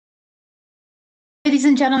Ladies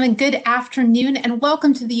and gentlemen, good afternoon and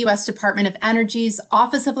welcome to the U.S. Department of Energy's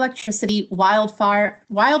Office of Electricity Wildfire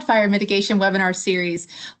Mitigation webinar series.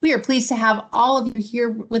 We are pleased to have all of you here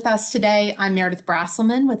with us today. I'm Meredith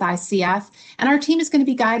Brasselman with ICF, and our team is going to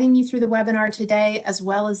be guiding you through the webinar today, as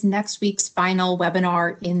well as next week's final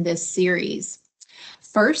webinar in this series.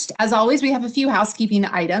 First, as always, we have a few housekeeping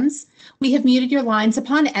items. We have muted your lines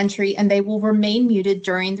upon entry, and they will remain muted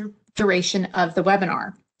during the duration of the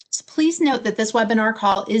webinar. So please note that this webinar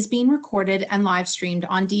call is being recorded and live streamed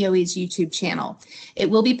on DOE's YouTube channel. It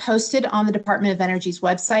will be posted on the Department of Energy's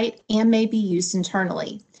website and may be used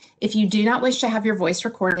internally. If you do not wish to have your voice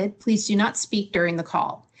recorded, please do not speak during the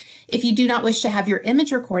call. If you do not wish to have your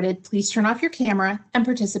image recorded, please turn off your camera and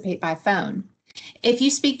participate by phone. If you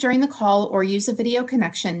speak during the call or use a video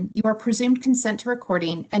connection, you are presumed consent to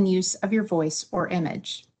recording and use of your voice or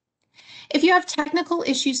image. If you have technical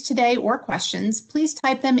issues today or questions, please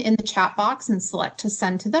type them in the chat box and select to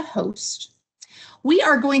send to the host. We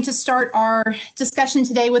are going to start our discussion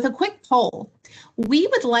today with a quick poll. We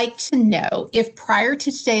would like to know if prior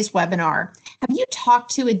to today's webinar, have you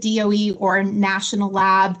talked to a DOE or a national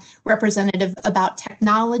lab representative about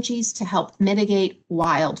technologies to help mitigate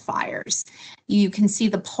wildfires? You can see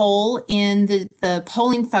the poll in the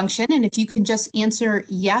polling function, and if you can just answer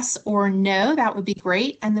yes or no, that would be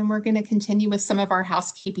great. And then we're going to continue with some of our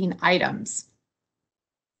housekeeping items.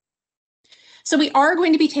 So we are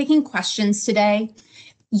going to be taking questions today.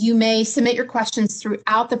 You may submit your questions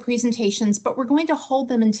throughout the presentations, but we're going to hold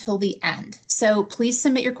them until the end. So please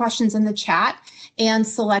submit your questions in the chat and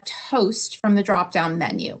select host from the drop-down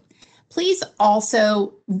menu. Please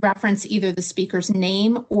also reference either the speaker's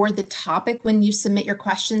name or the topic when you submit your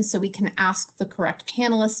questions so we can ask the correct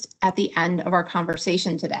panelist at the end of our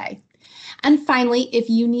conversation today. And finally, if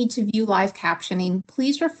you need to view live captioning,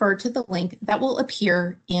 please refer to the link that will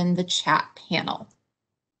appear in the chat panel.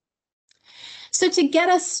 So to get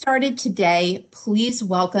us started today, please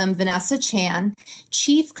welcome Vanessa Chan,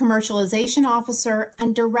 Chief Commercialization Officer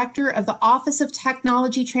and Director of the Office of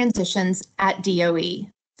Technology Transitions at DOE.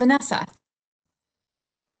 Vanessa.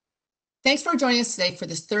 Thanks for joining us today for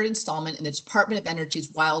this third installment in the Department of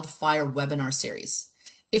Energy's Wildfire webinar series.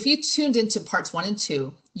 If you tuned into parts 1 and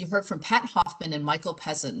 2, you heard from Pat Hoffman and Michael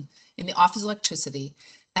Pezin in the Office of Electricity,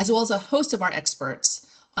 as well as a host of our experts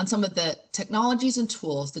on some of the technologies and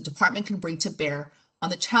tools the department can bring to bear on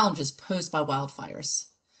the challenges posed by wildfires.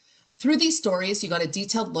 Through these stories, you got a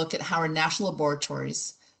detailed look at how our national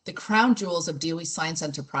laboratories, the crown jewels of DOE science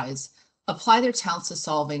enterprise, apply their talents to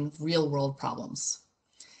solving real-world problems.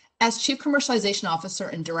 As Chief Commercialization Officer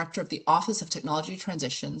and Director of the Office of Technology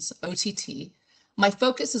Transitions, OTT, my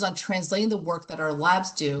focus is on translating the work that our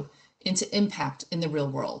labs do into impact in the real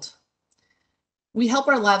world. We help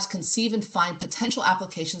our labs conceive and find potential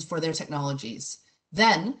applications for their technologies.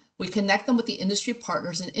 Then we connect them with the industry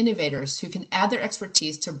partners and innovators who can add their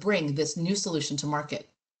expertise to bring this new solution to market.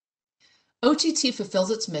 OTT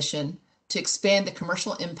fulfills its mission to expand the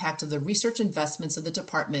commercial impact of the research investments of the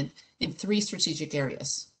department in 3 strategic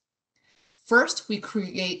areas. First, we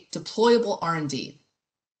create deployable R&D.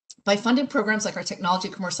 By funding programs like our Technology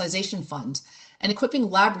Commercialization Fund and equipping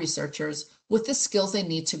lab researchers with the skills they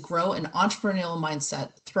need to grow an entrepreneurial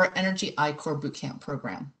mindset through our Energy I-Core Bootcamp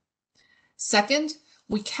program. Second,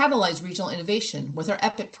 we catalyze regional innovation with our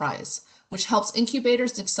EPIC Prize, which helps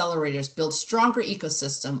incubators and accelerators build stronger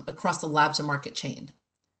ecosystem across the lab to market chain.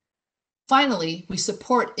 Finally, we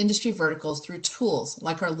support industry verticals through tools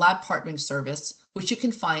like our lab partnering service, which you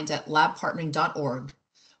can find at labpartnering.org,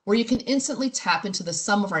 where you can instantly tap into the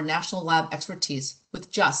sum of our national lab expertise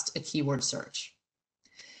with just a keyword search.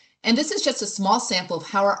 And this is just a small sample of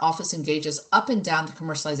how our office engages up and down the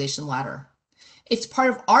commercialization ladder. It's part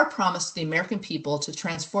of our promise to the American people to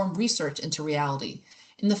transform research into reality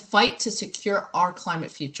in the fight to secure our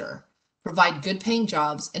climate future, provide good paying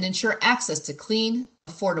jobs, and ensure access to clean,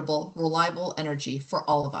 affordable, reliable energy for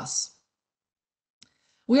all of us.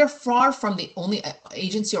 We are far from the only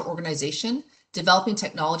agency or organization developing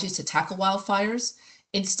technologies to tackle wildfires.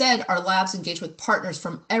 Instead, our labs engage with partners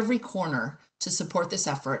from every corner to support this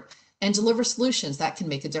effort and deliver solutions that can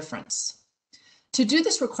make a difference. To do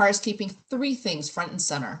this requires keeping 3 things front and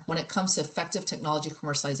center when it comes to effective technology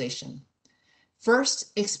commercialization.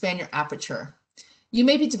 First, expand your aperture. You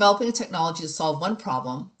may be developing a technology to solve one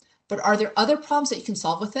problem, but are there other problems that you can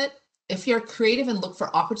solve with it? If you're creative and look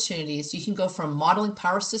for opportunities, you can go from modeling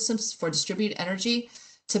power systems for distributed energy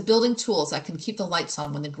to building tools that can keep the lights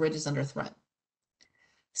on when the grid is under threat.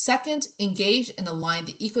 Second, engage and align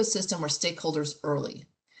the ecosystem or stakeholders early.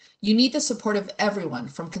 You need the support of everyone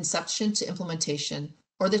from conception to implementation,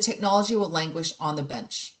 or the technology will languish on the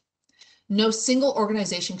bench. No single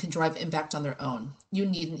organization can drive impact on their own. You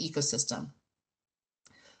need an ecosystem.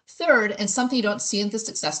 Third, and something you don't see in the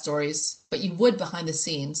success stories, but you would behind the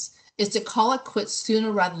scenes, is to call it quits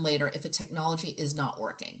sooner rather than later if a technology is not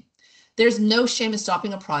working. There's no shame in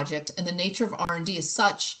stopping a project, and the nature of R&D is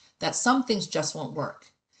such that some things just won't work.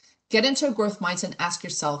 Get into a growth mindset and ask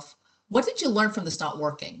yourself, what did you learn from this not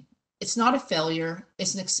working? It's not a failure,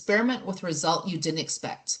 it's an experiment with a result you didn't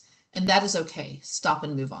expect, and that is okay. Stop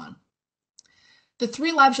and move on. The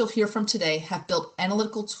 3 labs you'll hear from today have built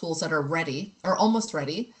analytical tools that are ready, or almost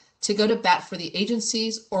ready, to go to bat for the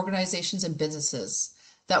agencies, organizations, and businesses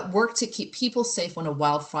that work to keep people safe when a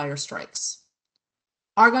wildfire strikes.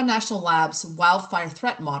 Argonne National Lab's Wildfire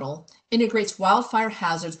Threat Model integrates wildfire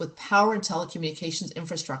hazards with power and telecommunications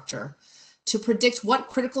infrastructure to predict what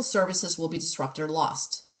critical services will be disrupted or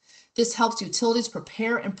lost. This helps utilities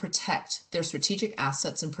prepare and protect their strategic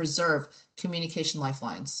assets and preserve communication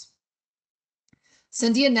lifelines.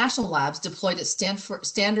 Sandia National Labs deployed its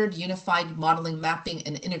Standard Unified Modeling Mapping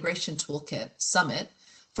and Integration Toolkit, Summit,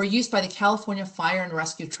 for use by the California Fire and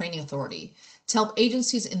Rescue Training Authority to help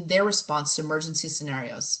agencies in their response to emergency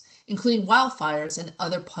scenarios, including wildfires and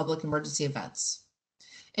other public emergency events.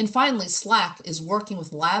 And finally, SLAC is working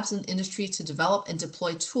with labs and industry to develop and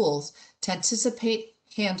deploy tools to anticipate,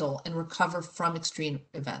 handle, and recover from extreme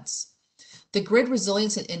events. The Grid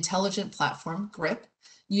Resilience and Intelligent Platform, GRIP,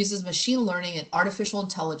 uses machine learning and artificial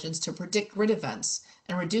intelligence to predict grid events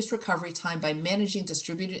and reduce recovery time by managing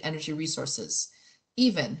distributed energy resources,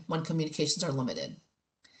 even when communications are limited.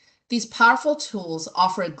 These powerful tools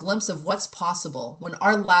offer a glimpse of what's possible when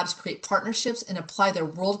our labs create partnerships and apply their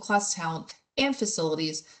world-class talent and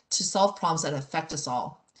facilities to solve problems that affect us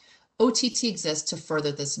all. OTT exists to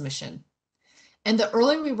further this mission. And the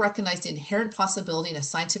earlier we recognize the inherent possibility in a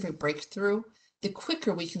scientific breakthrough, the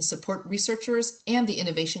quicker we can support researchers and the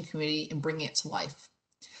innovation community in bringing it to life.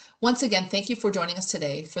 Once again, thank you for joining us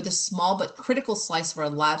today for this small but critical slice of our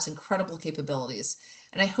lab's incredible capabilities.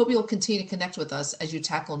 And I hope you'll continue to connect with us as you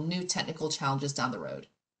tackle new technical challenges down the road.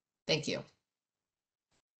 Thank you.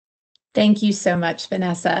 Thank you so much,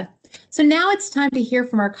 Vanessa. So now it's time to hear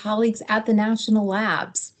from our colleagues at the National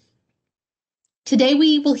Labs. Today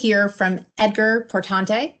we will hear from Edgar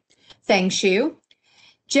Portante, Feng Xu,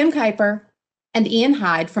 Jim Kuiper, and Ian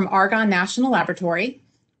Hyde from Argonne National Laboratory,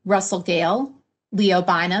 Russell Gale, Leo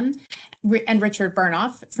Bynum, and Richard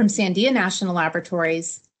Burnoff from Sandia National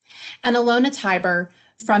Laboratories, and Alona Tiber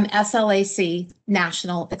from SLAC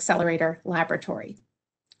National Accelerator Laboratory.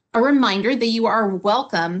 A reminder that you are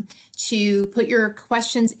welcome to put your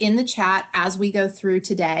questions in the chat as we go through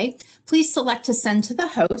today. Please select to send to the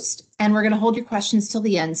host, and we're going to hold your questions till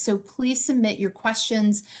the end. So please submit your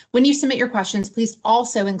questions. When you submit your questions, please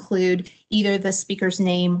also include either the speaker's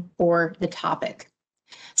name or the topic.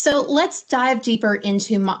 So let's dive deeper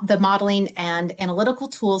into the modeling and analytical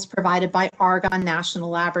tools provided by Argonne National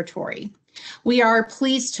Laboratory. We are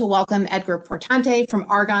pleased to welcome Edgar Portante from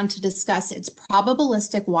Argonne to discuss its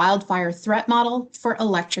probabilistic wildfire threat model for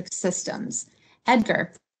electric systems.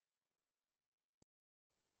 Edgar.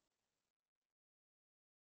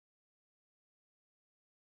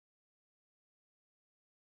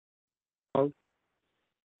 Hello.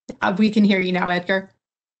 We can hear you now, Edgar.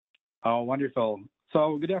 Oh, wonderful.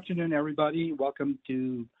 So good afternoon, everybody. Welcome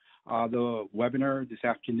to the webinar this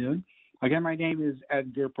afternoon. Again, my name is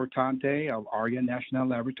Edgar Portante of Argonne National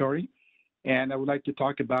Laboratory, and I would like to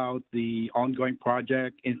talk about the ongoing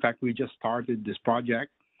project. In fact, we just started this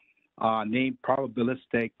project named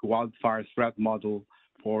Probabilistic Wildfire Threat Model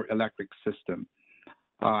for Electric System.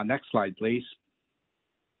 Next slide, please.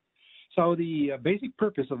 So the basic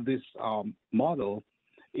purpose of this model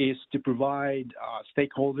is to provide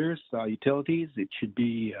stakeholders, utilities, it should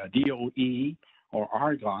be DOE or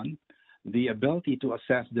Argonne, the ability to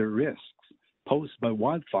assess the risks posed by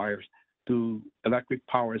wildfires to electric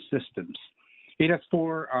power systems. It has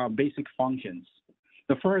 4 basic functions.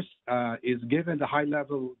 The first is given the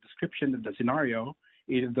high-level description of the scenario,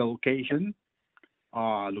 either the location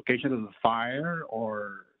of the fire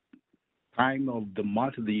or time of the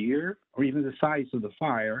month of the year, or even the size of the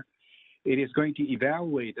fire. It is going to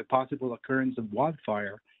evaluate the possible occurrence of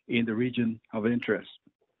wildfire in the region of interest.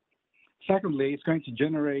 Secondly, it's going to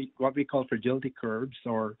generate what we call fragility curves,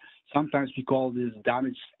 or sometimes we call these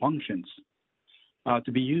damage functions,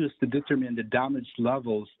 to be used to determine the damage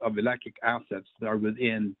levels of electric assets that are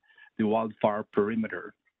within the wildfire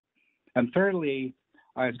perimeter. And thirdly,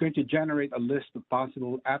 it's going to generate a list of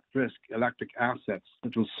possible at-risk electric assets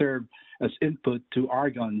that will serve as input to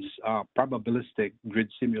Argonne's probabilistic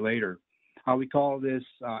grid simulator. We call this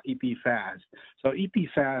EP-FAST. So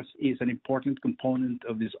EP-FAST is an important component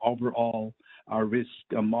of this overall risk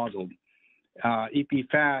model.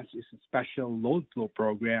 EP-FAST is a special load flow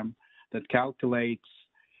program that calculates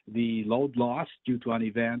the load loss due to an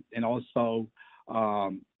event and also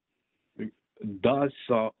does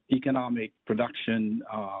economic production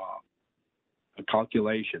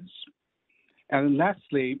calculations. And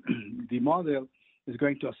lastly, the model is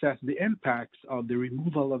going to assess the impacts of the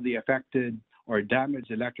removal of the affected or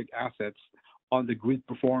damaged electric assets on the grid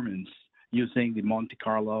performance using the Monte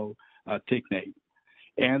Carlo technique.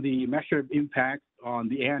 And the measured impact on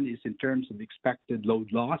the end is in terms of expected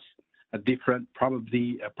load loss, a different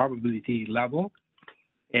probability level,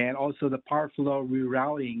 and also the power flow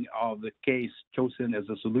rerouting of the case chosen as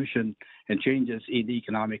a solution and changes in the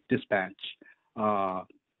economic dispatch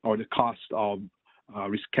or the cost of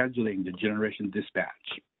rescheduling the generation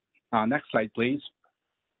dispatch. Next slide, please.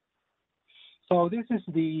 So this is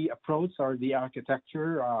the approach or the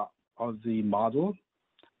architecture of the model.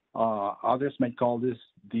 Others might call this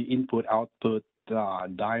the input-output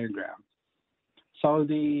diagram. So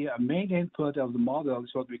the main input of the model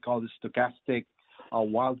is what we call the stochastic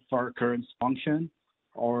wildfire occurrence function,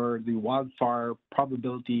 or the wildfire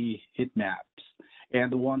probability heat maps. And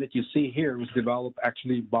the one that you see here was developed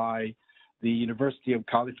actually by the University of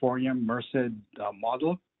California Merced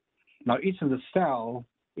model. Now, each of the cells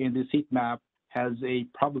in this heat map has a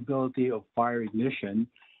probability of fire ignition,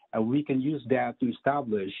 and we can use that to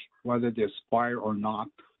establish whether there's fire or not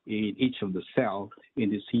in each of the cells in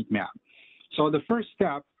this heat map. So the first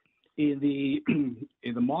step in the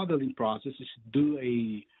in the modeling process is to do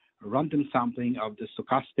a random sampling of the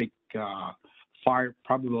stochastic fire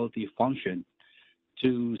probability function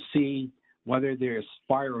to see whether there's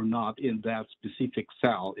fire or not in that specific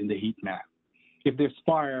cell in the heat map. If there's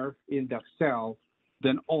fire in that cell,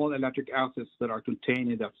 then all electric assets that are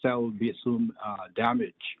contained in that cell will be assumed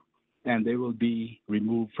damaged, and they will be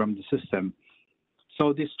removed from the system.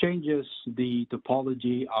 So this changes the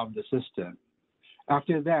topology of the system.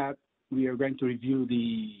 After that, we are going to review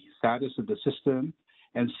the status of the system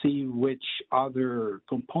and see which other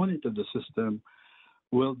component of the system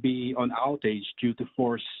will be on outage due to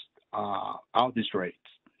forced outage rates.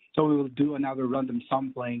 So we will do another random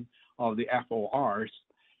sampling of the FORs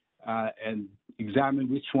and examine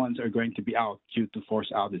which ones are going to be out due to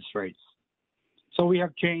forced outage rates. So we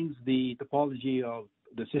have changed the topology of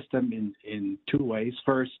the system in two ways.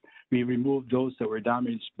 First, we removed those that were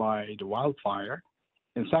damaged by the wildfire.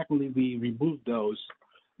 And secondly, we removed those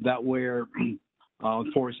that were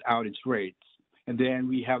forced outage rates. And then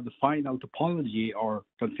we have the final topology or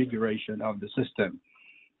configuration of the system.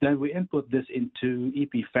 Then we input this into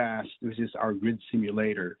EP-FAST, which is our grid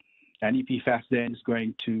simulator. And EP-FAST then is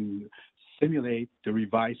going to simulate the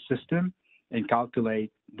revised system and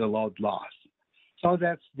calculate the load loss. So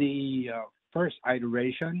that's the first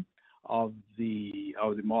iteration of the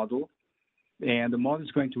model. And the model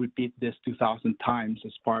is going to repeat this 2,000 times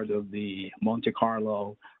as part of the Monte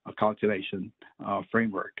Carlo calculation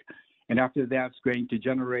framework. And after that, it's going to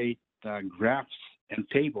generate graphs and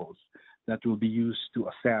tables that will be used to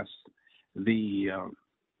assess the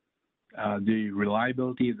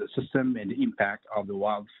reliability of the system and the impact of the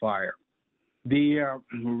wildfire. The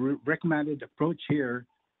recommended approach here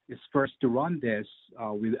is first to run this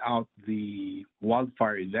without the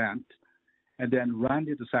wildfire event, and then run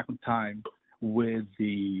it a second time with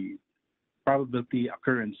the probability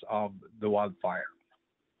occurrence of the wildfire.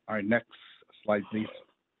 All right, next slide, please.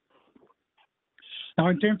 Now,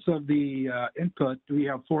 in terms of the input, we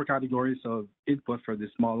have four categories of input for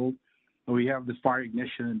this model. We have the fire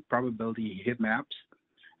ignition probability heat maps,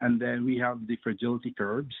 and then we have the fragility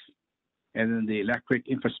curves, and then the electric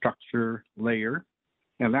infrastructure layer,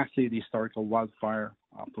 and lastly, the historical wildfire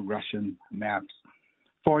progression maps.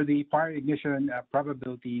 For the fire ignition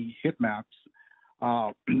probability heat maps,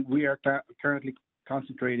 we are currently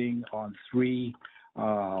concentrating on three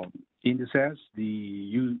indices: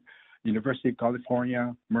 the University of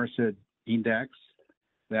California Merced Index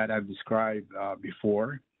that I've described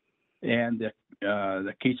before, and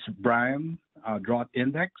the Keats-Bryan Drought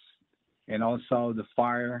Index, and also the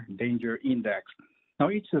Fire Danger Index.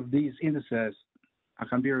 Now, each of these indices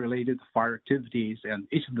can be related to fire activities, and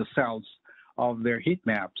each of the cells of their heat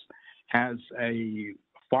maps has a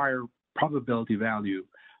fire probability value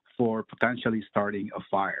for potentially starting a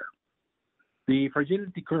fire. The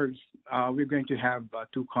fragility curves, we're going to have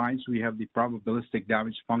two kinds. We have the probabilistic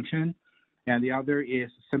damage function, and the other is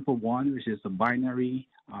a simple one, which is the binary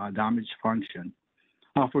damage function.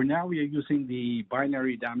 For now, we are using the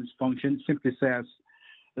binary damage function. Simply says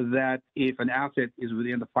that if an asset is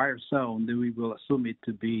within the fire zone, then we will assume it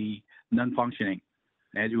to be non-functioning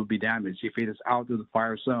and it will be damaged. If it is out of the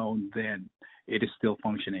fire zone, then it is still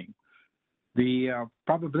functioning. The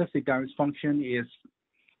probabilistic damage function is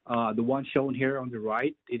the one shown here on the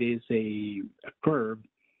right. It is a curve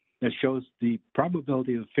that shows the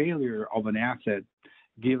probability of failure of an asset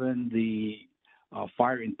given the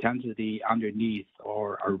fire intensity underneath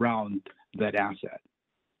or around that asset.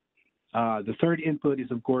 The third input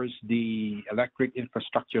is, of course, the electric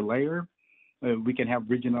infrastructure layer. We can have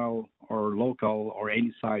regional or local or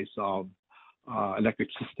any size of electric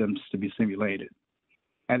systems to be simulated.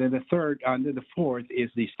 And then the fourth is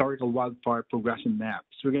the historical wildfire progression map.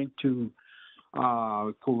 So we're going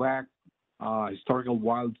to collect historical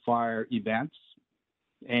wildfire events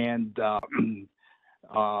and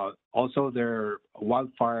also their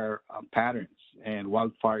wildfire patterns and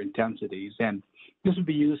wildfire intensities. And this will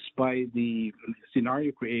be used by the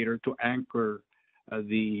scenario creator to anchor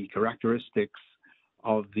the characteristics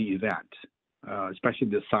of the event, especially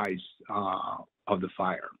the size of the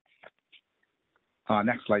fire.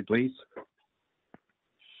 Next slide, please.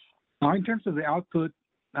 In terms of the output,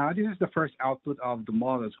 this is the first output of the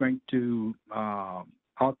model. It's going to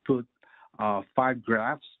output 5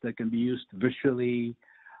 graphs that can be used to visually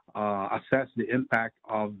assess the impact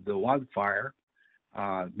of the wildfire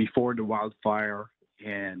before the wildfire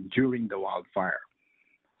and during the wildfire.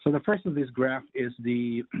 So the first of this graph is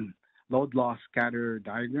the load loss scatter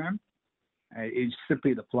diagram. It's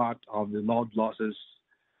simply the plot of the load losses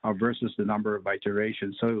versus the number of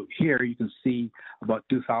iterations. So here you can see about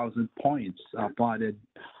 2,000 points plotted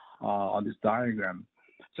on this diagram.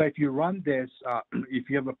 So if you run this, if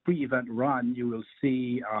you have a pre-event run, you will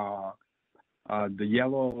see the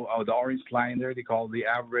yellow or the orange line there. They call the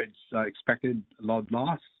average expected load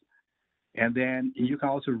loss. And then you can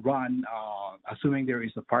also run, assuming there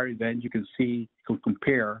is a fire event, you can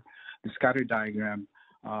compare the scatter diagram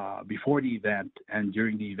before the event and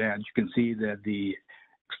during the event. You can see that the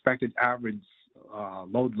expected average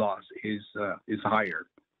load loss is higher.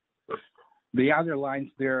 The other lines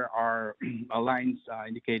there are lines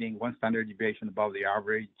indicating 1 standard deviation above the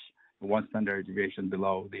average and 1 standard deviation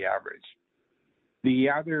below the average. The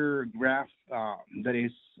other graph that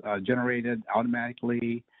is generated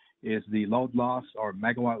automatically is the load loss or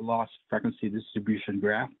megawatt loss frequency distribution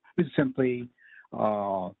graph, which is simply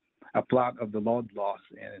a plot of the load loss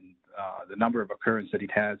and the number of occurrence that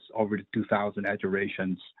it has over the 2,000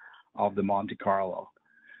 iterations of the Monte Carlo.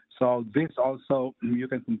 So this also, you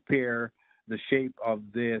can compare the shape of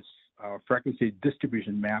this frequency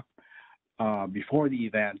distribution map before the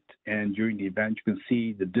event and during the event. You can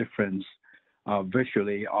see the difference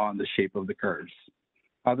visually on the shape of the curves.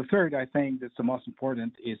 The third, I think that's the most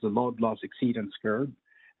important, is the load loss exceedance curve,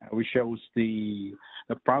 which shows the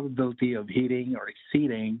probability of hitting or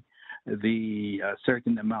exceeding the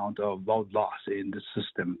certain amount of load loss in the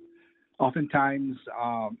system. Oftentimes,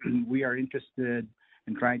 we are interested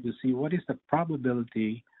in trying to see what is the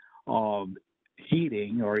probability of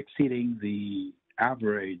hitting or exceeding the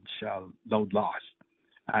average load loss.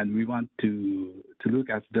 And we want to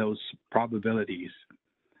look at those probabilities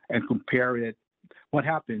and compare it. What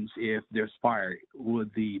happens if there's fire?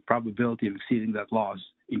 Would the probability of exceeding that loss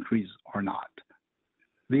increase or not?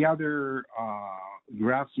 The other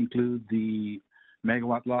graphs include the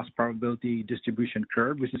megawatt loss probability distribution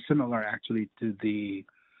curve, which is similar actually to the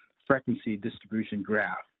frequency distribution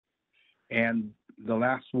graph. And the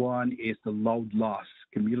last one is the load loss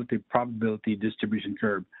cumulative probability distribution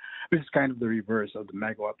curve, which is kind of the reverse of the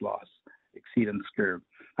megawatt loss exceedance curve.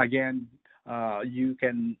 Again, you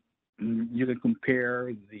can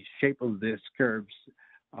compare the shape of these curves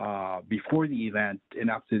before the event and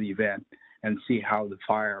after the event and see how the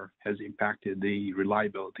fire has impacted the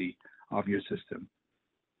reliability of your system.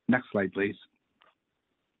 Next slide, please.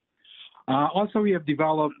 Also, we have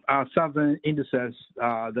developed 7 indices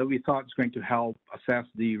that we thought is going to help assess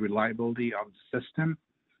the reliability of the system.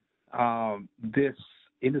 This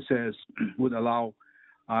indices would allow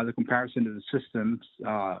the comparison of the systems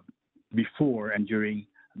before and during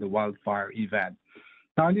the wildfire event.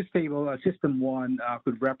 Now, in this table, system 1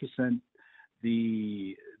 could represent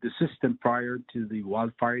the system prior to the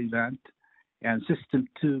wildfire event, and system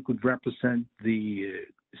 2 could represent the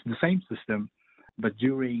same system, but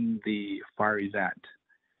during the fire event.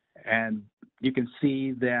 And you can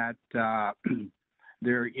see that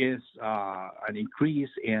there is an increase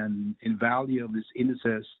in value of these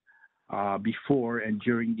indices before and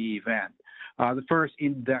during the event. The first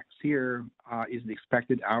index here is the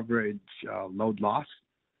expected average load loss,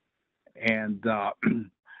 and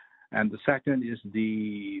the second is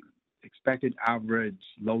the expected average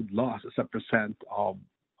load loss as a percent of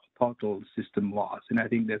total system loss. And I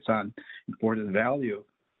think that's an important value.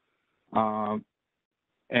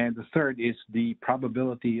 And the third is the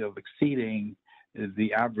probability of exceeding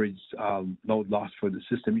the average load loss for the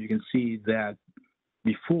system. You can see that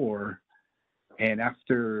before and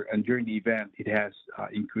after and during the event, it has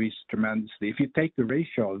increased tremendously. If you take the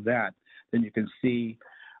ratio of that, then you can see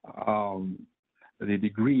the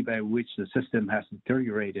degree by which the system has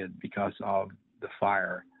deteriorated because of the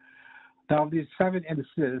fire. Now, of these 7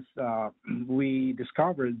 indices, we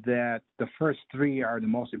discovered that the first 3 are the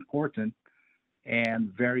most important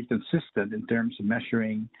and very consistent in terms of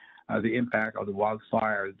measuring the impact of the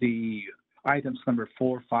wildfire. The items number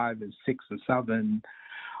 4, 5, and 6, and 7,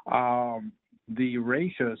 the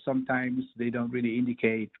ratios, sometimes they don't really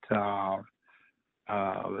indicate the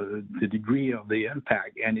degree of the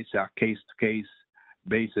impact, and it's a case-to-case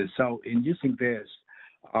basis. So in using this,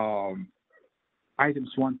 items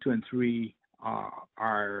 1, 2, and 3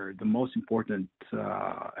 are the most important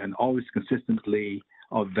and always consistently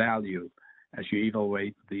of value as you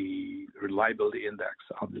evaluate the reliability index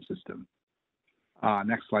of the system.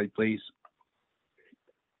 Next slide, please.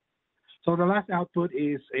 So the last output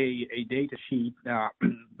is a data sheet. But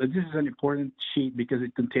this is an important sheet because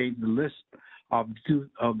it contains the list of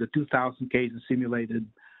the 2,000 cases simulated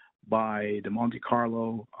by the Monte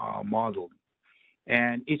Carlo model.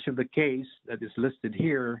 And each of the case that is listed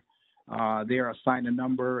here, they are assigned a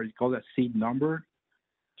number, you call that seed number,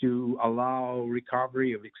 to allow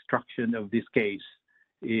recovery of extraction of this case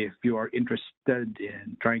if you are interested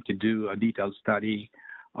in trying to do a detailed study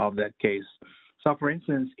of that case. So for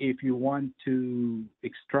instance, if you want to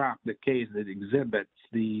extract the case that exhibits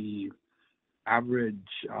the average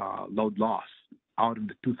load loss out of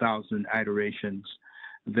the 2,000 iterations,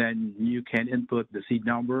 then you can input the seed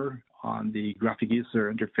number on the graphic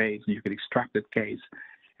user interface, and you can extract that case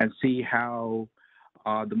and see how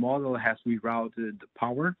the model has rerouted the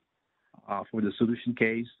power for the solution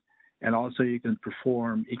case. And also you can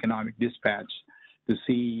perform economic dispatch to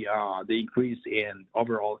see the increase in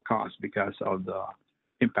overall cost because of the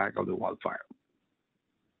impact of the wildfire.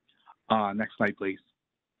 Next slide, please.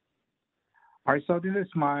 All right, so this is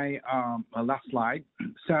my last slide.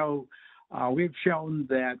 So we've shown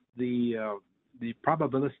that the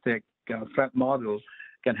probabilistic threat model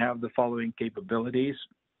can have the following capabilities.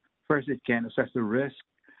 First, it can assess the risk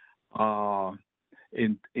of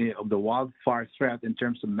the wildfire threat in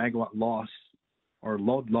terms of megawatt loss or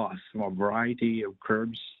load loss from a variety of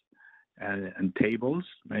curves and tables,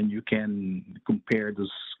 and you can compare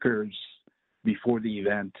those curves before the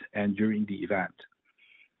event and during the event.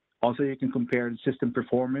 Also, you can compare the system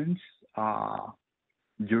performance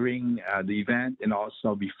during the event and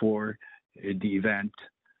also before the event,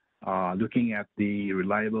 looking at the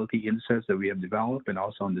reliability indices that we have developed and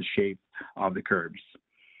also on the shape of the curves.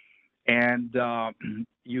 And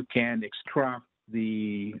you can extract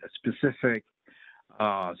the specific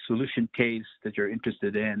solution case that you're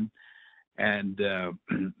interested in and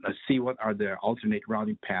see what are the alternate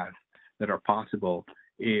routing paths that are possible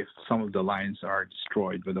if some of the lines are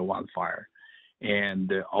destroyed by the wildfire.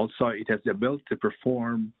 And also it has the ability to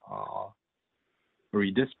perform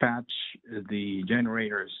redispatch the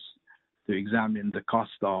generators to examine the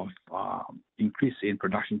cost of increase in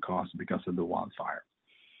production costs because of the wildfire.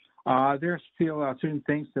 There are still certain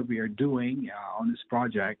things that we are doing on this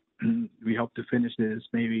project. We hope to finish this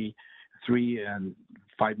maybe 3 and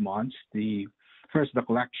 5 months. The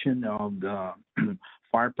collection of the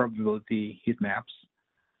fire probability heat maps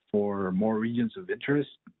for more regions of interest.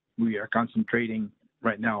 We are concentrating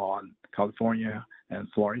right now on California and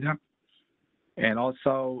Florida. And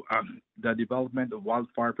also the development of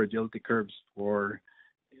wildfire fragility curves for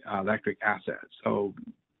electric assets. So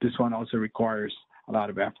this one also requires a lot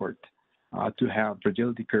of effort to have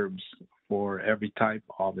fragility curves for every type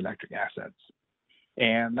of electric assets.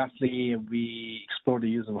 And lastly, we explore the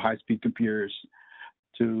use of high-speed computers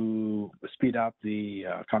to speed up the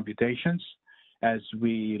computations as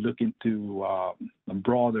we look into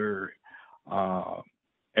broader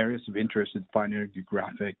areas of interest in fine energy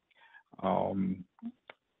graphic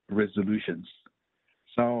resolutions.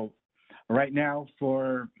 So right now,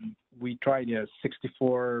 we tried a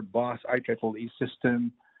 64-bus IEEE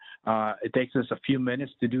system. It takes us a few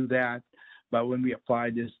minutes to do that, but when we apply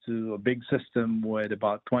this to a big system with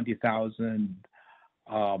about 20,000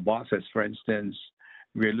 buses, for instance,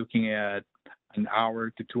 we're looking at 1 hour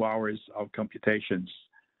to 2 hours of computations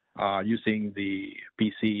using the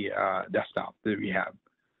PC desktop that we have.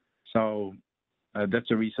 So that's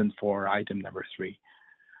the reason for item number 3.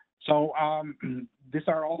 So these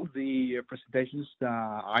are all the presentations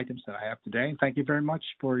items that I have today. Thank you very much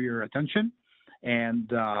for your attention,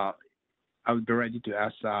 and I would be ready to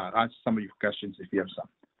answer some of your questions if you have some.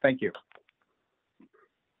 Thank you.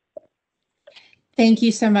 Thank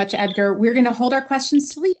you so much, Edgar. We're going to hold our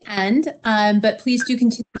questions till the end, but please do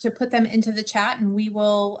continue to put them into the chat and we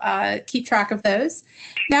will keep track of those.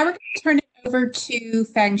 Now we're going to turn it over to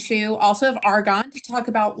Feng Shu, also of Argonne, to talk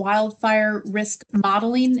about wildfire risk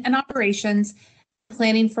modeling and operations,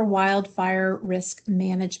 planning for wildfire risk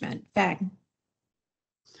management. Feng.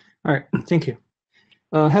 All right, thank you.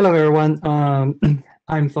 Hello, everyone.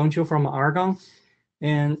 I'm Feng Shu from Argonne,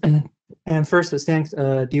 and first, thanks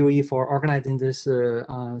DOE for organizing this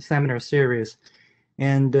seminar series.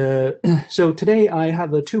 And so today I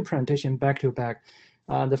have two presentations back to back.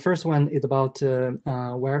 The first one is about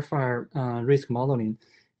wildfire risk modeling,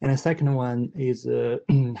 and the second one is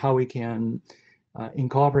how we can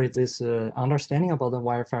incorporate this understanding about the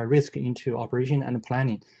wildfire risk into operation and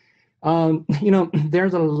planning.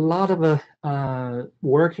 There's a lot of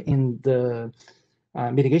work in the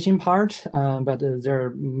mitigation part, but there are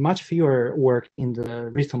much fewer work in the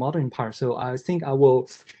risk modeling part. So I think I will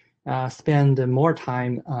spend more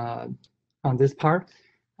time on this part.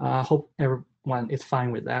 Hope everyone is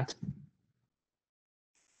fine with that.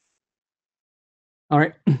 All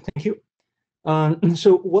right, thank you.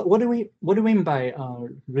 So what do we mean by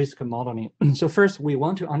risk modeling? So first, we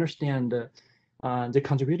want to understand the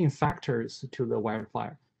contributing factors to the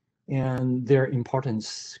wildfire and their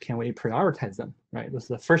importance. Can we prioritize them, right? That's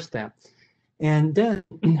the first step. And then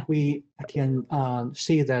we can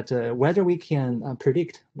see that whether we can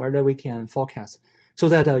predict, whether we can forecast, so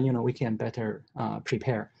that we can better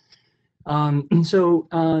prepare. So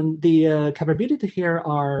the capability here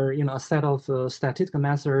are a set of statistical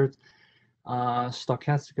methods,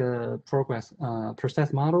 stochastic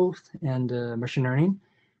process models, and machine learning.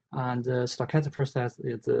 And the stochastic process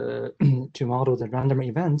is to model the random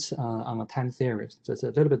events on a time series. So it's a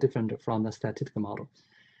little bit different from the statistical model.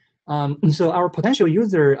 So our potential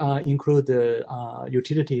user include the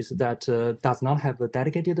utilities that does not have a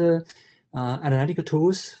dedicated analytical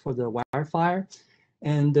tools for the wildfire,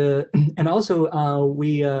 and also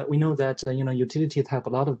we know that utilities have a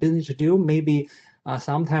lot of business to do. Maybe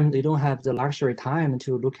sometimes they don't have the luxury time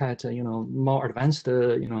to look at more advanced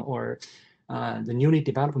or the newly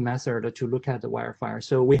developed method to look at the wildfire.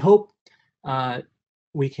 So we hope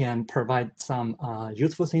we can provide some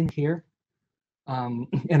useful things here.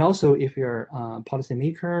 And also, if you're a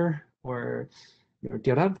policymaker or your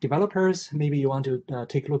developers, maybe you want to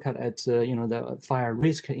take a look at the fire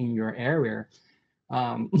risk in your area.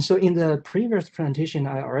 So in the previous presentation,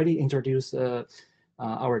 I already introduced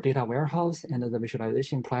our data warehouse and the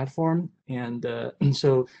visualization platform, and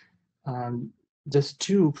so this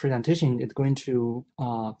two presentation is going to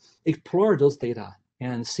explore those data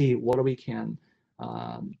and see what we can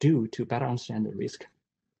do to better understand the risk.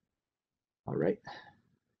 All right.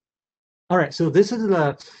 So this is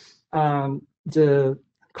the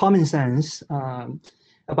common sense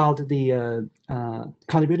about the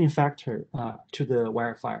contributing factor to the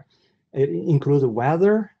wildfire. It includes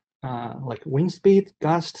weather, like wind speed,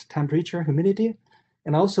 gust, temperature, humidity,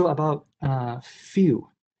 and also about fuel.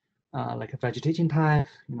 Like a vegetation type,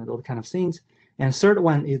 those kind of things. And third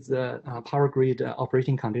one is the power grid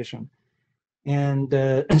operating condition. And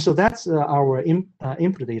so that's our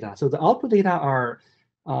input data. So the output data are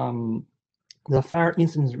the fire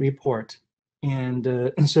incident report.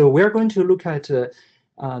 And so we're going to look at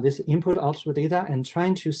this input output data and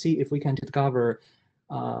trying to see if we can discover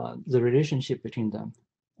the relationship between them.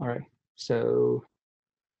 All right, so.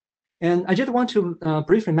 And I just want to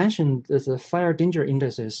briefly mention the fire danger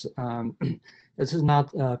indices. This is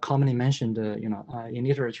not commonly mentioned, in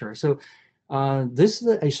literature. So this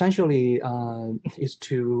essentially is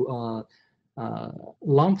to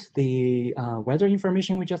lump the weather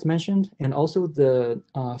information we just mentioned and also the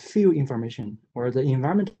fuel information or the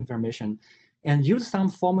environmental information, and use some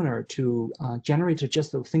formula to generate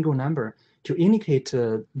just a single number to indicate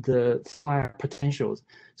the fire potentials.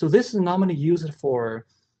 So this is normally used for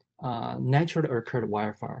naturally occurred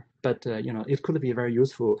wildfire, but it could be very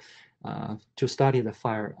useful to study the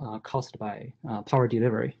fire caused by power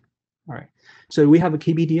delivery. All right, so we have a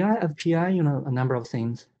KBDI, FPI, a number of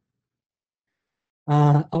things.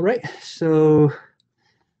 All right, so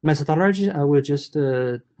methodology, I will just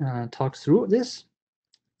talk through this.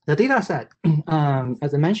 The data set,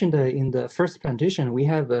 as I mentioned in the first presentation, we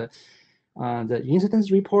have the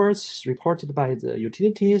incidence reports reported by the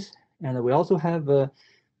utilities, and we also have the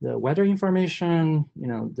weather information,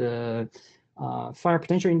 the fire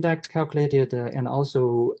potential index calculated, and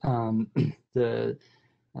also the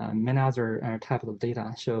many other type of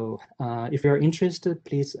data. So if you're interested,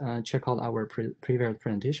 please check out our previous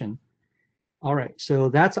presentation. All right, so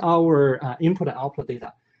that's our input and output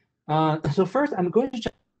data. So first, I'm going to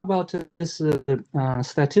talk about this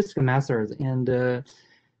statistical method, and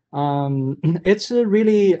it's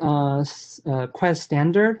really quite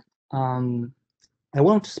standard. I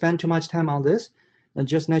won't spend too much time on this.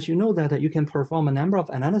 Just let you know that you can perform a number of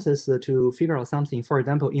analysis to figure out something. For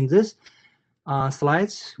example, in this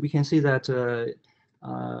slides, we can see that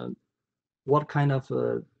what kind of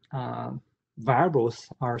variables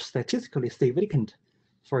are statistically significant.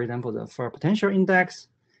 For example, the fire potential index,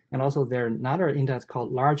 and also there's another index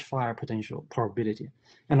called large fire potential probability,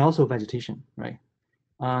 and also vegetation, right?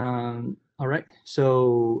 All right,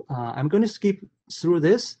 so I'm going to skip through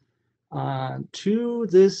this to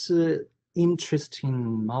this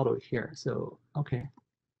interesting model here. So, okay.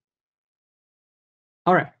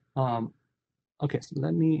 All right. Okay, so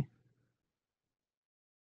let me.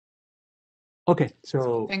 Okay,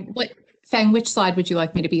 so. Feng, which slide would you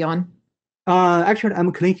like me to be on? Actually,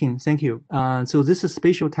 I'm clicking. Thank you. So this is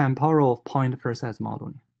spatial temporal point process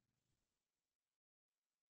modeling.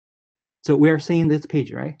 So we are seeing this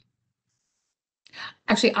page, right?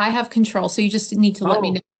 Actually, I have control, so you just need to let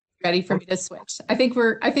me know when you're ready for me to switch. I think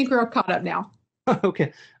we're all caught up now.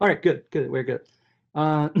 Okay. All right. Good. We're good.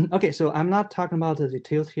 Okay. So I'm not talking about the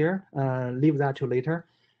details here. Leave that to later.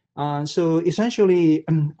 So essentially,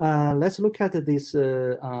 let's look at this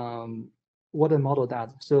what the model does.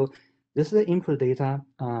 So this is the input data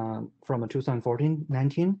from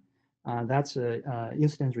 2014-19. That's an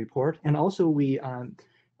incident report, and also we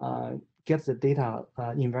get the data,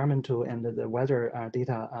 environmental and the weather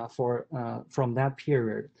data from that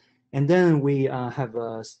period. And then we have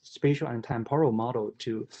a spatial and temporal model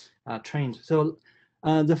to train. So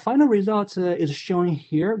the final result is shown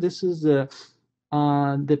here. This is the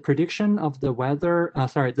prediction of the weather,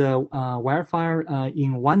 the wildfire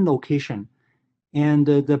in one location. And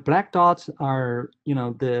the black dots are,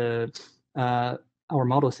 our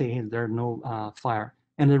model saying there's no fire.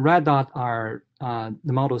 And the red dot are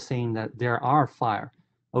the model saying that there are fire.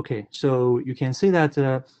 Okay, so you can see that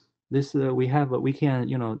this we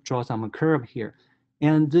can draw some curve here,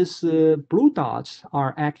 and this blue dots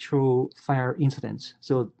are actual fire incidents.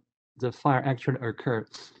 So the fire actually occurred.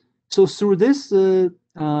 So through this, if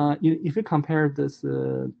you compare this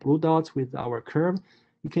blue dots with our curve,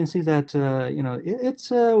 you can see that it's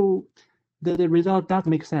the result does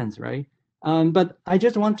make sense, right? But I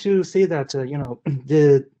just want to say that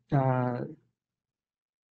the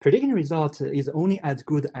prediction result is only as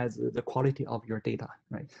good as the quality of your data,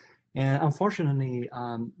 right? And unfortunately,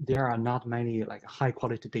 there are not many like high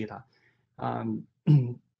quality data.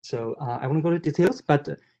 So I won't go into details, but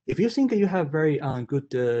if you think you have very good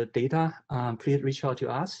data, please reach out to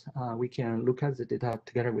us. We can look at the data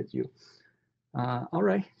together with you. All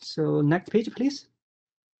right, so next page, please.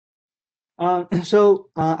 So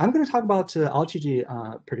I'm going to talk about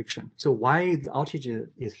outage prediction. So why the outage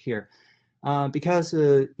is here? Because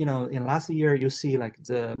in last year you see like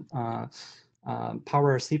the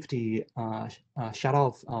power safety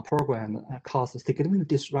shut-off program caused significant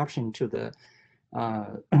disruption to the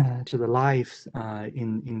lives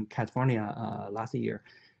in California last year,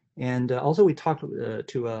 and also we talked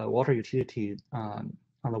to a water utility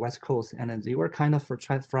on the West Coast, and they were kind of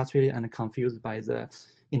frustrated and confused by the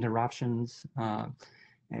interruptions, and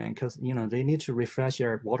because they need to refresh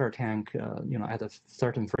their water tank at a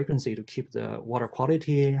certain frequency to keep the water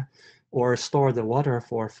quality or store the water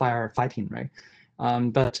for firefighting, right?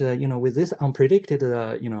 But with this unpredicted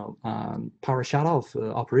power shutoff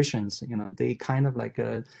operations, they kind of like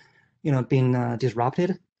been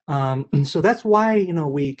disrupted. So that's why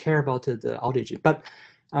we care about the outage. But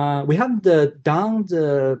we haven't done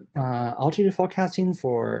the outage forecasting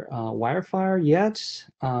for wildfire yet.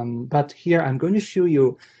 But here I'm going to show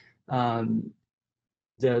you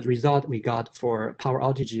the result we got for power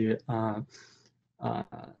outage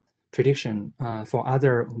prediction for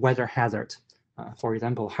other weather hazards. For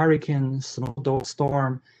example, hurricane,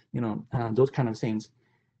 snowstorm, those kind of things.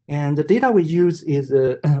 And the data we use is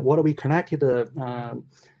what we collected,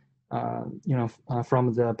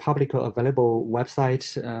 from the public available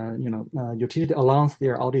website. Utility allows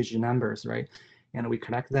their outage numbers, right? And we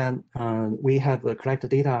collect them. We have collected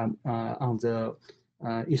data on the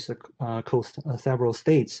East Coast, several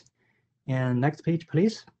states. And next page,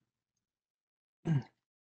 please.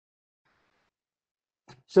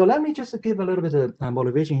 So let me just give a little bit of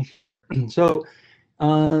motivation. So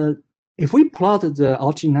if we plot the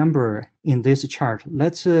altitude number in this chart,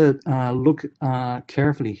 let's look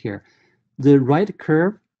carefully here. The right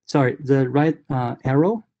curve, sorry, the right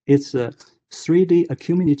arrow, it's a 3D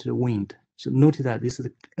accumulated wind. So notice that this is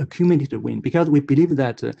accumulated wind because we believe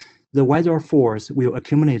that the weather force will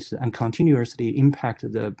accumulate and continuously impact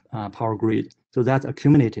the power grid. So that's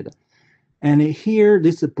accumulated. And here,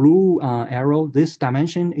 this blue arrow, this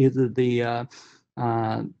dimension is the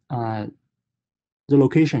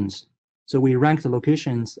locations. So we rank the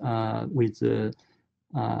locations with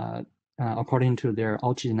according to their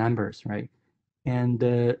altitude numbers, right? And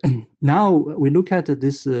now we look at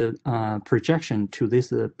this projection to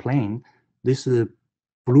this plane, this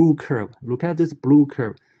blue curve. Look at this blue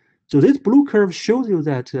curve. So this blue curve shows you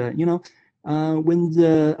that, when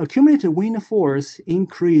the accumulated wind force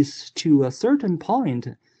increase to a certain point,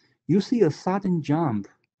 you see a sudden jump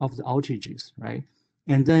of the altitudes, right?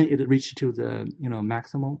 And then it reaches to the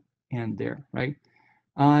maximal and there, right?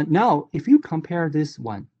 Now, if you compare this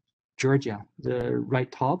one, Georgia, the right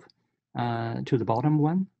top, to the bottom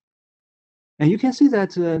one, and you can see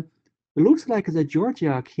that it looks like the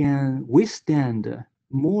Georgia can withstand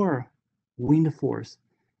more wind force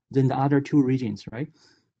than the other two regions, right?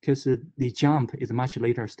 Because the jump is a much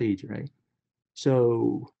later stage, right?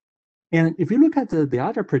 So, and if you look at the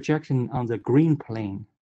other projection on the green plane,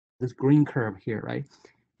 this green curve here, right?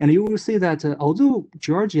 And you will see that although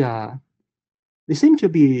Georgia, they seem to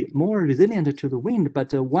be more resilient to the wind,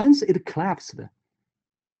 but once it collapsed,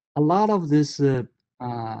 a lot of these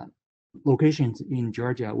locations in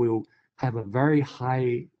Georgia will have a very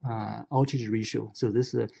high altitude ratio. So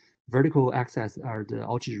this vertical axis are the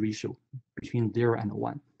altitude ratio between 0 and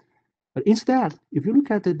 1. But instead, if you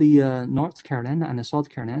look at the North Carolina and South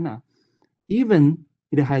Carolina, even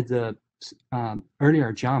it has a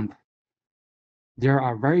earlier jump, there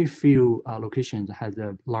are very few locations that has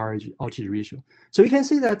a large altitude ratio. So you can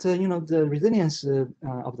see that the resilience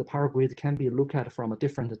of the power grid can be looked at from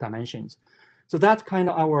different dimensions. So that's kind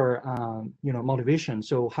of our motivation.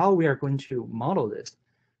 So how we are going to model this?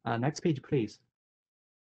 Next page, please.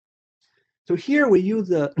 So here we use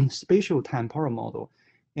the spatial time power model,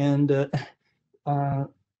 and as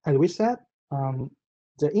we said,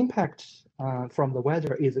 the impact from the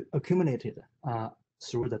weather is accumulated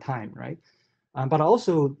through the time, right? But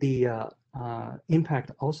also the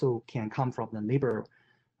impact also can come from the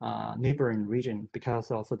neighboring region because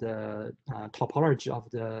of the topology of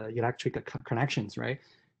the electric connections, right?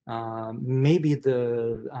 Maybe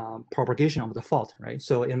the propagation of the fault, right?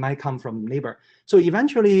 So it might come from neighbor. So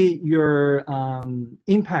eventually your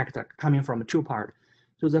impact coming from two parts.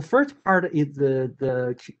 So the first part is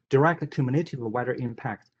the direct cumulative weather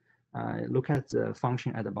impact. Look at the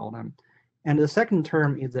function at the bottom. And the second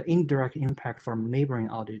term is the indirect impact from neighboring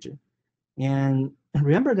outage. And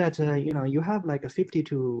remember that you have like 50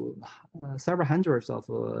 to several hundreds of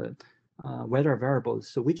weather variables.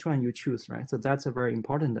 So which one you choose, right? So that's a very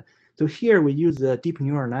important. So here we use the deep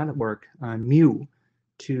neural network mu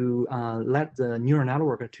to let the neural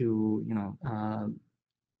network to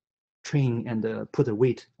train and put a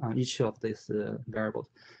weight on each of these variables.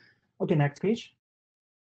 Okay, next page.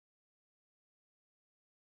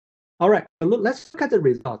 All right, let's look at the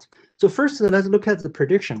results. So first, let's look at the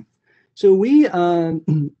prediction. So we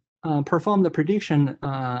performed the prediction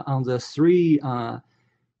on the three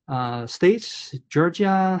states,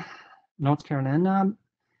 Georgia, North Carolina,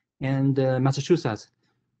 and Massachusetts,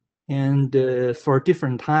 and for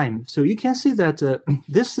different time. So you can see that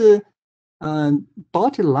this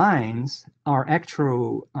dotted lines are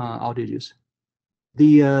actual outages.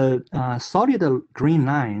 The solid green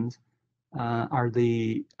lines are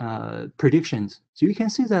the predictions. So you can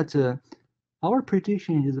see that our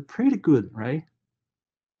prediction is pretty good, right?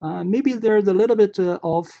 Maybe there's a little bit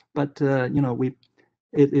off, but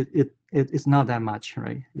it's not that much,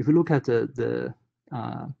 right? If you look at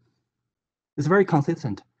it's very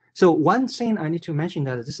consistent. So one thing I need to mention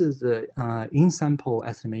that this is the in-sample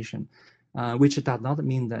estimation, which does not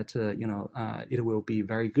mean that it will be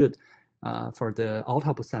very good for the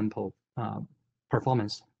out-of-sample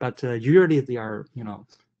performance, but usually they are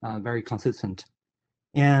very consistent.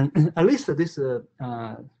 And at least this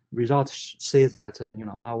result says that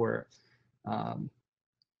our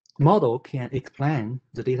model can explain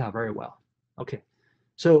the data very well. Okay,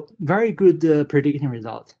 so very good prediction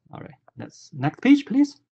result. All right, next page,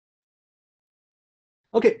 please.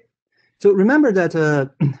 Okay, so remember that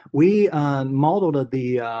we modeled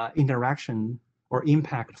the interaction or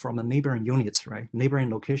impact from the neighboring units, right? Neighboring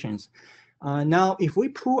locations. Now, if we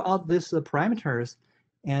pull out these parameters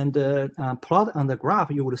and plot on the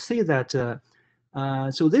graph, you will see that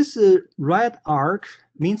So this red arc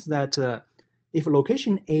means that if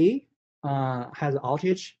location A has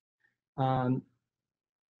outage, the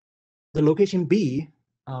location B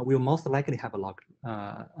will most likely have a log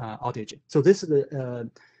outage. So this is the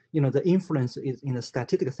the influence is in a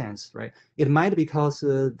statistical sense, right? It might be because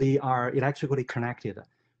they are electrically connected,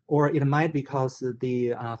 or it might be because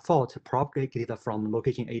the fault propagated from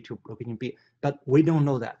location A to location B, but we don't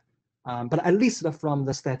know that. But at least from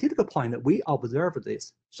the statistical point, we observe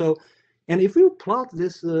this. So, and if you plot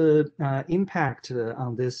this impact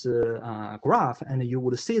on this graph, and you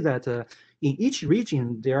would see that in each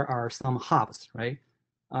region, there are some hubs, right?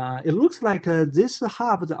 It looks like these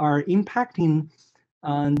hubs are impacting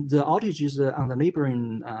the outages on the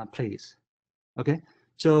neighboring place. Okay,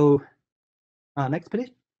 so next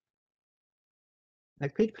page.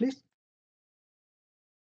 Next page, please.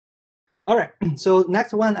 All right, so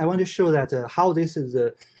next one, I want to show that how this is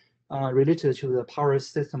related to the power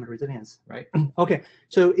system resilience, right? Okay,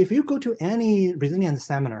 so if you go to any resilience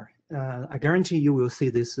seminar, I guarantee you will see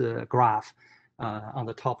this graph on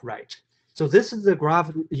the top right. So this is the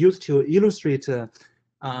graph used to illustrate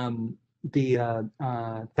the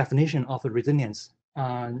definition of resilience.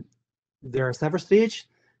 There are several stages.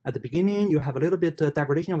 At the beginning, you have a little bit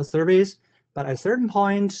degradation of a service, but at a certain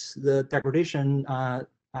point, the degradation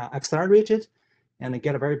accelerated and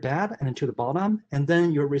get very bad and to the bottom, and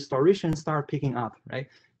then your restoration start picking up, right?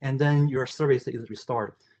 And then your service is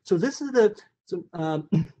restored. So this is the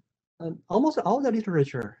almost all the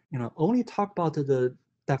literature, only talk about the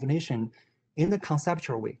definition in the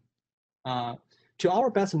conceptual way. To our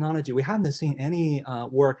best knowledge, we haven't seen any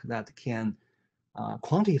work that can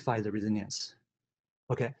quantify the resilience.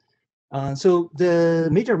 Okay, so the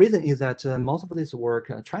major reason is that most of this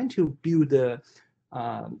work trying to build a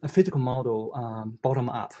physical model bottom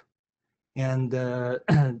up, and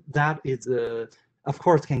that is of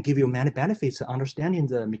course can give you many benefits understanding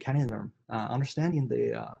the mechanism, understanding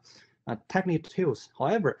the technical tools.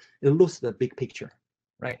 However, it loses the big picture,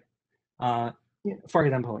 right? For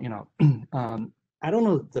example, I don't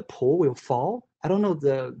know the pole will fall. I don't know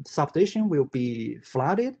the substation will be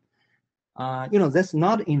flooded. That's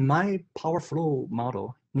not in my power flow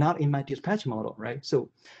model, not in my dispatch model, right? So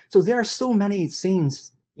there are so many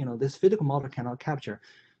things, this physical model cannot capture.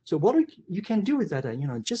 So what you can do is that,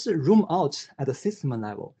 just zoom out at the system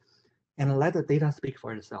level and let the data speak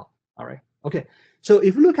for itself, all right? Okay, so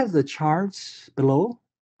if you look at the charts below,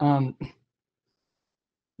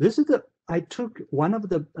 this is I took one of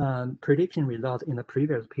the prediction results in the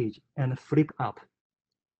previous page and flip up.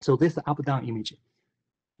 So this up-down image.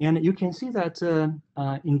 And you can see that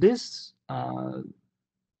in this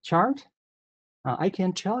chart, I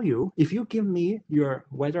can tell you, if you give me your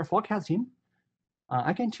weather forecasting,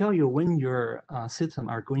 I can tell you when your system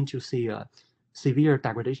are going to see a severe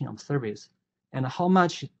degradation of service and how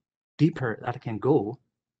much deeper that can go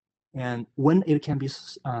and when it can be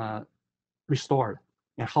restored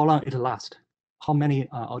and how long it lasts, how many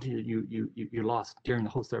outages you lost during the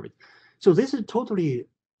whole service. So this is totally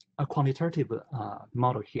a quantitative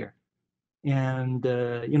model here. And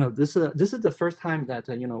this is the first time that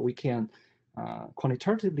we can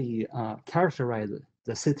quantitatively characterize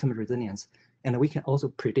the system resilience, and we can also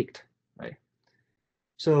predict, right?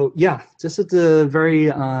 So yeah, this is the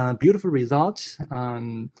very beautiful result.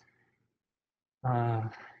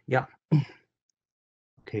 Yeah.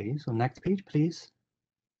 Okay, so next page, please.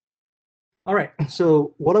 All right,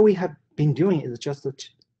 so what we have been doing is just a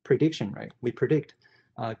prediction, right? We predict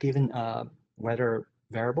given weather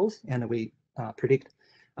variables, and we predict.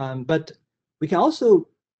 But we can also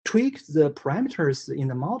tweak the parameters in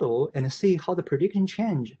the model and see how the prediction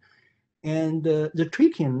change. And the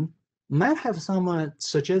tweaking might have some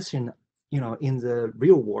suggestion, in the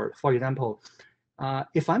real world. For example,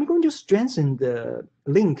 if I'm going to strengthen the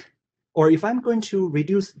link, or if I'm going to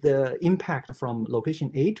reduce the impact from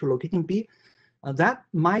location A to location B, that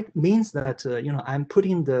might means that I'm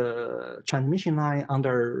putting the transmission line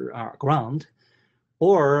under ground,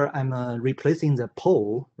 or I'm replacing the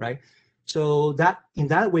pole, right? So that in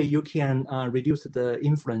that way you can reduce the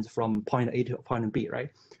influence from point A to point B, right?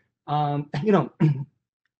 All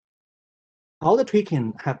the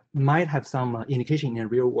tweaking might have some indication in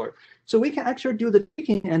real world. So we can actually do the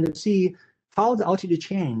tweaking and see how the outage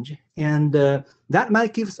change, and that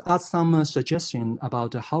might give us some suggestion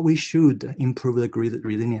about how we should improve the grid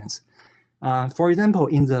resilience. For example,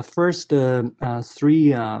 in the first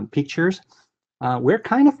 3 pictures, we're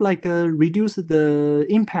kind of like reduce the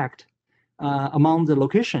impact among the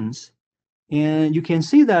locations, and you can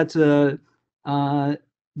see that the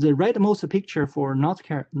rightmost picture for North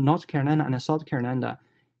Carolina and South Carolina,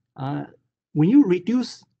 when you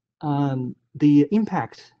reduce the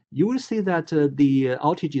impact, you will see that the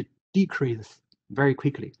outage decreases very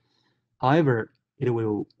quickly. However, it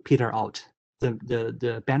will peter out.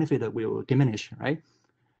 The benefit will diminish, right?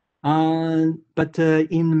 But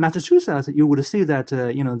in Massachusetts, you would see that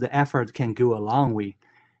the effort can go a long way,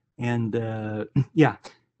 and yeah,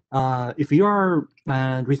 if you are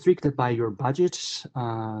restricted by your budget,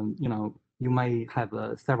 you might have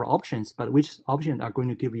several options, but which options are going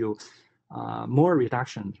to give you more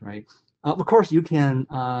reductions, right? Of course, you can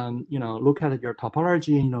look at your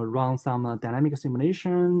topology, run some dynamic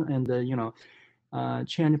simulation, and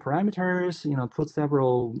change parameters, put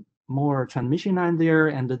several more transmission line there,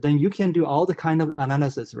 and then you can do all the kind of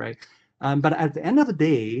analysis, right? But at the end of the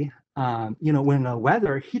day, when the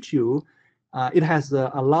weather hits you, it has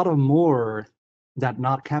a lot of more that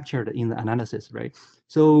not captured in the analysis, right?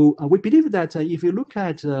 So we believe that if you look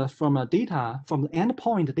at from the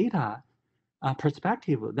endpoint data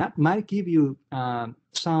perspective, that might give you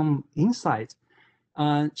some insights.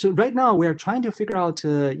 So right now we are trying to figure out,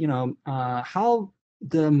 how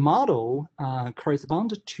the model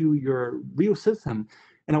corresponds to your real system,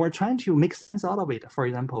 and we're trying to make sense out of it. For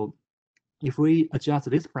example, if we adjust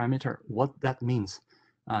this parameter, what that means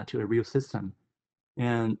to a real system,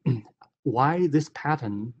 and why this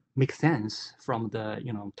pattern makes sense from the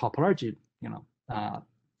topology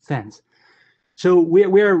sense. So we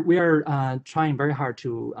are trying very hard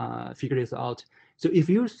to figure this out. So if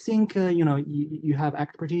you think you have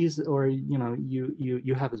expertise, or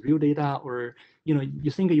you have real data, or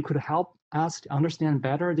you think you could help us to understand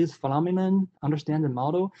better this phenomenon, understand the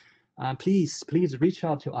model, please reach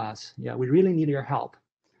out to us. Yeah, we really need your help.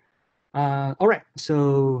 All right,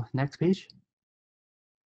 so next page.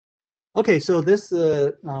 Okay, so this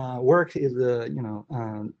work is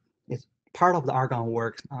it's part of the Argonne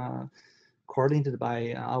work, coordinated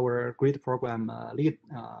by our great program lead,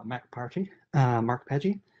 Mark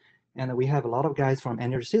Paggi. And we have a lot of guys from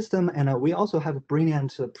energy system, and we also have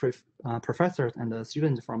brilliant professors and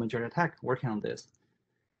students from Georgia Tech working on this.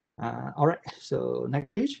 All right, so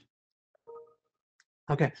next page.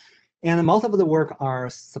 Okay, and most of the work are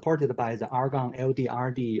supported by the Argonne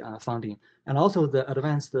LDRD funding, and also the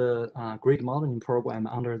advanced grid modeling program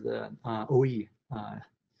under the OE.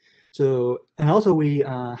 So, and also we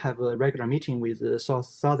have a regular meeting with the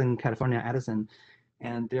Southern California Edison,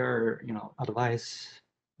 and their advice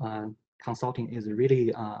consulting is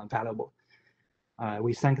really valuable.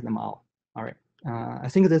 We thank them all. All right, I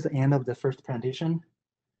think that's the end of the first presentation.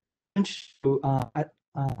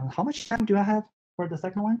 How much time do I have for the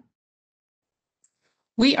second one?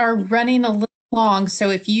 We are running a little long, so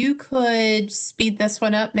if you could speed this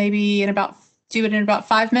one up, maybe do it in about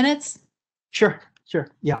 5 minutes. Sure,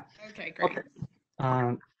 yeah. Okay, great.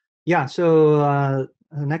 Okay. Yeah, so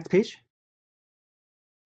next page.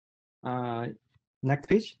 Next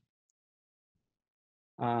page.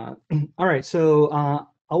 All right, so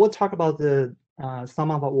I will talk about the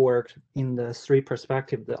some of our work in the three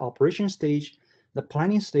perspectives: the operation stage, the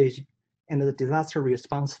planning stage, and the disaster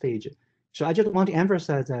response stage. So I just want to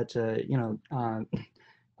emphasize that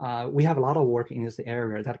we have a lot of work in this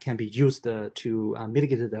area that can be used to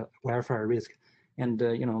mitigate the wildfire risk, and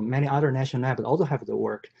many other national labs also have the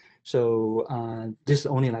work. So this is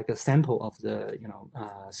only like a sample of the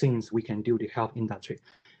things we can do to help industry.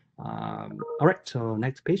 All right, so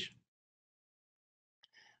next page.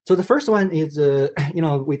 So the first one is,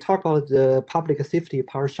 we talk about the public safety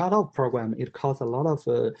power shutoff program. It caused a lot of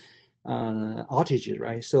outages,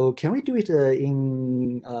 right? So can we do it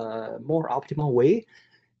in a more optimal way?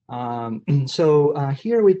 So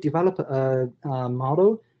here we develop a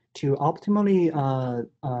model to optimally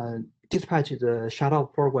dispatch the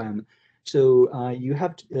shutoff program. So you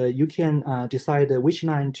can decide which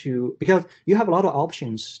line to, because you have a lot of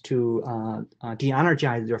options to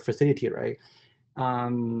de-energize your facility, right?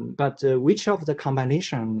 But which of the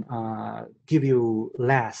combination give you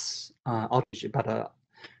less outage, but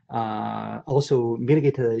also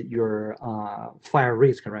mitigate your fire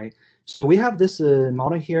risk, right? So we have this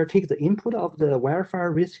model here, take the input of the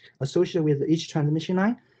wildfire risk associated with each transmission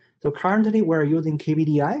line. So currently we're using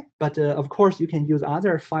KVDI, but of course you can use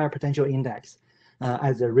other fire potential index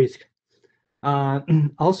as a risk.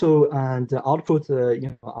 Also, the output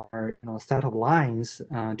are set of lines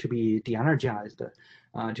to be de-energized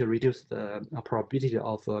to reduce the probability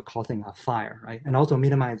of causing a fire, right? And also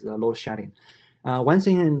minimize the load shedding. One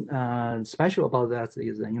thing special about that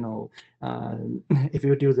is, if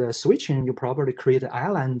you do the switching, you probably create an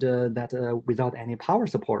island that without any power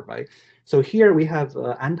support, right? So here we have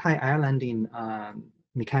anti-islanding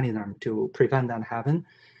mechanism to prevent that happen.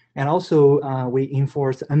 And also we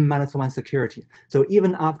enforce N-1 security. So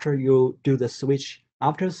even after you do the switch,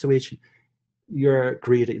 after the switch, your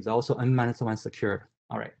grid is also N-1 secure.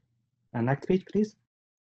 All right, and next page, please.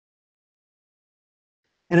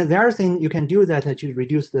 And the other thing you can do that to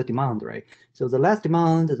reduce the demand, right? So the less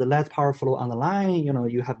demand, the less power flow on the line,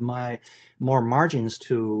 you have more margins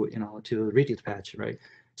to, to redispatch, right?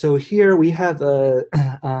 So here we have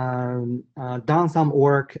done some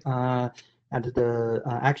work at the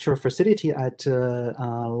actual facility at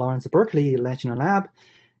Lawrence Berkeley National Lab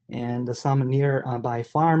and some nearby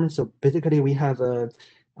farms. So basically we have a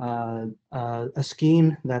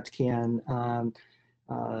scheme that can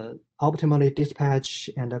optimally dispatch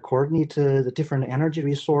and coordinate the different energy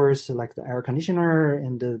resource like the air conditioner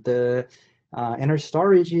and the energy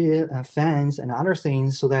storage fans and other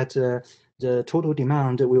things, so that the total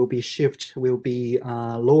demand will be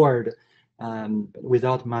lowered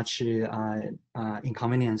without much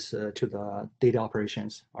inconvenience to the daily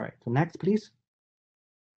operations. All right, so next, please.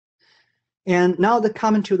 And now the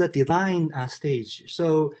coming to the design stage.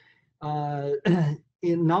 So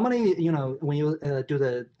normally, when you do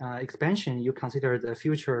the expansion, you consider the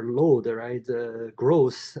future load, right? The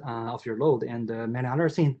growth of your load and many other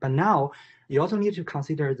things. But now you also need to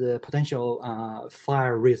consider the potential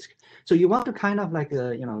fire risk. So you want to kind of like,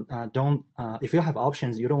 don't, if you have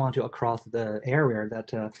options, you don't want to across the area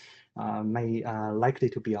that may likely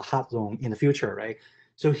to be a hot zone in the future, right?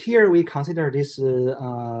 So here we consider this,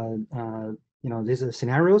 these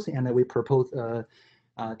scenarios, and we propose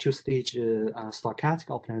two-stage stochastic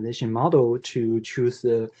optimization model to choose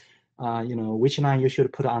which line you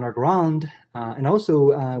should put underground. And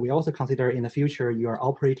also, we also consider in the future you are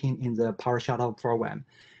operating in the power shutoff program,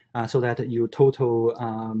 so that your total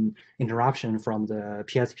interruption from the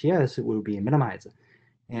PSPS will be minimized.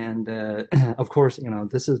 And of course,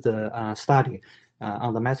 this is the study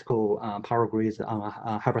on the mathematical power grids on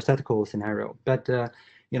a hypothetical scenario. But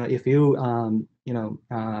if you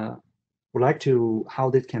would like to how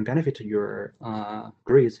this can benefit your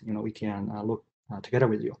grids, we can look together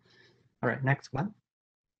with you. All right, next one.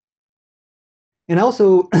 And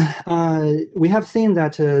also, we have seen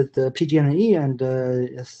that the PG&E and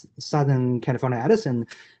Southern California Edison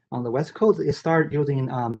on the West Coast start using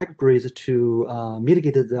microgrids to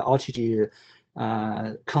mitigate the outage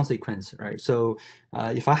consequence, right? So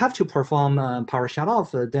if I have to perform power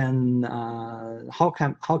shutoff, then how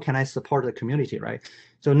can I support the community, right?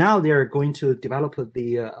 So now they're going to develop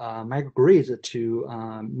the microgrids to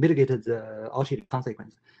mitigate the outage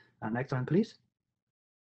consequence. Next one, please.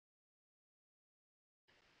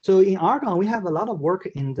 So in Argonne, we have a lot of work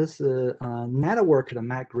in this networked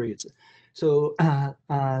microgrids. So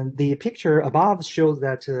the picture above shows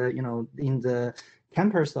that in the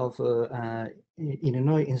campus of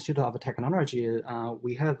Illinois Institute of Technology,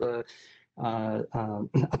 we have a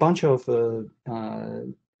bunch of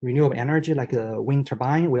renewable energy like a wind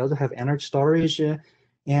turbine. We also have energy storage,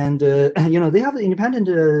 and they have the independent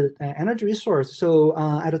energy resource. So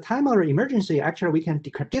at a time of emergency, actually we can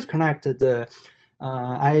disconnect the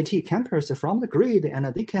IIT campus from the grid, and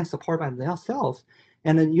they can support by themselves.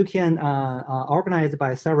 And then you can organize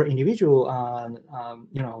by several individual,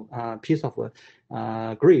 piece of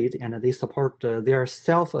grid, and they support their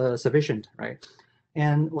self-sufficient, right?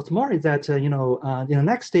 And what's more is that in the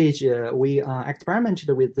next stage we experimented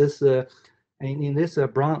with this in this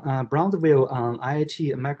Brownsville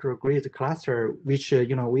IIT microgrid cluster, which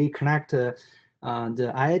we connect the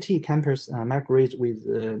IIT campus microgrid with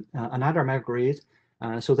another microgrid,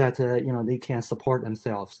 so that they can support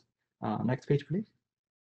themselves. Next page, please.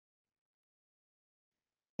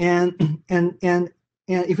 And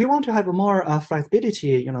if you want to have more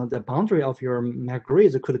flexibility, the boundary of your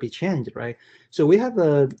microgrids could be changed, right? So we have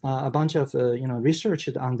a bunch of research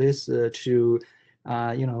on this to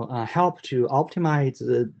help to optimize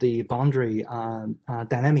the boundary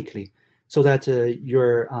dynamically, so that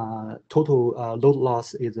your total load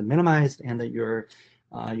loss is minimized and your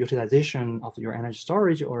utilization of your energy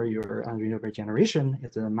storage or your renewable generation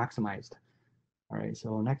is maximized. All right,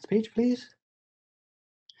 so next page, please.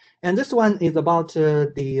 And this one is about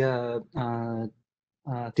the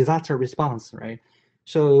disaster response, right?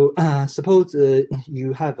 So suppose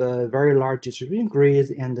you have a very large distribution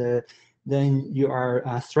grid, and then you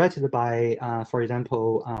are threatened by, for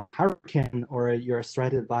example, hurricane, or you're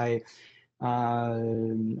threatened by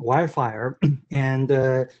wildfire.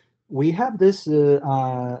 And we have this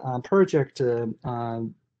project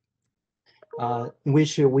in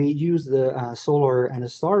which we use the solar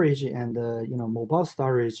and storage and mobile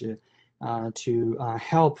storage to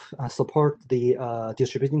help support the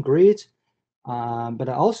distributing grid. But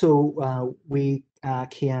also we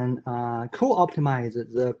can co-optimize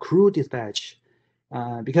the crew dispatch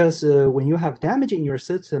because when you have damage in your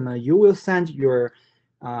system, you will send your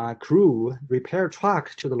crew repair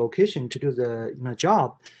truck to the location to do the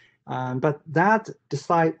job. But that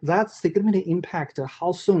significantly impact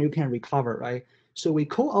how soon you can recover, right? So we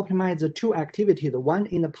co-optimize the two activities, the one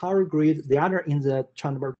in the power grid, the other in the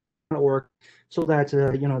transport network, so that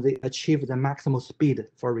they achieve the maximum speed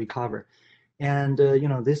for recovery. And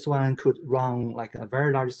this one could run like a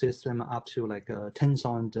very large system up to like a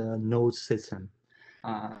 10,000 node system.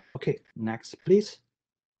 Okay, next, please.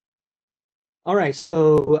 All right,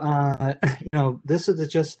 so this is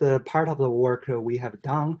just the part of the work we have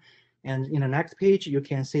done, and in the next page you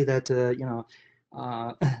can see that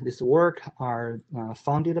this work are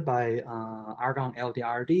funded by Argonne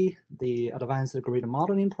LDRD, the Advanced Grid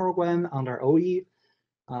Modeling Program under OE,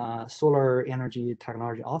 Solar Energy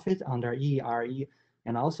Technology Office under EERE,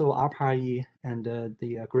 and also ARPA-E and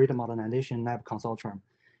the Grid Modernization Lab Consortium.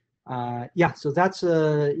 Yeah, so that's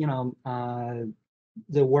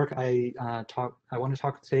the work I want to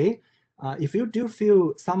talk today. If you do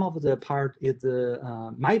feel some of the part is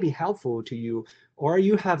might be helpful to you, or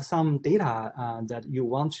you have some data that you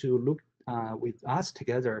want to look with us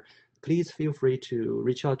together, please feel free to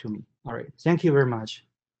reach out to me. All right, thank you very much.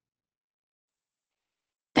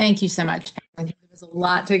 Thank you so much. I think there was a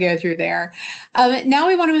lot to go through there. Now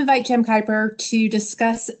we want to invite Jim Kuiper to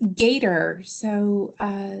discuss Gator. So,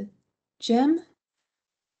 Jim?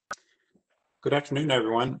 Good afternoon,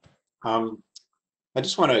 everyone. I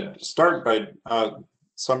just want to start by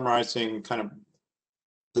summarizing kind of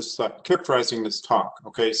this, characterizing this talk.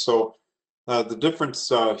 Okay, so the difference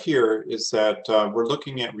here is that we're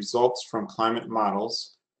looking at results from climate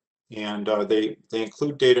models, and they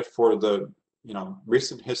include data for the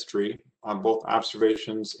recent history on both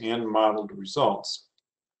observations and modeled results.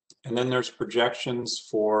 And then there's projections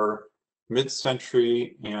for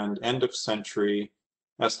mid-century and end-of-century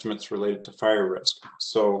estimates related to fire risk.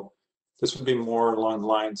 So this would be more along the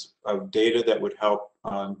lines of data that would help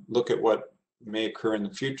look at what may occur in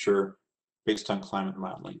the future based on climate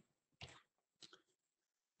modeling.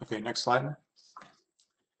 Okay, next slide.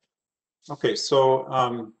 Okay,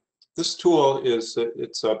 so this tool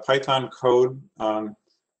it's a Python code, and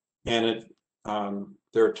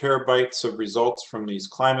there are terabytes of results from these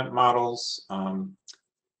climate models,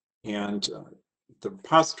 and the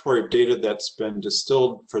repository of data that's been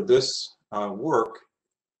distilled for this work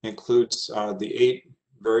includes the 8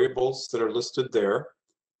 variables that are listed there,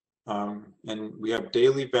 and we have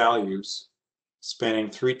daily values spanning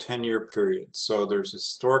 3 10-year periods. So there's a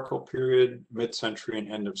historical period, mid-century,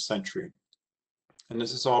 and end of century. And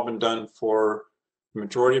this has all been done for the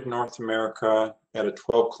majority of North America at a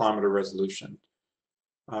 12-kilometer resolution.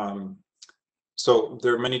 So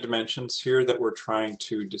there are many dimensions here that we're trying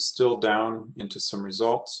to distill down into some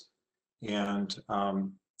results. And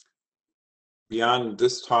beyond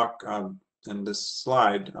this talk and this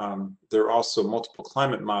slide, there are also multiple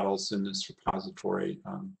climate models in this repository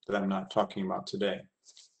that I'm not talking about today.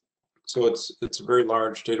 So it's a very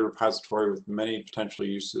large data repository with many potential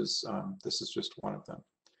uses. This is just one of them.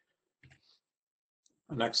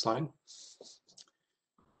 Next slide.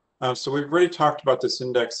 So we've already talked about this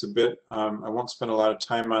index a bit. I won't spend a lot of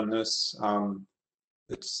time on this.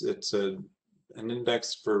 It's an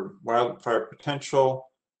index for wildfire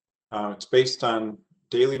potential. It's based on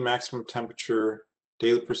daily maximum temperature,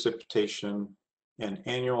 daily precipitation, and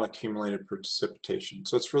annual accumulated precipitation.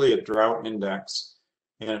 So it's really a drought index,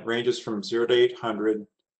 and it ranges from 0 to 800.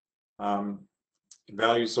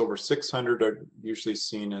 Values over 600 are usually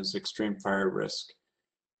seen as extreme fire risk.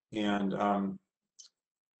 And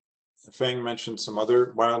Feng mentioned some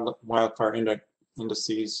other wildfire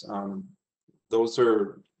indices. Those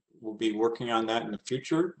we'll be working on that in the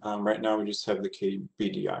future. Right now we just have the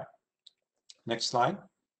KBDI. Next slide.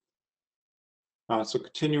 So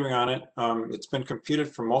continuing on it, it's been computed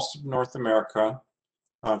for most of North America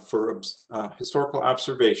for historical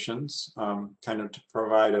observations, kind of to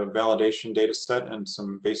provide a validation data set and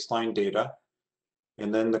some baseline data.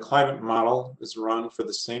 And then the climate model is run for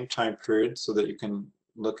the same time period so that you can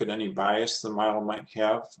look at any bias the model might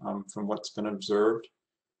have from what's been observed.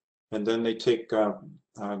 And then they take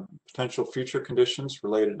potential future conditions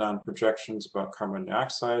related on projections about carbon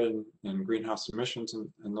dioxide and greenhouse emissions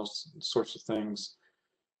and those sorts of things,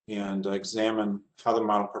 and examine how the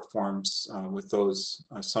model performs with those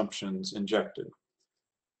assumptions injected.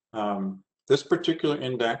 This particular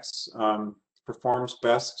index performs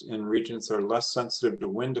best in regions that are less sensitive to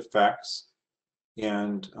wind effects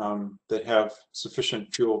and that have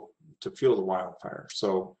sufficient fuel to fuel the wildfire.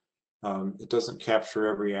 So it doesn't capture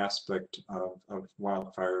every aspect of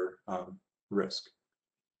wildfire risk.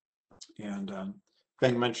 And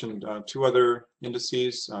Ben mentioned 2 other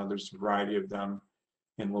indices. There's a variety of them,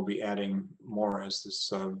 and we'll be adding more as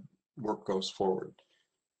this work goes forward.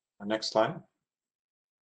 Next slide.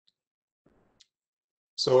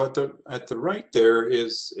 So at the right there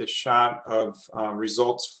is a shot of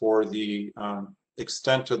results for the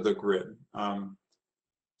extent of the grid.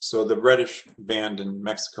 So the reddish band in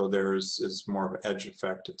Mexico there is more of an edge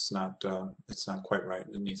effect. It's not quite right.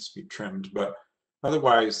 It needs to be trimmed, but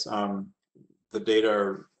otherwise the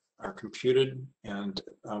data are computed, and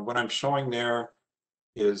what I'm showing there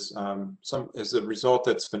is a result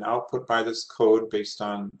that's been output by this code based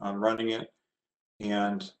on running it,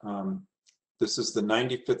 and this is the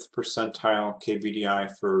 95th percentile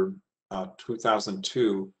KBDI for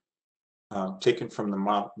 2002, taken from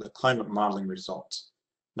the climate modeling results.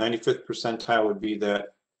 95th percentile would be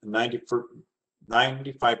that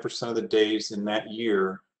 95% of the days in that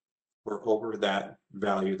year were over that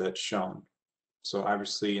value that's shown. So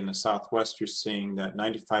obviously in the Southwest, you're seeing that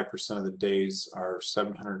 95% of the days are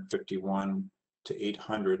 751 to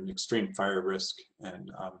 800 in extreme fire risk, and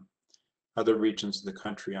other regions of the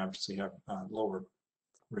country obviously have lower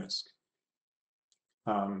risk.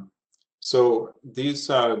 So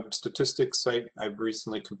these statistics I've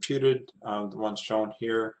recently computed, the ones shown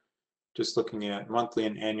here, just looking at monthly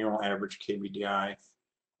and annual average KBDI,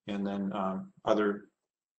 and then other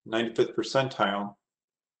 95th percentile.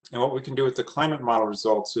 And what we can do with the climate model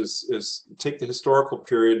results is take the historical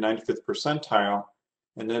period, 95th percentile,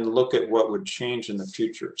 and then look at what would change in the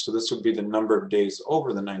future. So this would be the number of days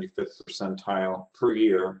over the 95th percentile per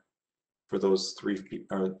year for those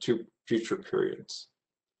 2 future periods.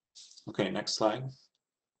 Okay, next slide.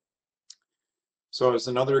 So as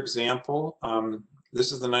another example,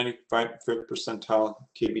 this is the 95th percentile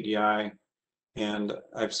KBDI, and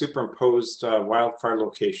I've superimposed wildfire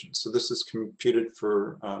locations. So this is computed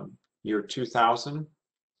for year 2000,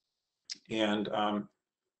 and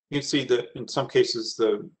you can see that in some cases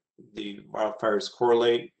the wildfires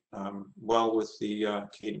correlate well with the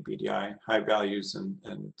KBDI high values,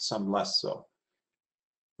 and some less so.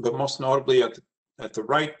 But most notably at the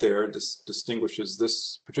right there, this distinguishes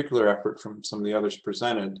this particular effort from some of the others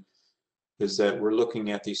presented, is that we're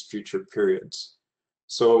looking at these future periods.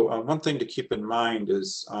 So one thing to keep in mind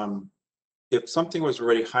is if something was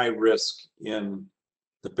already high risk in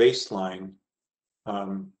the baseline,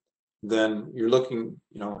 then you're looking,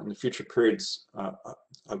 in the future periods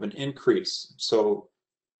of an increase. So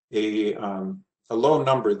a low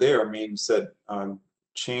number there means that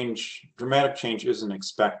dramatic change isn't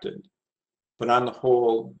expected. But on the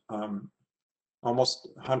whole, almost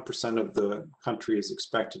 100% of the country is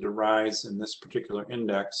expected to rise in this particular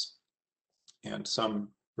index, and some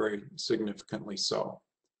very significantly so.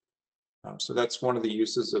 So that's one of the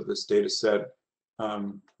uses of this data set.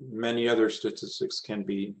 Many other statistics can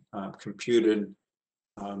be computed,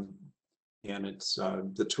 and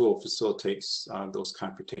the tool facilitates those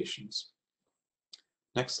computations.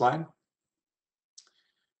 Next slide.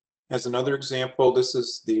 As another example, this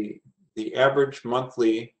is the average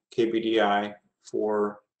monthly KBDI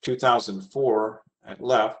for 2004 at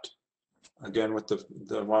left, again with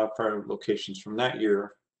the wildfire locations from that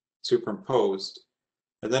year superimposed.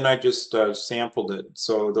 And then I just sampled it.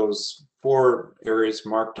 So those 4 areas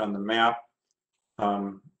marked on the map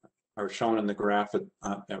are shown in the graph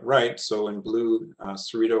at right. So in blue,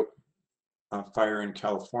 Cerrito fire in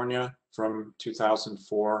California from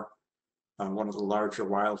 2004, one of the larger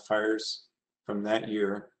wildfires from that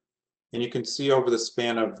year. And you can see over the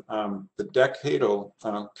span of the decadal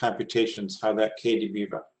computations how that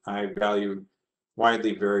KBDI value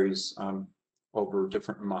widely varies over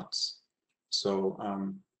different months. So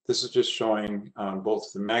this is just showing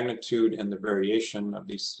both the magnitude and the variation of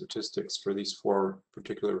these statistics for these 4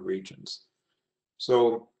 particular regions.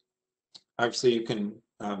 So obviously you can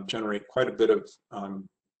generate quite a bit of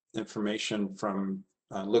information from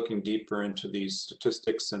looking deeper into these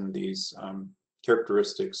statistics and these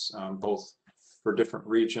characteristics, both for different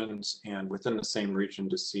regions and within the same region,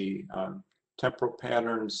 to see temporal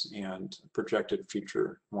patterns and projected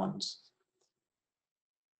future ones.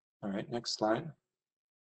 All right, next slide.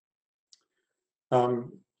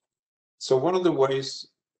 So one of the ways,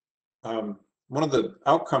 one of the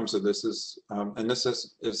outcomes of this is, and this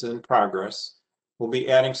is in progress, we'll be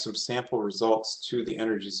adding some sample results to the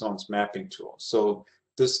energy zones mapping tool. So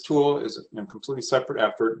this tool is a completely separate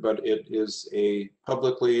effort, but it is a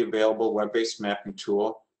publicly available web-based mapping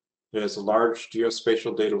tool. It has a large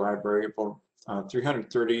geospatial data library, about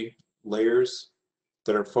 330 layers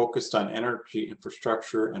that are focused on energy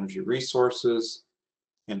infrastructure, energy resources,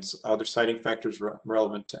 and other siting factors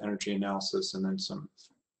relevant to energy analysis, and then some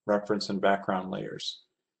reference and background layers.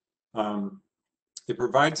 It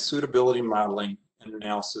provides suitability modeling and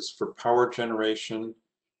analysis for power generation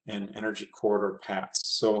and energy corridor paths.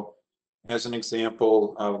 So as an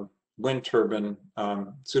example of wind turbine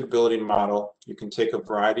suitability model, you can take a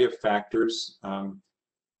variety of factors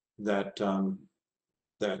that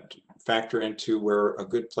factor into where a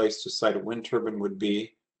good place to site a wind turbine would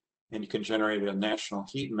be, and you can generate a national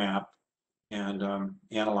heat map and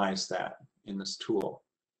analyze that in this tool.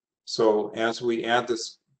 So as we add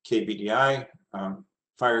this KBDI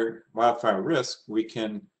wildfire risk, we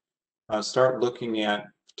can start looking at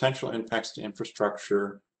potential impacts to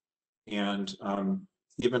infrastructure and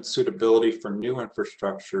even suitability for new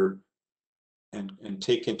infrastructure, and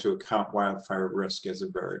take into account wildfire risk as a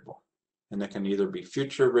variable. And that can either be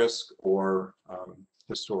future risk or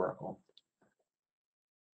historical.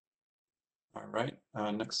 All right,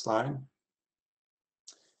 next slide.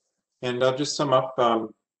 And I'll just sum up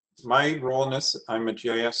my role in this. I'm a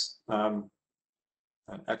GIS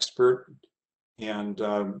expert, and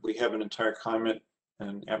we have an entire climate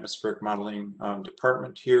and atmospheric modeling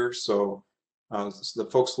department here. So the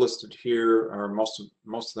folks listed here are most of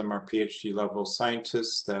them are PhD level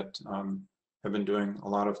scientists that have been doing a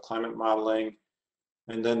lot of climate modeling.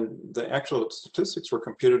 And then the actual statistics were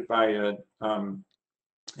computed by an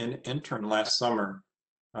intern last summer.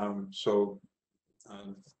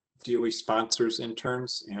 DOE sponsors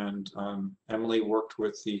interns, and Emily worked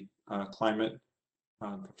with the climate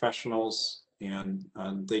professionals, and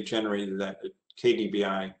they generated that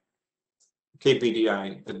KBDI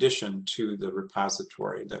addition to the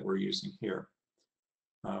repository that we're using here.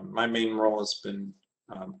 My main role has been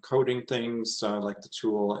coding things like the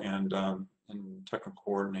tool, and technical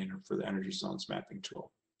coordinator for the energy zones mapping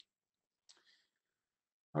tool.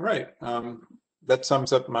 All right, that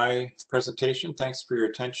sums up my presentation. Thanks for your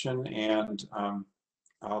attention, and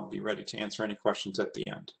I'll be ready to answer any questions at the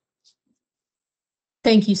end.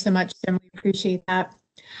 Thank you so much, Jim. We appreciate that.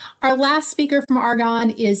 Our last speaker from Argonne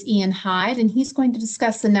is Ian Hyde, and he's going to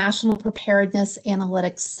discuss the National Preparedness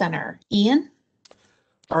Analytics Center. Ian?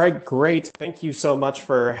 All right, great. Thank you so much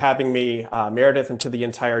for having me, Meredith, and to the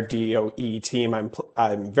entire DOE team.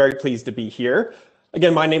 I'm very pleased to be here.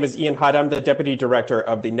 Again, my name is Ian Hyde. I'm the Deputy Director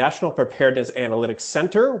of the National Preparedness Analytics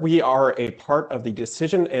Center. We are a part of the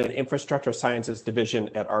Decision and Infrastructure Sciences Division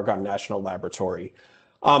at Argonne National Laboratory.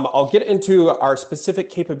 I'll get into our specific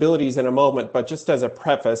capabilities in a moment, but just as a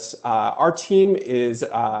preface, our team is,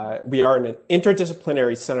 we are an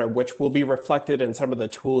interdisciplinary center, which will be reflected in some of the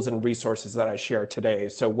tools and resources that I share today.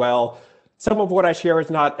 So while some of what I share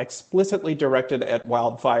is not explicitly directed at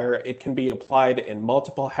wildfire, it can be applied in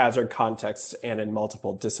multiple hazard contexts and in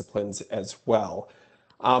multiple disciplines as well.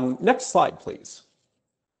 Next slide, please.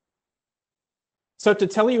 So to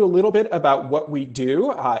tell you a little bit about what we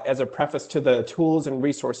do as a preface to the tools and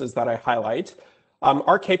resources that I highlight,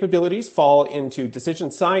 our capabilities fall into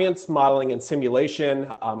decision science, modeling, and simulation.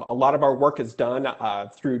 A lot of our work is done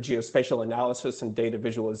through geospatial analysis and data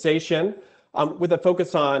visualization, with a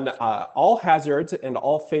focus on all hazards and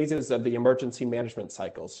all phases of the emergency management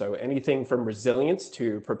cycle. So anything from resilience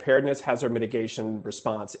to preparedness, hazard mitigation,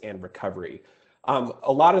 response, and recovery.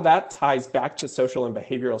 A lot of that ties back to social and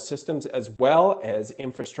behavioral systems as well as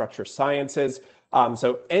infrastructure sciences.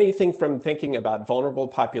 So anything from thinking about vulnerable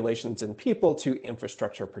populations and people to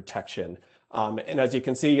infrastructure protection. And as you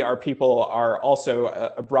can see, our people are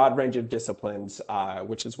also a broad range of disciplines,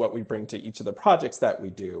 which is what we bring to each of the projects that we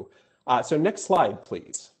do. So next slide,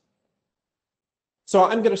 please. So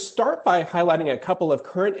I'm going to start by highlighting a couple of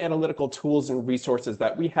current analytical tools and resources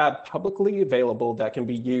that we have publicly available that can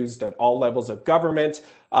be used at all levels of government,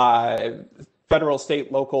 federal, state,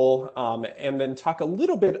 local, and then talk a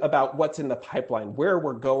little bit about what's in the pipeline, where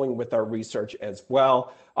we're going with our research as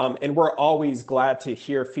well. And we're always glad to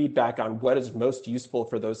hear feedback on what is most useful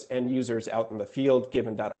for those end users out in the field,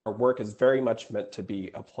 given that our work is very much meant to be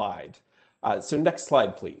applied. So next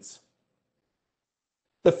slide, please.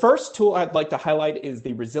 The first tool I'd like to highlight is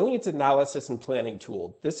the Resilience Analysis and Planning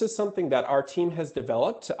tool. This is something that our team has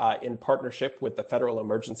developed in partnership with the Federal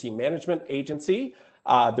Emergency Management Agency.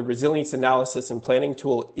 The Resilience Analysis and Planning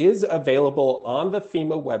tool is available on the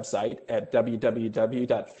FEMA website at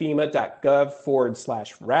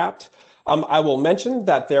www.fema.gov/wrapped. I will mention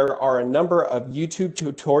that there are a number of YouTube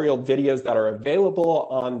tutorial videos that are available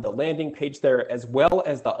on the landing page there, as well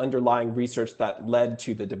as the underlying research that led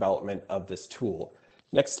to the development of this tool.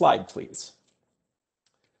 Next slide, please.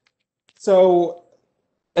 So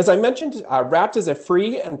As I mentioned, WRAPT is a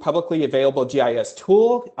free and publicly available GIS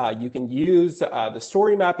tool. You can use the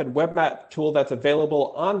story map and web map tool that's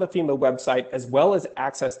available on the FEMA website, as well as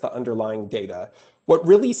access the underlying data. What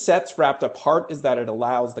really sets WRAPT apart is that it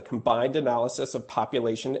allows the combined analysis of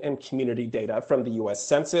population and community data from the US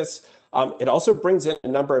Census. It also brings in a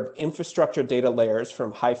number of infrastructure data layers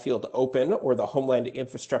from High Field Open or the Homeland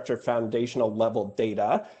Infrastructure Foundational level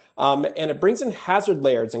data. And it brings in hazard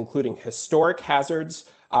layers, including historic hazards,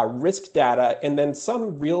 risk data, and then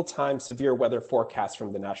some real-time severe weather forecasts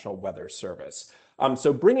from the National Weather Service.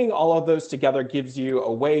 So bringing all of those together gives you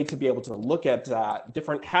a way to be able to look at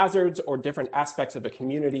different hazards or different aspects of a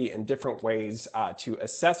community in different ways to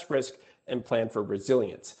assess risk and plan for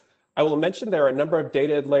resilience. I will mention there are a number of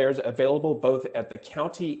data layers available both at the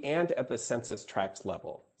county and at the census tract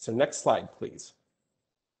level. So next slide, please.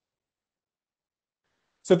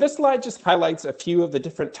 So this slide just highlights a few of the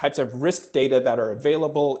different types of risk data that are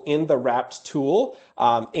available in the WRAPT tool.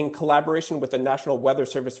 In collaboration with the National Weather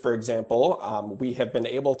Service, for example, we have been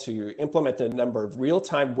able to implement a number of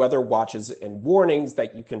real-time weather watches and warnings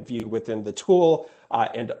that you can view within the tool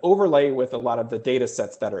and overlay with a lot of the data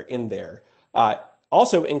sets that are in there.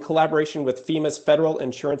 Also, in collaboration with FEMA's Federal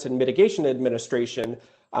Insurance and Mitigation Administration,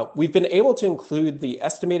 we've been able to include the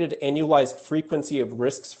estimated annualized frequency of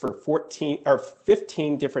risks for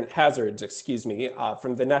 15 different hazards,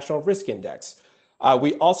 from the National Risk Index.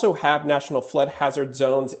 We also have national flood hazard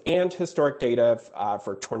zones and historic data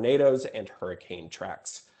for tornadoes and hurricane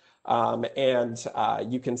tracks.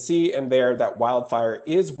 You can see in there that wildfire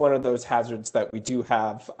is one of those hazards that we do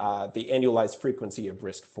have the annualized frequency of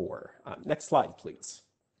risk for. Next slide, please.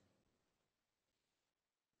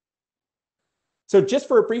 So just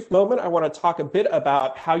for a brief moment, I want to talk a bit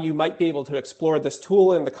about how you might be able to explore this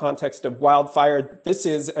tool in the context of wildfire. This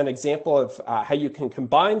is an example of how you can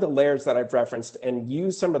combine the layers that I've referenced and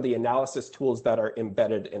use some of the analysis tools that are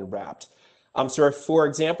embedded in WRAPT. So for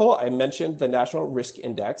example, I mentioned the National Risk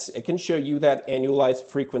Index. It can show you that annualized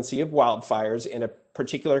frequency of wildfires in a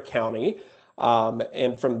particular county.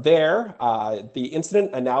 And from there, the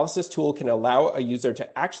incident analysis tool can allow a user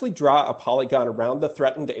to actually draw a polygon around the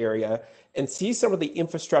threatened area and see some of the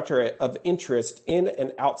infrastructure of interest in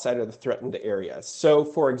and outside of the threatened area. So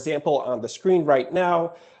for example, on the screen right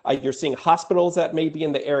now, you're seeing hospitals that may be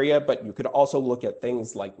in the area, but you could also look at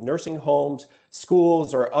things like nursing homes,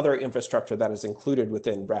 schools, or other infrastructure that is included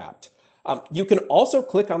within WRAPT. You can also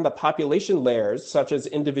click on the population layers, such as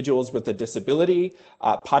individuals with a disability,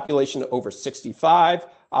 population over 65,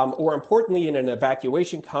 or importantly, in an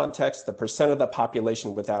evacuation context, the percent of the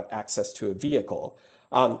population without access to a vehicle.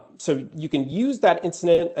 So you can use that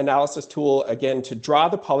incident analysis tool, again, to draw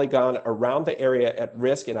the polygon around the area at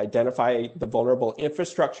risk and identify the vulnerable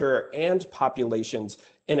infrastructure and populations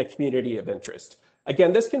in a community of interest.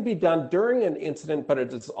 Again, this can be done during an incident, but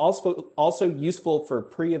it is also useful for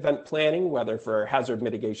pre-event planning, whether for hazard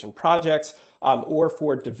mitigation projects or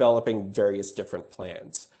for developing various different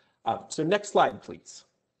plans. So next slide, please.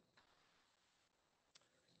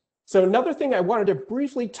 So another thing I wanted to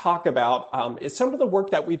briefly talk about is some of the work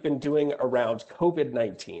that we've been doing around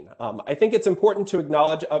COVID-19. I think it's important to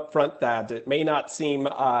acknowledge upfront that it may not seem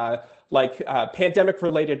like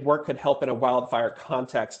pandemic-related work could help in a wildfire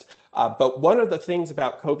context, but one of the things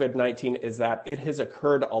about COVID-19 is that it has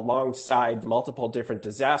occurred alongside multiple different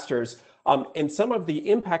disasters, and some of the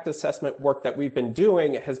impact assessment work that we've been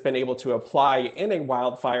doing has been able to apply in a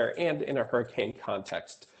wildfire and in a hurricane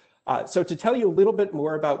context. So to tell you a little bit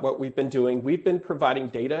more about what we've been doing, we've been providing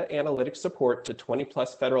data analytics support to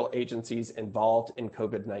 20+ federal agencies involved in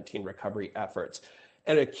COVID-19 recovery efforts.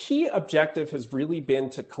 And a key objective has really been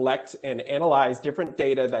to collect and analyze different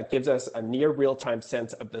data that gives us a near real-time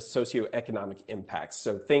sense of the socioeconomic impacts.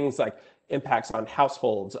 So things like impacts on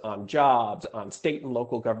households, on jobs, on state and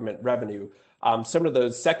local government revenue, some of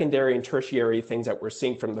those secondary and tertiary things that we're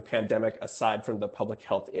seeing from the pandemic aside from the public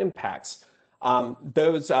health impacts.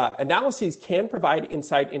 Those analyses can provide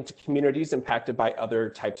insight into communities impacted by other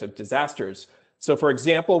types of disasters. So for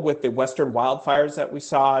example, with the Western wildfires that we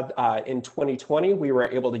saw in 2020, we were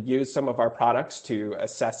able to use some of our products to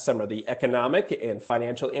assess some of the economic and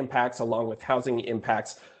financial impacts along with housing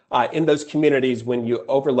impacts in those communities when you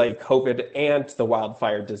overlay COVID and the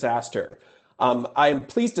wildfire disaster. I am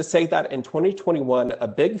pleased to say that in 2021, a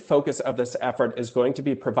big focus of this effort is going to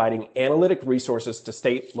be providing analytic resources to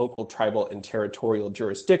state, local, tribal, and territorial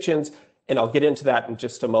jurisdictions, and I'll get into that in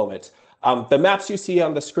just a moment. The maps you see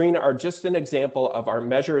on the screen are just an example of our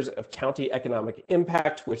measures of county economic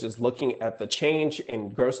impact, which is looking at the change in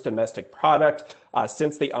gross domestic product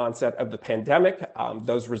since the onset of the pandemic.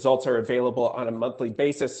 Those results are available on a monthly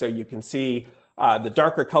basis, so you can see The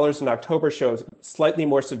darker colors in October show slightly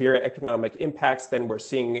more severe economic impacts than we're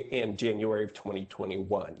seeing in January of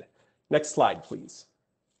 2021. Next slide, please.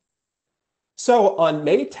 So on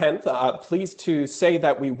May 10th, pleased to say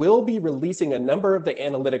that we will be releasing a number of the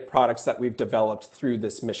analytic products that we've developed through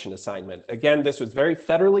this mission assignment. Again, this was very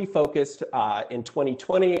federally focused in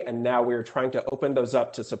 2020, and now we're trying to open those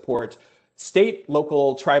up to support state,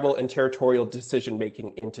 local, tribal, and territorial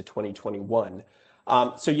decision-making into 2021.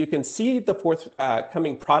 So you can see the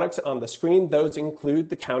forthcoming products on the screen. Those include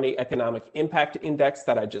the County Economic Impact Index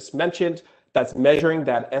that I just mentioned. That's measuring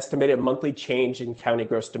that estimated monthly change in county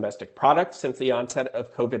gross domestic product since the onset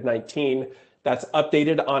of COVID-19. That's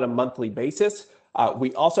updated on a monthly basis.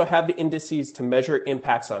 We also have the indices to measure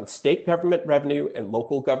impacts on state government revenue and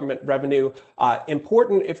local government revenue.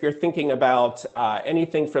 Important if you're thinking about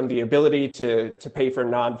anything from the ability to pay for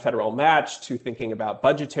non-federal match to thinking about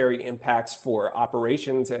budgetary impacts for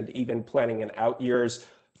operations and even planning in out years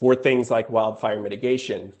for things like wildfire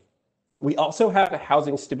mitigation. We also have a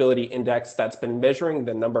housing stability index that's been measuring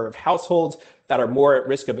the number of households that are more at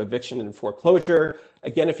risk of eviction and foreclosure.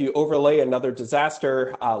 Again, if you overlay another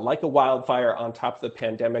disaster like a wildfire on top of the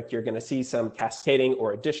pandemic, you're going to see some cascading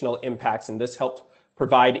or additional impacts, and this helps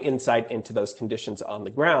provide insight into those conditions on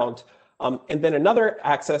the ground. And then another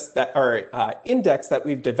index that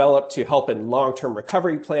we've developed to help in long-term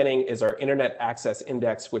recovery planning is our Internet Access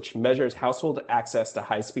Index, which measures household access to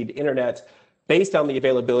high-speed internet based on the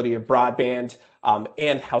availability of broadband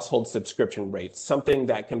and household subscription rates, something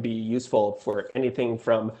that can be useful for anything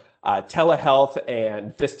from telehealth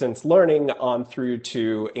and distance learning on through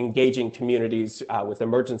to engaging communities with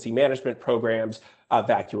emergency management programs,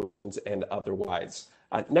 vacuums, and otherwise.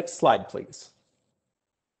 Next slide, please.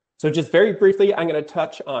 So just very briefly, I'm going to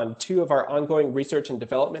touch on two of our ongoing research and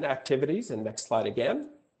development activities, and next slide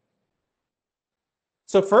again.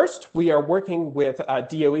 So first, we are working with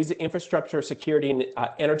DOE's Infrastructure Security and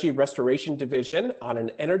Energy Restoration Division on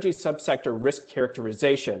an energy subsector risk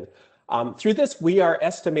characterization. Through this, we are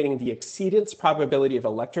estimating the exceedance probability of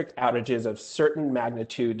electric outages of certain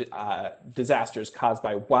magnitude disasters caused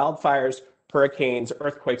by wildfires, hurricanes,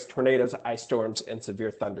 earthquakes, tornadoes, ice storms, and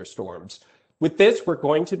severe thunderstorms. With this, we're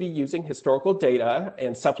going to be using historical data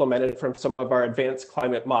and supplemented from some of our advanced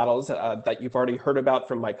climate models that you've already heard about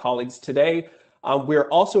from my colleagues today. We're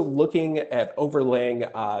also looking at overlaying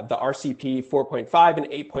the RCP 4.5 and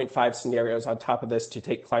 8.5 scenarios on top of this to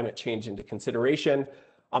take climate change into consideration.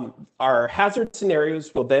 Our hazard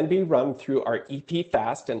scenarios will then be run through our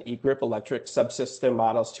EP-FAST and eGRIP electric subsystem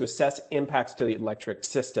models to assess impacts to the electric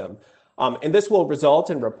system. And this will result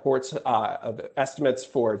in reports of estimates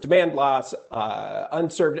for demand loss,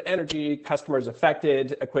 unserved energy, customers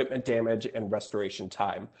affected, equipment damage, and restoration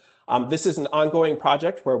time. This is an ongoing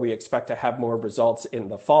project where we expect to have more results in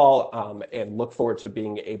the fall and look forward to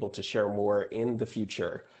being able to share more in the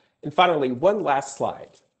future. And finally, one last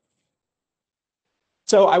slide.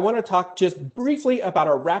 So I want to talk just briefly about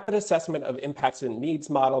our rapid assessment of impacts and needs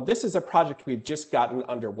model. This is a project we've just gotten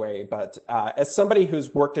underway, but as somebody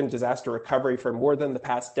who's worked in disaster recovery for more than the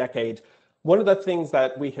past decade, one of the things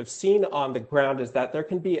that we have seen on the ground is that there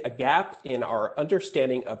can be a gap in our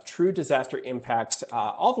understanding of true disaster impacts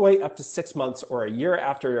all the way up to 6 months or a year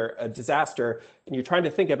after a disaster. And you're trying to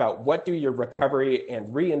think about what do your recovery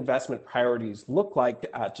and reinvestment priorities look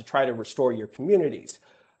like to try to restore your communities.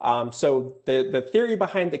 So the theory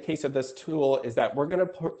behind the case of this tool is that we're going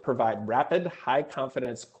to provide rapid, high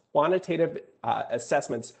confidence, quantitative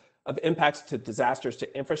assessments of impacts to disasters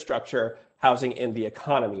to infrastructure, housing, and the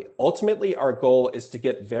economy. Ultimately, our goal is to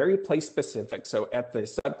get very place specific, so at the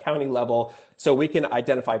sub-county level, so we can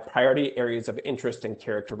identify priority areas of interest and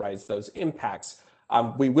characterize those impacts.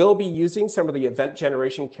 We will be using some of the event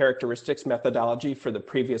generation characteristics methodology for the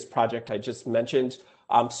previous project I just mentioned,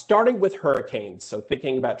 starting with hurricanes. So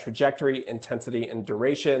thinking about trajectory, intensity, and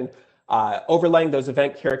duration, overlaying those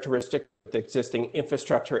event characteristics with existing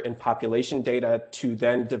infrastructure and population data to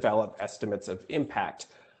then develop estimates of impact.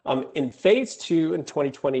 In phase 2 in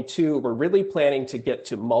 2022, we're really planning to get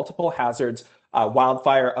to multiple hazards,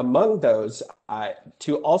 wildfire among those,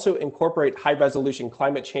 to also incorporate high resolution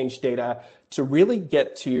climate change data to really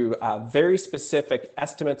get to very specific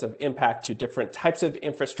estimates of impact to different types of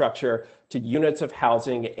infrastructure, to units of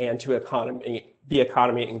housing, and to the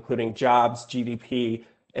economy, including jobs, GDP,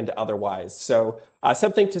 and otherwise. So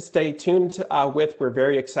something to stay tuned with. We're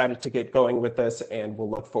very excited to get going with this, and we'll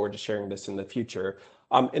look forward to sharing this in the future.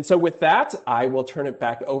 And so with that, I will turn it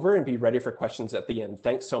back over and be ready for questions at the end.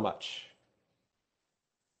 Thanks so much.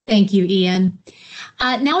 Thank you, Ian.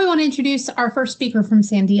 Now we want to introduce our first speaker from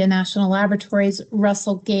Sandia National Laboratories,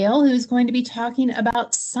 Russell Gale, who's going to be talking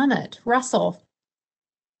about Summit. Russell.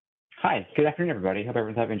 Hi, good afternoon, everybody. Hope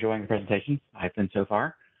everyone's enjoying the presentation. I've been so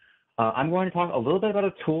far. I'm going to talk a little bit about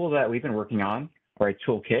a tool that we've been working on, or a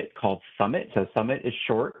toolkit called Summit. So Summit is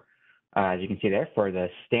short, as you can see there, for the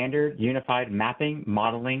Standard Unified Mapping,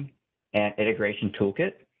 Modeling, and Integration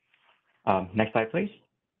Toolkit. Next slide, please.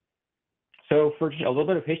 So for just a little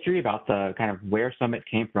bit of history about the kind of where Summit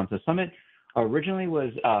came from. So Summit originally was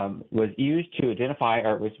used to identify,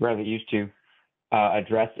 or was rather used to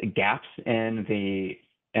address gaps in the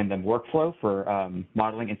workflow for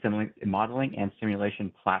modeling and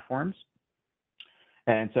simulation platforms.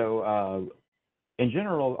 And so in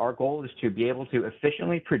general, our goal is to be able to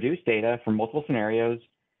efficiently produce data from multiple scenarios,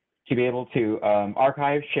 to be able to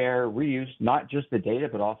archive, share, reuse, not just the data,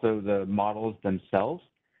 but also the models themselves,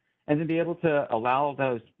 and then be able to allow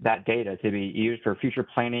that data to be used for future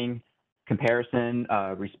planning, comparison,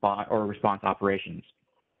 response operations.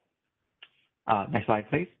 Next slide,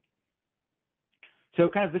 please. So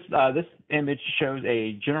kind of this image shows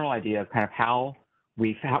a general idea of kind of how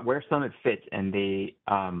where Summit fits in the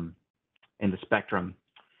spectrum.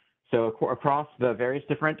 So across the various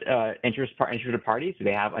different interested parties,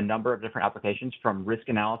 they have a number of different applications, from risk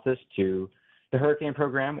analysis to the hurricane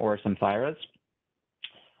program or some FIRAs.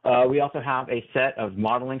 We also have a set of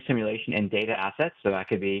modeling, simulation, and data assets. So that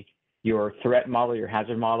could be your threat model, your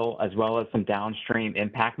hazard model, as well as some downstream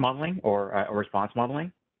impact modeling or response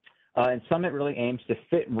modeling. And Summit really aims to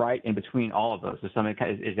fit right in between all of those. So Summit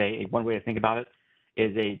is one way to think about it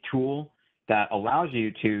is a tool that allows you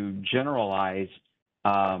to generalize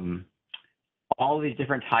all these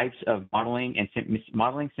different types of modeling,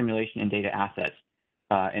 simulation, and data assets,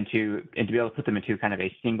 and to be able to put them into kind of a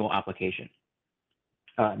single application.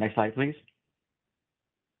 Next slide, please.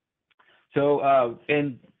 So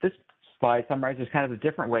in this slide summarizes kind of the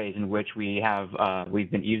different ways in which we've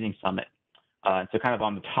been using Summit. So kind of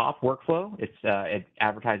on the top workflow, it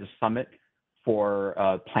advertises Summit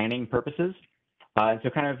for planning purposes. So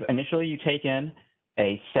kind of initially you take in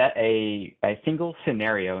a single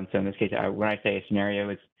scenario. And so in this case, when I say a scenario,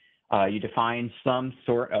 it's you define some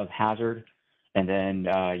sort of hazard, and then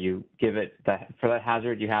you give it for that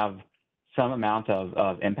hazard, you have some amount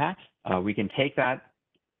of impact. We can take that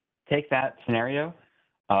scenario,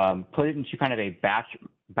 put it into kind of a batch.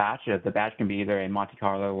 The batch can be either a Monte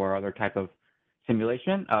Carlo or other type of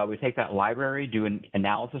simulation. We take that library, do an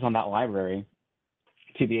analysis on that library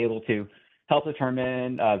to be able to help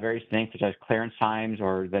determine various things such as clearance times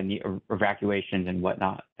or the evacuations and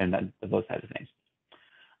whatnot, and those types of things.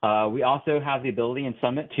 We also have the ability in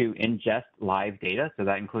Summit to ingest live data. So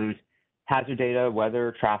that includes hazard data,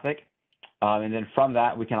 weather, traffic. And then from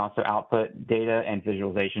that, we can also output data and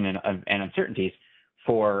visualization and uncertainties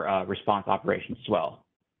for response operations as well.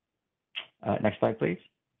 Next slide, please.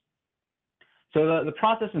 So the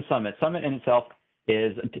process in Summit in itself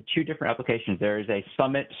is two different applications. There is a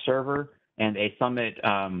Summit server and a Summit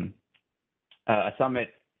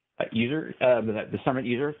user, the Summit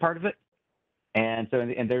user part of it. And so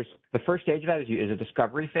there's the first stage of that is a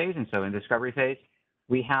discovery phase. And so in the discovery phase,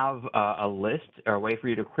 we have a list or a way for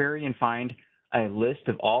you to query and find a list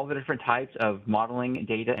of all the different types of modeling,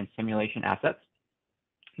 data, and simulation assets.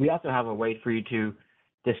 We also have a way for you to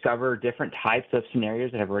discover different types of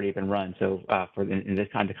scenarios that have already been run. So in this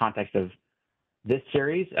kind of context of this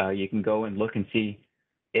series, you can go and look and see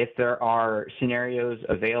if there are scenarios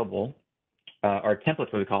available, or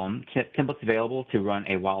templates, what we call them, templates available to run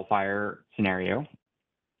a wildfire scenario.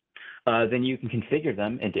 Then you can configure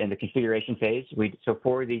them in the configuration phase. So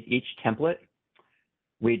for each template,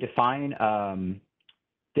 we define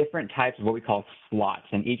different types of what we call slots,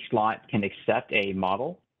 and each slot can accept a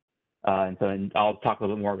model. And I'll talk a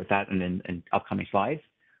little bit more about that in upcoming slides.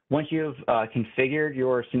 Once you've configured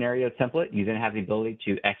your scenario template, you then have the ability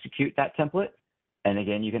to execute that template. And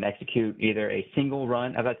again, you can execute either a single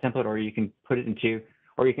run of that template, or you can put it into,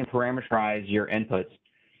 or you can parameterize your inputs,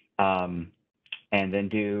 and then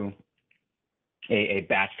do a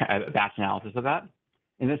batch analysis of that.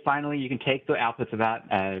 And then finally, you can take the outputs of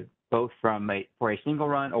that both for a single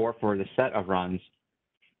run or for the set of runs,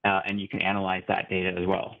 and you can analyze that data as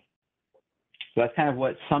well. So that's kind of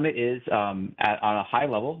what Summit is on a high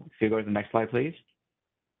level. If you go to the next slide, please.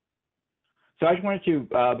 So I just wanted to,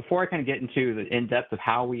 before I kind of get into the in-depth of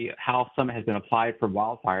how Summit has been applied for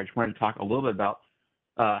wildfire, I just wanted to talk a little bit about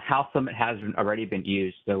how Summit has already been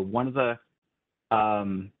used. So one of the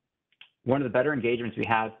better engagements we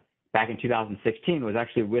had back in 2016 was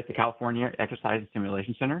actually with the California Exercise and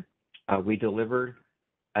Simulation Center. We delivered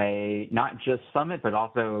not just Summit, but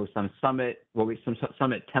also some Summit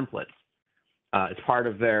templates as part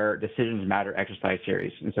of their Decisions Matter exercise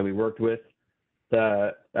series. And so we worked with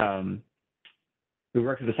the We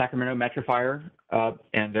worked with the Sacramento Metro Fire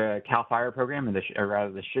and the CAL FIRE program, and or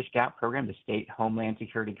rather the SHISH-GAP program, the State Homeland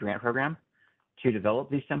Security Grant Program, to develop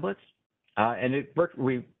these templates. And it worked.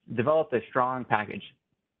 We developed a strong package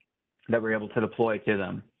that we're able to deploy to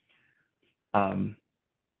them.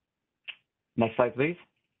 Next slide, please.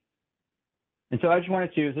 And so I just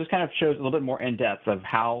wanted to, this kind of shows a little bit more in depth of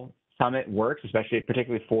how Summit works, especially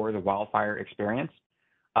particularly for the wildfire experience.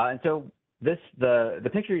 And so the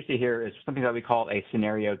picture you see here is something that we call a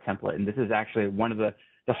scenario template. And this is actually one of the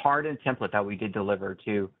hardened template that we did deliver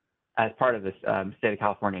to as part of this State of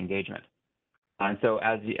California engagement. And so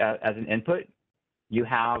as an input, you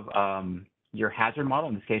have your hazard model.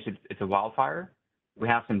 In this case, it's a wildfire. We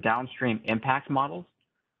have some downstream impact models.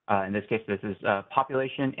 In this case, this is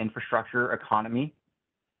population, infrastructure, economy.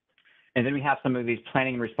 And then we have some of these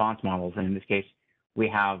planning and response models. And in this case, we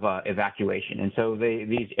have evacuation. And so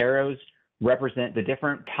these arrows represent the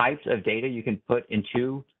different types of data you can put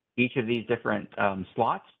into each of these different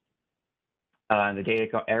slots. The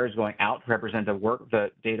data arrows going out represent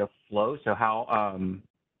the data flow. So how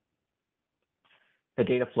the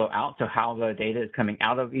data flow out. So how the data is coming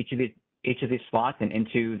out of each of these slots and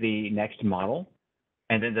into the next model.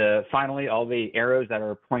 And then finally, all the arrows that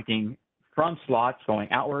are pointing from slots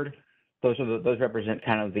going outward, those represent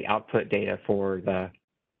kind of the output data for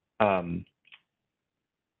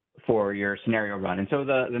for your scenario run. And so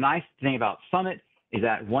the nice thing about Summit is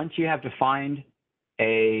that once you have defined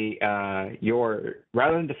rather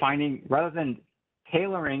than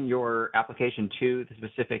tailoring your application to the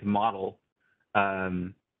specific model,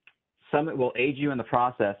 Summit will aid you in the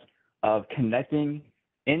process of connecting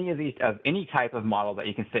any type of model that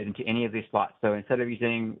you can fit into any of these slots. So instead of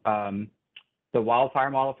using the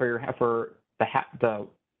wildfire model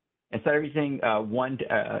instead of using one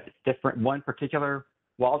particular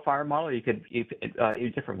wildfire model, you could use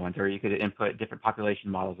different ones, or you could input different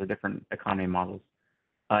population models or different economy models.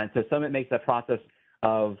 And so Summit makes that process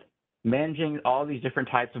of managing all these different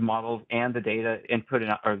types of models and the data input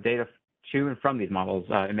or data to and from these models.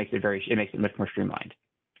 It makes it much more streamlined.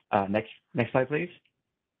 Next slide, please.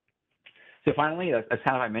 So finally, as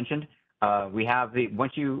kind of I mentioned, we have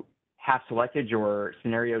once you have selected your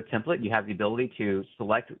scenario template, you have the ability to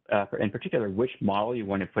select, in particular, which model you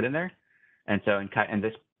want to put in there. And so, and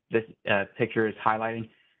this picture is highlighting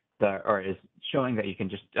is showing that you can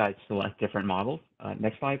just select different models.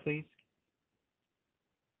 Next slide, please.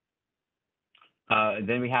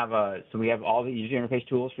 Then we have all the user interface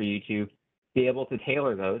tools for you to be able to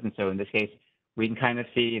tailor those. And so in this case, we can kind of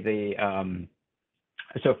see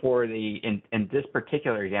so for in this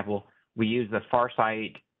particular example, we use the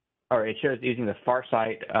Farsight, or it shows using the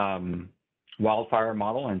Farsight wildfire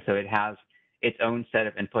model. And so it has its own set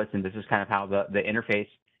of inputs. And this is kind of how the interface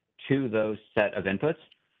to those set of inputs.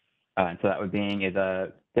 And so that would be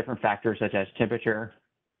the different factors such as temperature,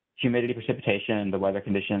 humidity, precipitation, the weather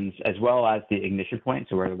conditions, as well as the ignition point,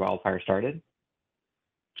 so where the wildfire started.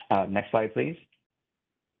 Next slide, please.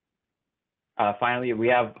 Finally, we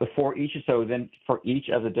have for each of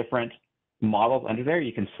the different models under there,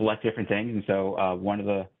 you can select different things. And so one of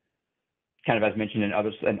the, kind of as mentioned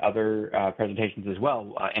in other presentations as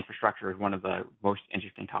well, infrastructure is one of the most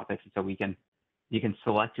interesting topics. And so you can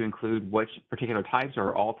select to include which particular types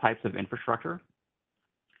or all types of infrastructure.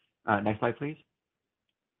 Next slide, please.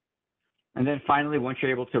 And then finally, once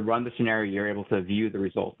you're able to run the scenario, you're able to view the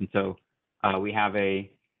results. And so we have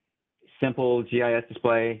a simple GIS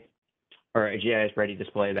display, or a GIS-ready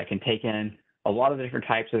display that can take in a lot of the different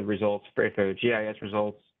types of results for GIS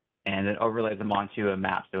results, and then overlay them onto a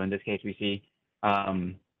map. So in this case, we see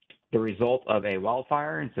the result of a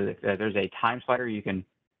wildfire. And so if there's a time slider, you can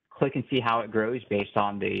click and see how it grows based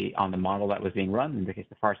on the model that was being run, in this case,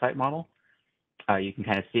 the Farsight model. You can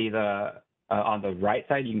kind of see on the right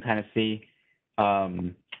side, you can kind of see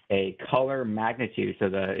a color magnitude. So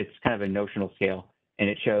it's kind of a notional scale, and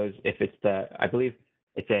it shows if it's I believe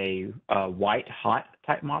it's a white hot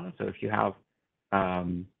type model. So if you have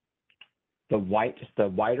the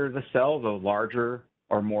whiter the cell, the larger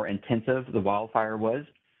or more intensive the wildfire was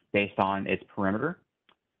based on its perimeter.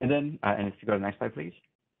 And then, and if you go to the next slide, please.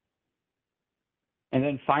 And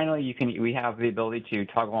then finally, we have the ability to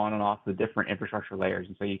toggle on and off the different infrastructure layers.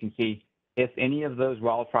 And so you can see if any of those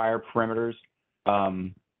wildfire perimeters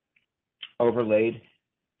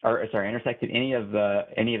intersected any of the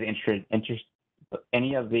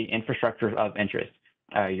infrastructures of interest,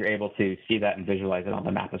 you're able to see that and visualize it on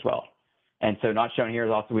the map as well. And so not shown here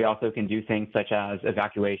is we also can do things such as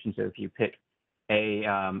evacuation. So if you pick a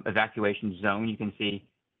evacuation zone, you can see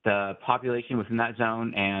the population within that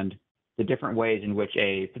zone and the different ways in which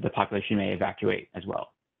the population may evacuate as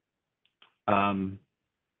well.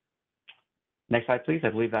 Next slide, please. I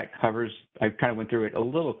believe that covers, I kind of went through it a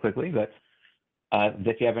little quickly, but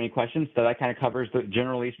if you have any questions, so that kind of covers the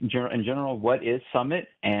in general, what is Summit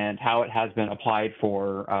and how it has been applied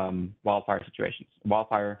for wildfire situations,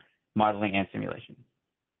 wildfire modeling and simulation.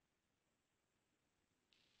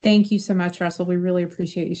 Thank you so much, Russell. We really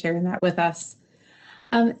appreciate you sharing that with us.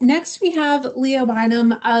 Next, we have Leo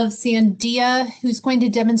Bynum of Sandia, who's going to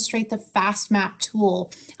demonstrate the FastMap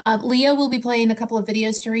tool. Leo will be playing a couple of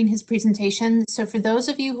videos during his presentation. So for those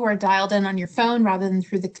of you who are dialed in on your phone rather than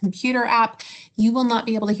through the computer app, you will not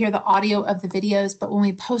be able to hear the audio of the videos, but when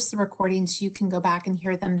we post the recordings, you can go back and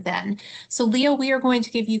hear them then. So Leo, we are going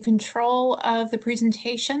to give you control of the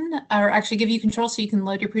presentation, or actually give you control so you can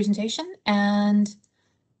load your presentation, and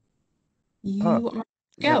you are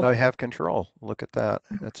go. And I have control. Look at that.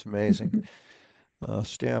 That's amazing.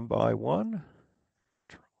 Standby one.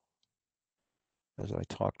 As I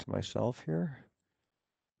talk to myself here.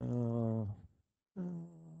 And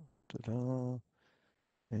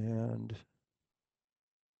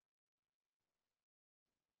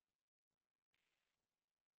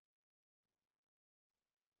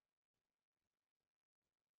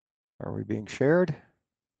are we being shared?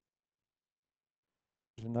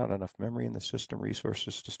 There's not enough memory in the system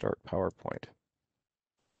resources to start PowerPoint.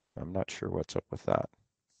 I'm not sure what's up with that.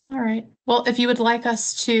 All right. Well, if you would like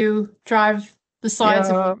us to drive the slides,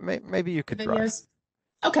 yeah, maybe you could drive.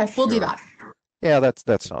 Okay, we'll do that. Yeah,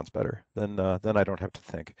 that sounds better. Then I don't have to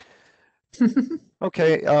think.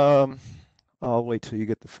 Okay. I'll wait till you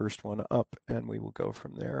get the first one up, and we will go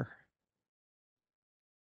from there.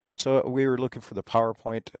 So we were looking for the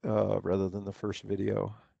PowerPoint rather than the first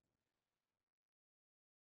video.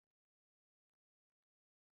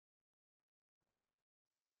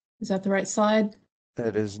 Is that the right slide?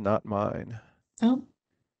 That is not mine. Oh.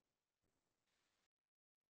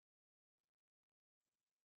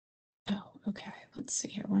 Oh, okay. Let's see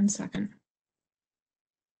here. 1 second.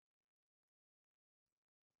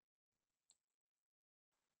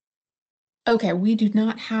 Okay, we do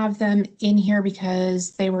not have them in here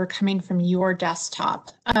because they were coming from your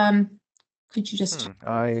desktop. Could you just?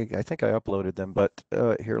 I think I uploaded them, but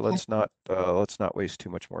here, let's not waste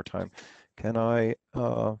too much more time. Can I?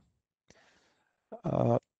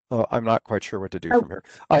 I'm not quite sure what to do from here.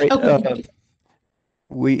 Okay.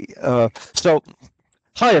 So,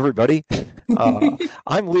 hi everybody.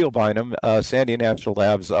 I'm Leo Bynum, Sandia National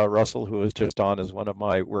Labs. Russell, who was just on, is one of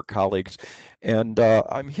my work colleagues, and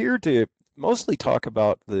I'm here to mostly talk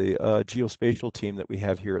about the geospatial team that we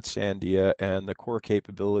have here at Sandia and the core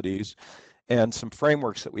capabilities and some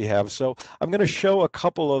frameworks that we have. So I'm going to show a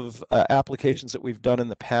couple of applications that we've done in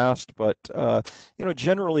the past, but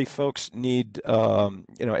generally folks need,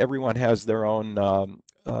 everyone has their own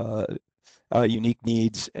unique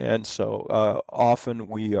needs, and so often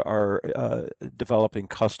we are developing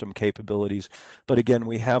custom capabilities. But again,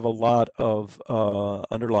 we have a lot of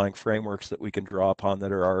underlying frameworks that we can draw upon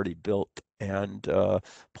that are already built and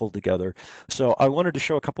pulled together. So I wanted to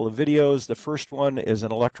show a couple of videos. The first one is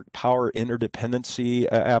an electric power interdependency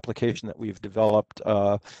application that we've developed,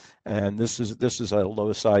 and this is a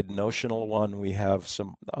low side notional one. We have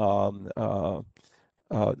some, so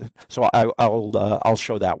I'll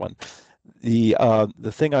show that one. The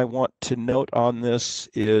thing I want to note on this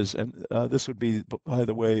is, and this would be, by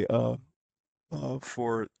the way,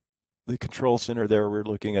 for the control center there, we're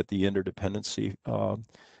looking at the interdependency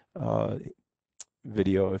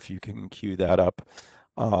video, if you can cue that up.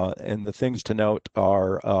 And the things to note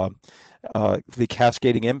are the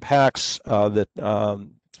cascading impacts, that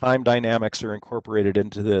time dynamics are incorporated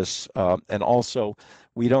into this, and also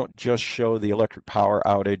we don't just show the electric power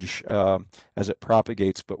outage as it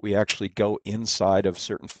propagates, but we actually go inside of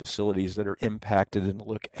certain facilities that are impacted and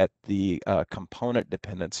look at the component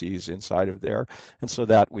dependencies inside of there. And so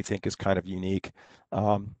that we think is kind of unique.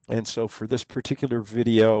 And so for this particular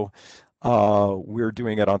video, we're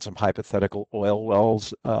doing it on some hypothetical oil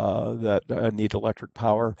wells that need electric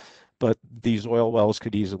power. But these oil wells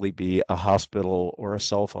could easily be a hospital or a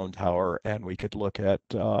cell phone tower, and we could look at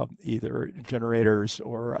either generators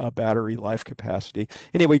or a battery life capacity.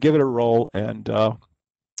 Anyway, give it a roll, and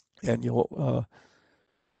you'll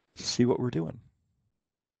see what we're doing.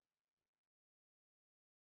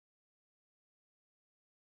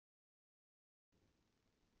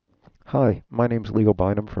 Hi, my name's Leo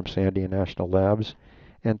Bynum from Sandia National Labs.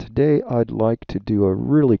 And today I'd like to do a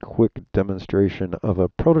really quick demonstration of a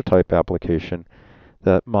prototype application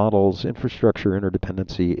that models infrastructure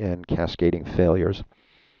interdependency and cascading failures.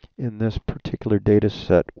 In this particular data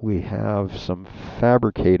set, we have some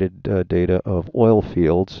fabricated data of oil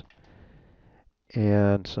fields.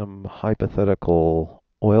 and some hypothetical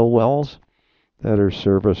oil wells that are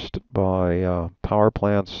serviced by power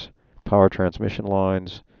plants, power transmission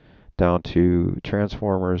lines, down to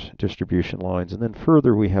transformers, distribution lines, and then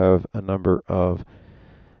further we have a number of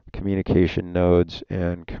communication nodes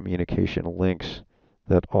and communication links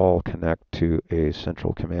that all connect to a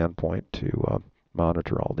central command point to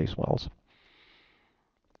monitor all these wells.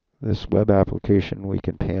 This web application, we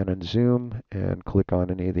can pan and zoom and click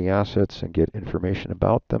on any of the assets and get information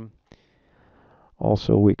about them.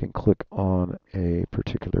 Also, we can click on a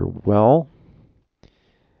particular well,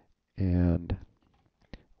 and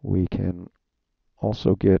we can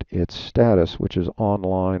also get its status, which is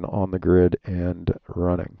online, on the grid, and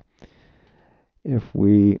running. If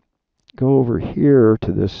we go over here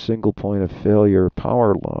to this single point of failure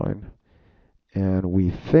power line, and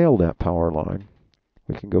we fail that power line,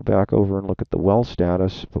 we can go back over and look at the well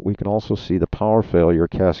status, but we can also see the power failure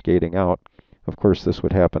cascading out. Of course, this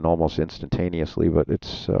would happen almost instantaneously, but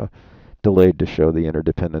it's delayed to show the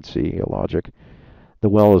interdependency logic. The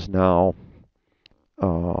well is now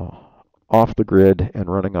off the grid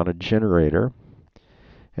and running on a generator,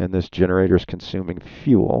 and this generator is consuming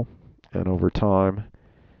fuel, and over time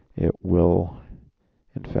it will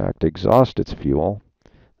in fact exhaust its fuel.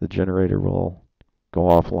 The generator will go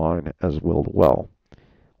offline, as will the well.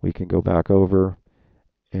 We can go back over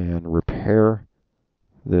and repair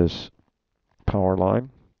this power line,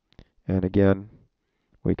 and again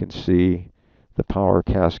we can see the power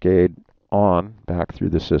cascade on back through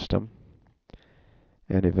the system,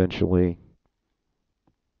 and eventually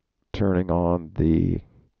turning on the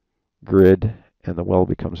grid, and the well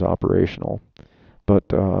becomes operational. But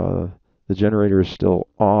the generator is still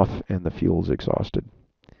off and the fuel is exhausted.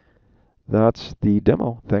 That's the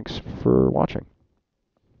demo. Thanks for watching.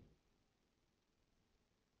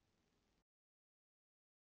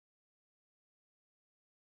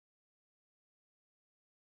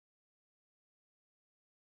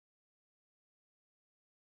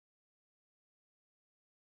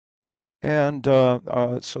 And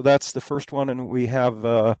so that's the first one, and we have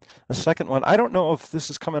a second one. I don't know if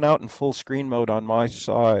this is coming out in full screen mode on my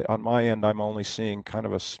side. On my end, I'm only seeing kind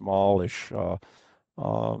of a smallish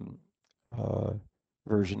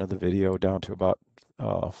version of the video, down to about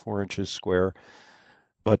 4 inches square.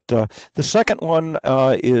 But the second one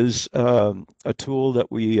is a tool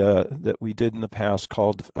that we did in the past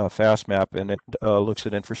called FastMap, and it looks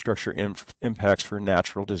at infrastructure impacts for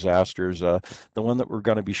natural disasters. The one that we're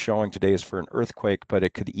going to be showing today is for an earthquake, but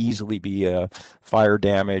it could easily be a fire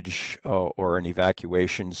damage or an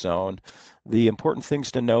evacuation zone. The important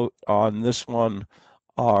things to note on this one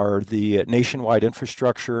are the nationwide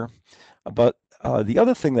infrastructure, but the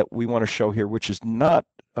other thing that we want to show here, which is not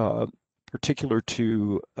particular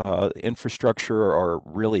to infrastructure or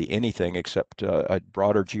really anything except a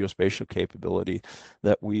broader geospatial capability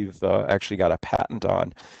that we've actually got a patent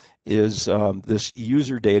on, is this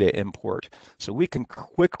user data import. So we can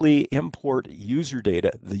quickly import user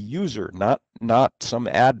data. The user, not some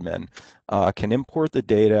admin, can import the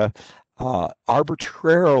data,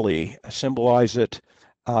 arbitrarily symbolize it,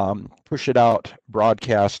 push it out,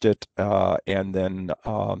 broadcast it, and then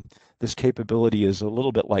this capability is a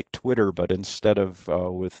little bit like Twitter, but instead of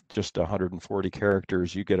with just 140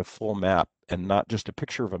 characters, you get a full map, and not just a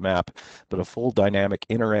picture of a map, but a full dynamic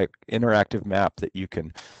interactive map that you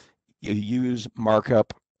can use,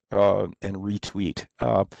 markup, and retweet.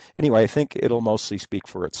 Anyway, I think it'll mostly speak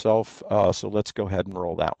for itself, so let's go ahead and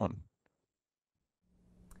roll that one.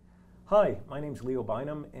 Hi, my name's Leo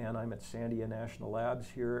Bynum, and I'm at Sandia National Labs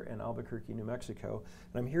here in Albuquerque, New Mexico.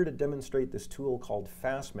 And I'm here to demonstrate this tool called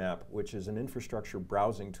FastMap, which is an infrastructure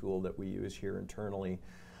browsing tool that we use here internally.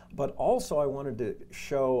 But also I wanted to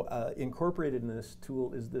show, incorporated in this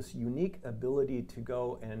tool is this unique ability to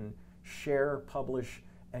go and share, publish,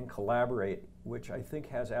 and collaborate, which I think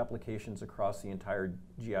has applications across the entire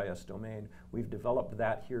GIS domain. We've developed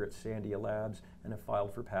that here at Sandia Labs and have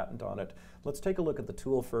filed for patent on it. Let's take a look at the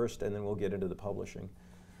tool first, and then we'll get into the publishing.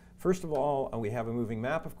 First of all, we have a moving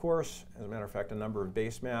map, of course. As a matter of fact, a number of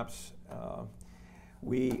base maps.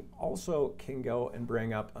 We also can go and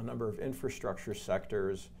bring up a number of infrastructure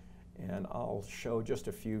sectors, and I'll show just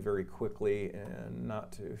a few very quickly, and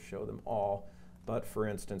not to show them all. But for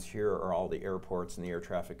instance, here are all the airports and the air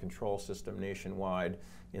traffic control system nationwide.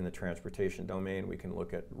 In the transportation domain, we can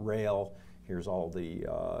look at rail. Here's all the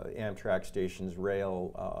Amtrak stations,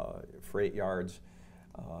 rail, freight yards.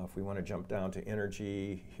 If we want to jump down to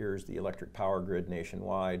energy, here's the electric power grid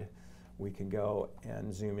nationwide. We can go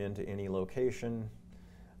and zoom into any location.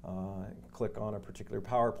 click on a particular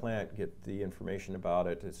power plant, get the information about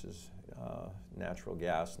it. This is natural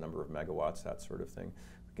gas, number of megawatts, that sort of thing.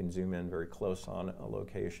 We can zoom in very close on a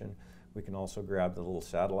location. We can also grab the little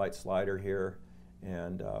satellite slider here,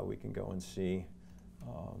 and we can go and see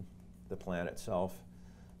the plant itself.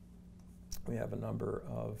 We have a number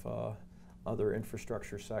of other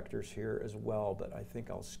infrastructure sectors here as well, but I think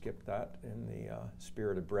I'll skip that in the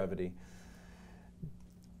spirit of brevity.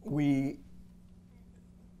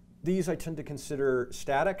 These I tend to consider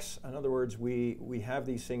statics. In other words, we have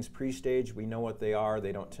these things pre-staged, we know what they are,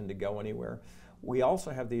 they don't tend to go anywhere. We also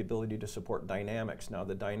have the ability to support dynamics. Now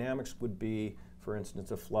the dynamics would be, for instance,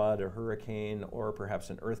 a flood, a hurricane, or perhaps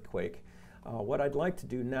an earthquake. What I'd like to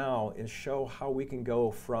do now is show how we can go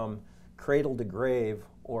from cradle to grave,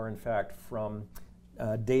 or in fact from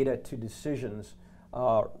data to decisions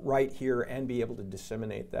right here and be able to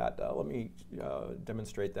disseminate that. Let me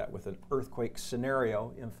demonstrate that with an earthquake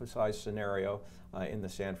scenario, emphasized scenario, in the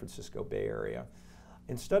San Francisco Bay Area.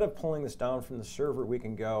 Instead of pulling this down from the server, we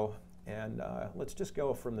can go and let's just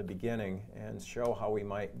go from the beginning and show how we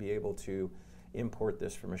might be able to import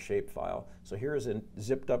this from a shapefile. So here's a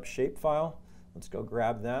zipped up shapefile. Let's go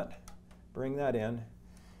grab that, bring that in.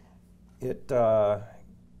 It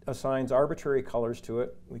assigns arbitrary colors to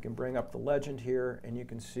it. We can bring up the legend here, and you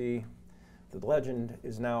can see the legend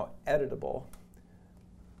is now editable.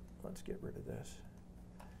 Let's get rid of this.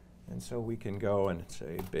 And so we can go and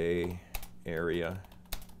say Bay Area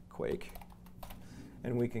quake.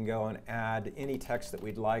 And we can go and add any text that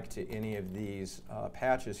we'd like to any of these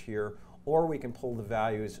patches here, or we can pull the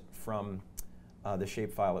values from the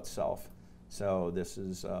shapefile itself. So this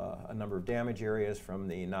is a number of damage areas from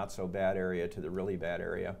the not so bad area to the really bad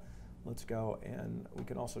area. Let's go, and we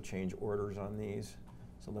can also change orders on these.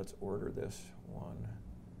 So let's order this one.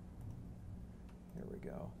 Here we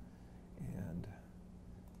go. And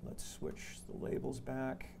let's switch the labels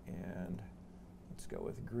back, and let's go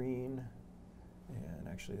with green. And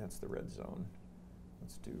actually that's the red zone.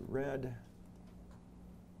 Let's do red,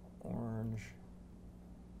 orange.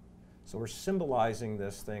 So we're symbolizing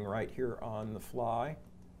this thing right here on the fly.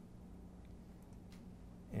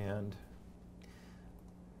 And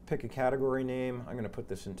pick a category name. I'm going to put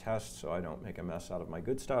this in test so I don't make a mess out of my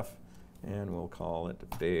good stuff. And we'll call it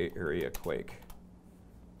Bay Area Quake.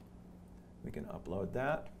 We can upload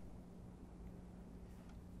that.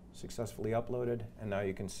 Successfully uploaded. And now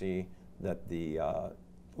you can see that the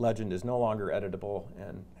legend is no longer editable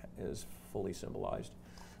and is fully symbolized.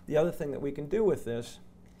 The other thing that we can do with this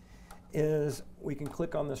is we can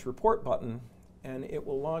click on this report button, and it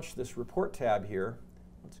will launch this report tab here.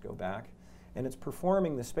 Let's go back. And it's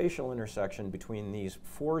performing the spatial intersection between these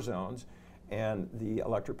 4 zones and the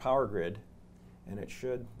electric power grid. And it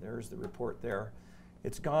should, there's the report there.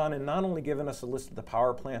 It's gone and not only given us a list of the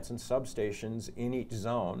power plants and substations in each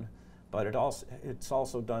zone, but it's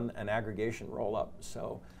also done an aggregation roll-up.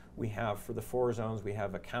 So we have, for the 4 zones, we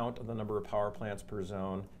have a count of the number of power plants per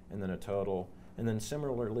zone, and then a total. And then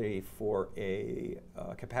similarly, for a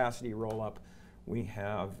capacity roll-up, we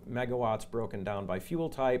have megawatts broken down by fuel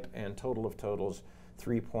type, and total of totals,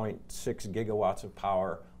 3.6 gigawatts of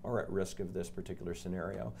power are at risk of this particular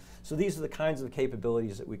scenario. So these are the kinds of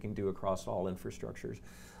capabilities that we can do across all infrastructures.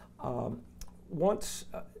 Once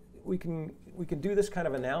we can do this kind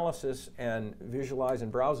of analysis and visualize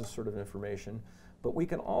and browse this sort of information, but we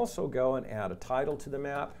can also go and add a title to the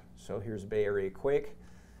map. So here's Bay Area Quake.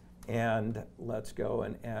 And let's go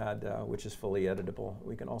and add, which is fully editable.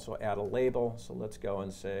 We can also add a label. So let's go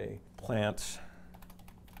and say, plants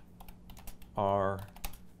are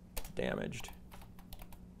damaged.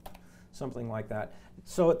 Something like that.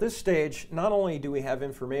 So at this stage, not only do we have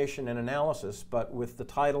information and analysis, but with the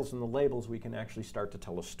titles and the labels, we can actually start to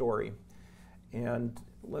tell a story. And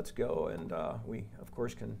let's go and we, of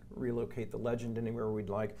course, can relocate the legend anywhere we'd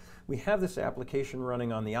like. We have this application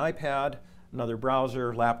running on the iPad, another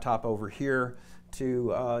browser, laptop over here,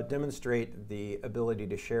 to demonstrate the ability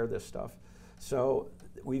to share this stuff. So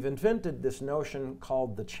we've invented this notion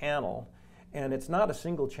called the channel. And it's not a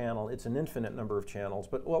single channel, it's an infinite number of channels.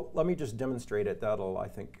 But well, let me just demonstrate it. That'll, I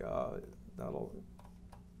think, that'll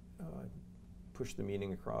push the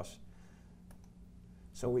meaning across.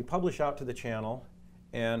 So we publish out to the channel.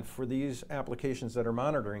 And for these applications that are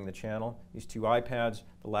monitoring the channel, these 2 iPads,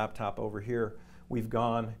 the laptop over here, we've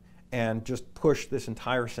gone and just pushed this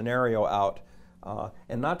entire scenario out.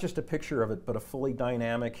 And not just a picture of it, but a fully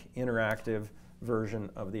dynamic, interactive version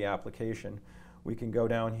of the application. We can go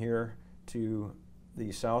down here to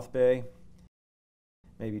the South Bay,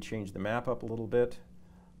 maybe change the map up a little bit.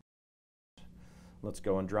 Let's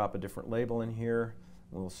go and drop a different label in here.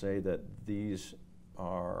 We'll say that these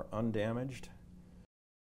are undamaged.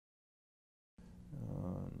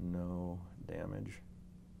 No damage.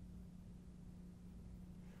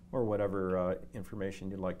 Or whatever information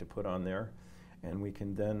you'd like to put on there. And we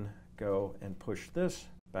can then go and push this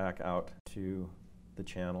back out to the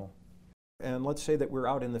channel. And let's say that we're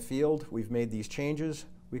out in the field, we've made these changes,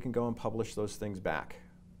 we can go and publish those things back.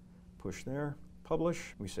 Push there,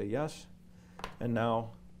 publish, we say yes, and now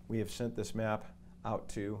we have sent this map out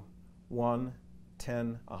to 1,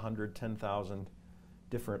 10, 100, 10,000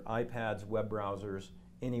 different iPads, web browsers,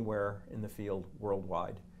 anywhere in the field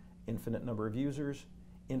worldwide. Infinite number of users,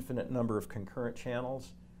 infinite number of concurrent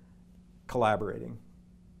channels, collaborating.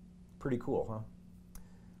 Pretty cool, huh?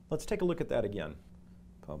 Let's take a look at that again.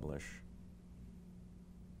 Publish.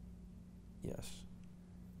 Yes.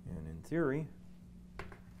 And in theory,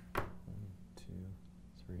 1, 2,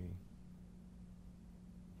 3,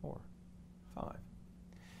 4, 5.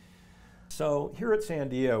 So here at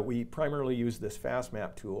Sandia, we primarily use this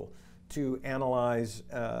FastMap tool to analyze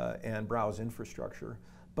and browse infrastructure.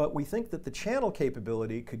 But we think that the channel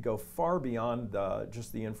capability could go far beyond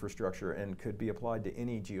just the infrastructure and could be applied to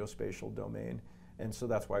any geospatial domain. And so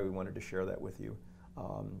that's why we wanted to share that with you.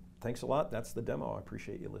 Thanks a lot. That's the demo. I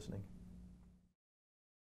appreciate you listening.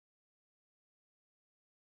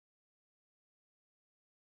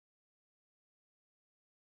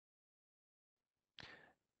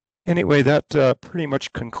 Anyway, that pretty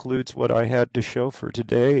much concludes what I had to show for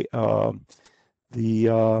today.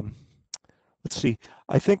 Let's see.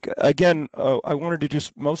 I think, again, I wanted to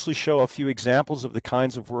just mostly show a few examples of the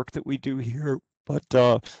kinds of work that we do here, but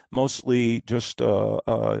mostly just,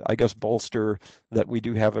 I guess, bolster that we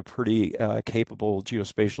do have a pretty capable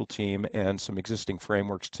geospatial team and some existing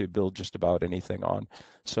frameworks to build just about anything on.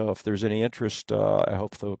 So if there's any interest, I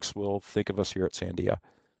hope folks will think of us here at Sandia.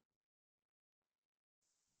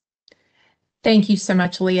 Thank you so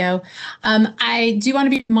much, Leo. I do want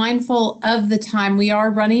to be mindful of the time. We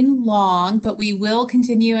are running long, but we will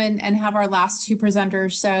continue and have our last two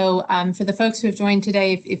presenters. So for the folks who have joined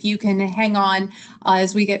today, if you can hang on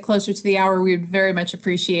as we get closer to the hour, we would very much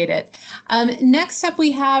appreciate it. Next up,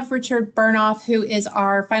 we have Richard Burnoff, who is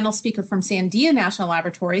our final speaker from Sandia National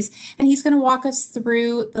Laboratories, and he's going to walk us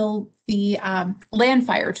through the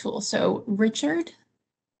Landfire tool. So Richard?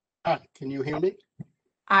 Hi, can you hear me?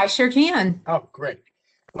 I sure can. Oh, great.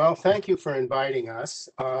 Well, thank you for inviting us.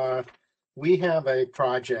 We have a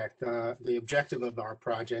project. The objective of our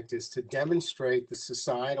project is to demonstrate the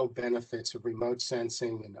societal benefits of remote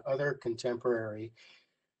sensing and other contemporary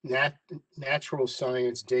natural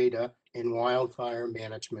science data in wildfire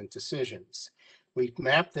management decisions. We've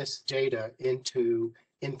mapped this data into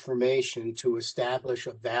information to establish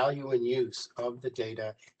a value and use of the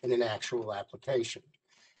data in an actual application.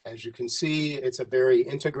 As you can see, it's a very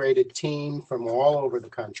integrated team from all over the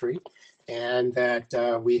country, and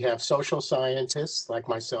that we have social scientists like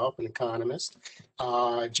myself, an economist,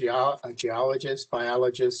 geologists,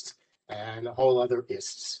 biologists, and a whole other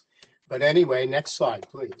ists. But anyway, next slide,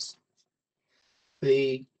 please.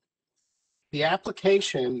 The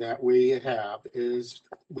application that we have is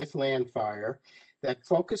with Landfire that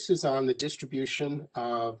focuses on the distribution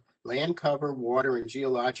of land cover, water, and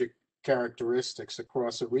geologic characteristics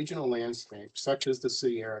across a regional landscape such as the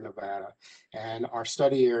Sierra Nevada, and our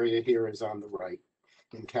study area here is on the right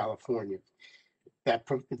in California.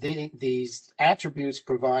 These attributes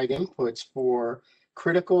provide inputs for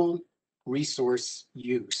critical resource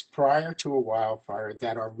use prior to a wildfire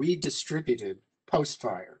that are redistributed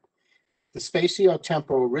post-fire. The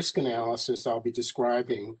spatiotemporal risk analysis I'll be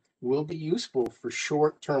describing will be useful for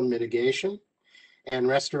short-term mitigation and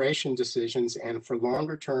restoration decisions, and for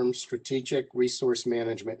longer-term strategic resource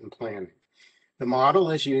management and planning. The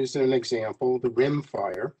model is used in an example, the Rim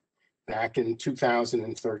Fire, back in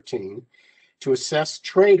 2013, to assess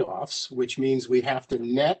trade-offs, which means we have to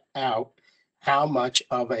net out how much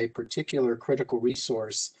of a particular critical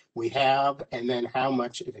resource we have, and then how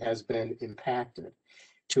much it has been impacted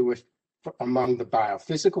among the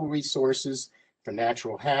biophysical resources, for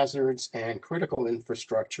natural hazards and critical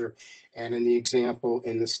infrastructure, and in the example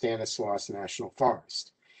in the Stanislaus National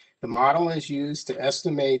Forest. The model is used to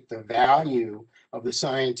estimate the value of the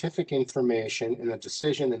scientific information in a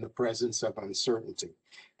decision in the presence of uncertainty.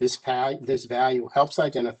 This value helps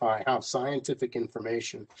identify how scientific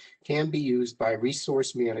information can be used by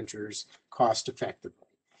resource managers cost effectively.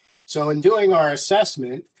 So in doing our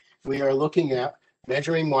assessment, we are looking at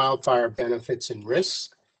measuring wildfire benefits and risks.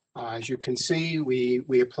 As you can see,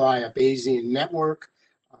 we apply a Bayesian network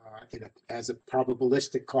as a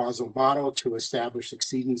probabilistic causal model to establish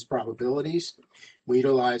exceedance probabilities. We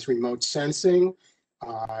utilize remote sensing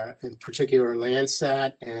in particular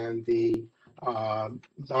Landsat and the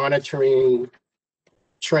monitoring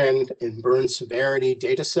trend in burn severity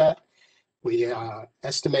data set. We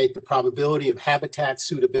estimate the probability of habitat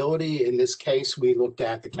suitability. In this case, we looked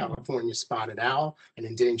at the California spotted owl, an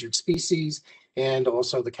endangered species, and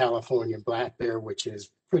also the California black bear, which is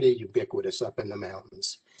pretty ubiquitous up in the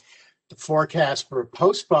mountains. The forecast for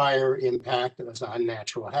post-fire impact is on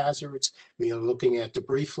natural hazards. We are looking at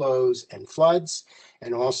debris flows and floods,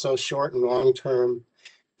 and also short and long-term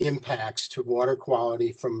impacts to water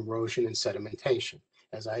quality from erosion and sedimentation.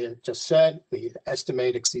 As I just said, we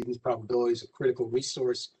estimate exceedance probabilities of critical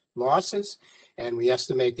resource losses, and we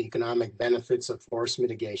estimate the economic benefits of forest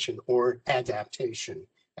mitigation or adaptation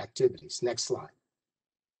activities. Next slide.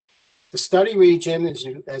 The study region,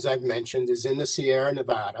 as I've mentioned, is in the Sierra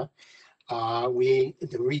Nevada.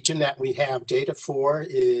 The region that we have data for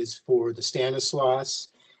is for the Stanislaus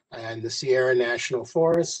and the Sierra National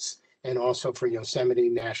Forests, and also for Yosemite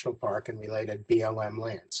National Park and related BLM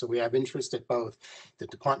land. So we have interest at both the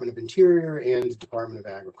Department of Interior and the Department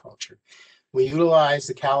of Agriculture. We utilize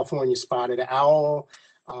the California spotted owl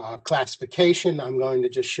classification. I'm going to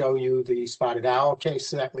just show you the spotted owl case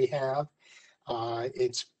that we have.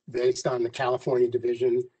 It's based on the California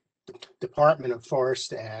Department of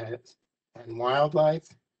Forest and Wildlife,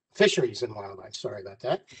 Fisheries and Wildlife, sorry about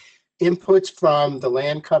that. Inputs from the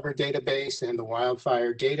land cover database and the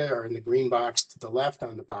wildfire data are in the green box to the left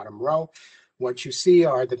on the bottom row. What you see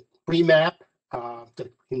are the pre-map, the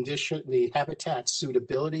condition, the habitat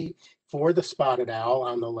suitability for the spotted owl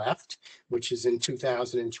on the left, which is in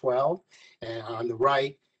 2012, and on the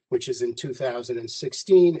right, which is in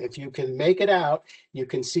 2016. If you can make it out, you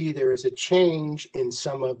can see there is a change in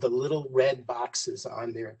some of the little red boxes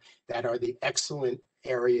on there that are the excellent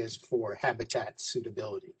areas for habitat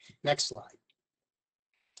suitability. Next slide.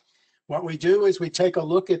 What we do is we take a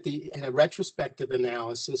look at in a retrospective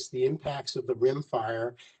analysis, the impacts of the rim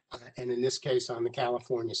fire, and in this case on the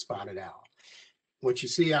California spotted owl. What you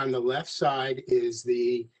see on the left side is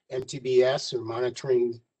the MTBS, or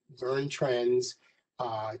monitoring burn trends,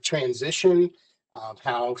 transition of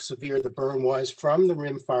how severe the burn was from the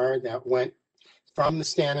rim fire that went from the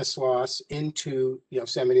Stanislaus into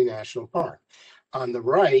Yosemite National Park. On the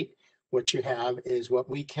right, what you have is what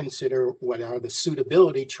we consider what are the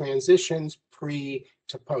suitability transitions pre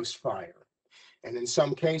to post fire. And in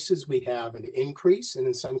some cases, we have an increase, and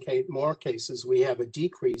in some more cases, we have a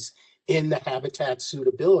decrease in the habitat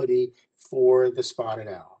suitability for the spotted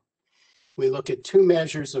owl. We look at two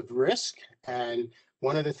measures of risk, and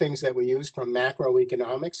one of the things that we use from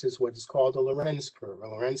macroeconomics is what is called a Lorenz curve. A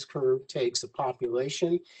Lorenz curve takes a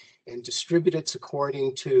population and distributes it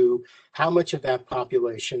according to how much of that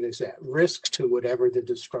population is at risk to whatever the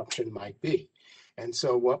disruption might be. And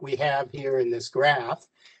so what we have here in this graph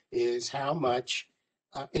is how much,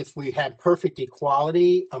 if we had perfect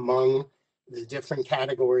equality among the different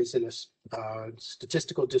categories in a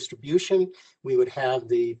statistical distribution, we would have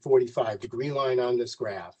the 45-degree line on this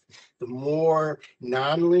graph. The more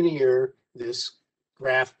nonlinear this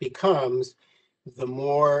graph becomes, the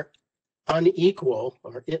more unequal,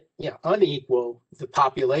 unequal the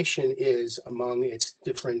population is among its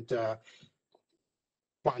different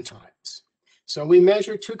quantiles. So we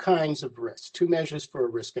measure two kinds of risks, two measures for a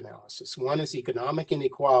risk analysis. One is economic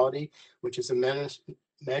inequality, which is a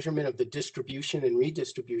measurement of the distribution and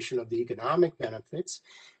redistribution of the economic benefits.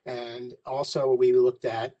 And also we looked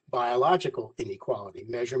at biological inequality,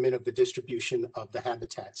 measurement of the distribution of the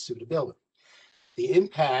habitat suitability. The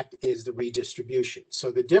impact is the redistribution.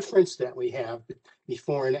 So the difference that we have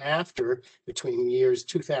before and after between years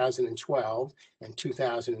 2012 and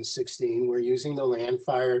 2016, we're using the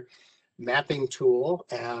Landfire mapping tool,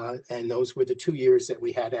 and those were the 2 years that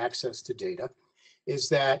we had access to data, is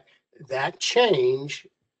that change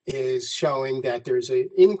is showing that there's an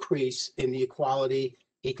increase in the equality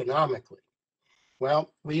economically.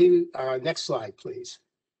 Well, next slide, please.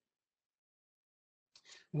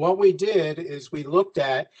 What we did is we looked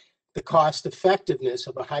at the cost effectiveness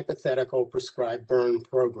of a hypothetical prescribed burn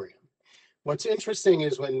program. What's interesting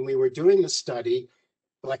is when we were doing the study,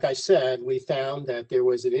 like I said, we found that there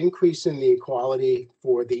was an increase in the equality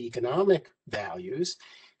for the economic values.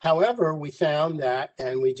 However, we found that,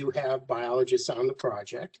 and we do have biologists on the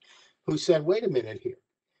project who said, wait a minute here,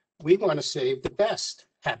 we want to save the best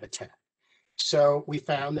habitat. So we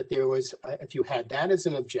found that there was, if you had that as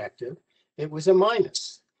an objective, it was a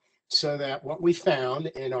minus. So that what we found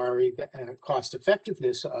in our cost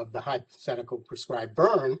effectiveness of the hypothetical prescribed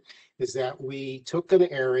burn is that we took an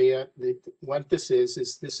area, what this is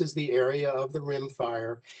this is the area of the rim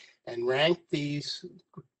fire and ranked the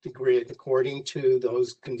grid according to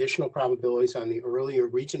those conditional probabilities on the earlier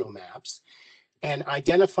regional maps, and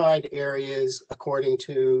identified areas according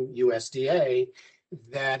to USDA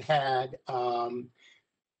that had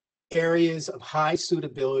areas of high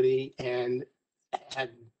suitability and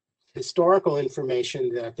had historical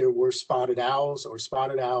information that there were spotted owls or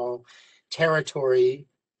spotted owl territory,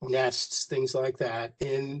 nests, things like that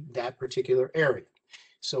in that particular area.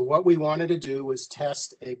 So what we wanted to do was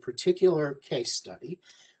test a particular case study,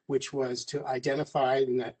 which was to identify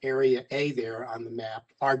in that area A there on the map.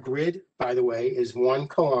 Our grid, by the way, is 1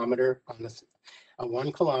 kilometer on a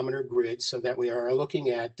 1 kilometer grid, so that we are looking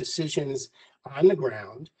at decisions on the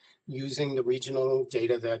ground using the regional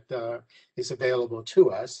data that is available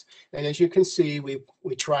to us. And as you can see, we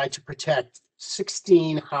tried to protect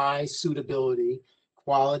 16 high suitability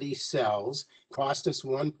quality cells. Cost us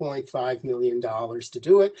 $1.5 million to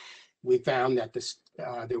do it. We found that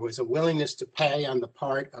there was a willingness to pay on the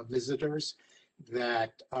part of visitors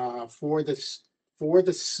that for the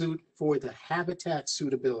habitat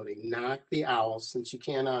suitability, not the owls, since you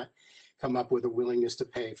cannot come up with a willingness to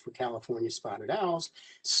pay for California spotted owls,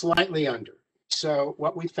 slightly under. So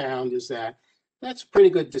what we found is that that's a pretty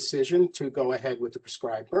good decision to go ahead with the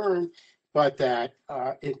prescribed burn, but that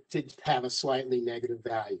it did have a slightly negative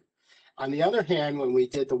value. On the other hand, when we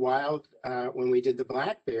did the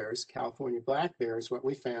black bears, California black bears, what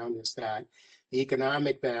we found is that the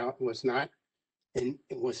economic value was not, and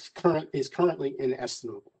is currently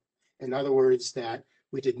inestimable. In other words, that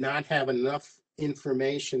we did not have enough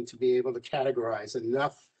information to be able to categorize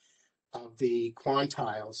enough of the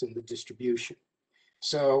quantiles in the distribution.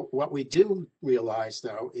 So what we do realize,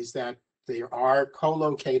 though, is that there are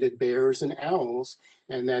co-located bears and owls,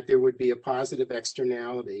 and that there would be a positive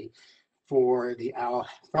externality for the owl,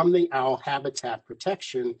 from the owl habitat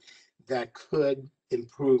protection, that could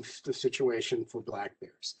improve the situation for black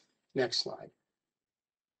bears. Next slide.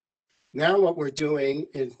 Now what we're doing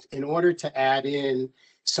is, in order to add in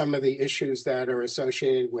some of the issues that are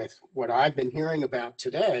associated with what I've been hearing about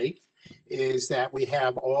today, is that we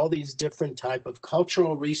have all these different type of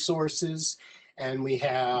cultural resources, and we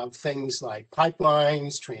have things like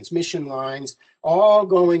pipelines, transmission lines, all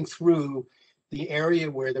going through the area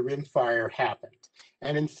where the rim fire happened.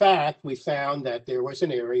 And in fact, we found that there was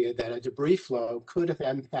an area that a debris flow could have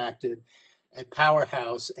impacted a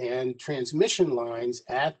powerhouse and transmission lines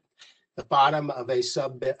at the bottom of a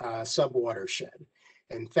sub-watershed.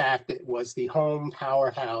 In fact, it was the home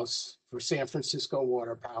powerhouse for San Francisco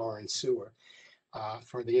Water, Power, and Sewer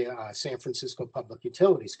for the San Francisco Public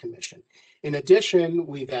Utilities Commission. In addition,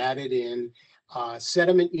 we've added in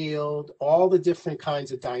sediment yield, all the different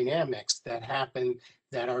kinds of dynamics that happen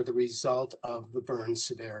that are the result of the burn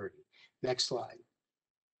severity. Next slide.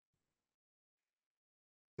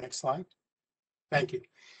 Next slide. Thank you.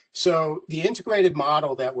 So the integrated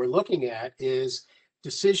model that we're looking at is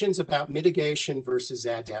decisions about mitigation versus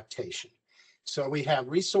adaptation. So we have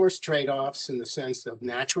resource trade-offs in the sense of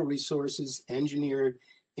natural resources, engineered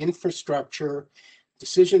infrastructure,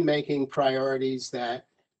 decision-making priorities that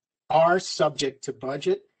are subject to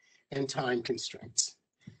budget and time constraints.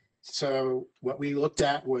 So what we looked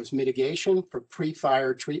at was mitigation for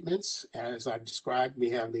pre-fire treatments. As I've described, we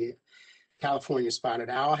have the California spotted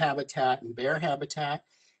owl habitat and bear habitat.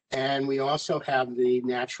 And we also have the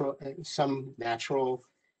some natural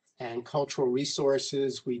and cultural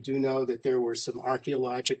resources. We do know that there were some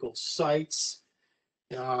archaeological sites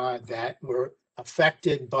that were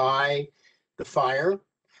affected by the fire,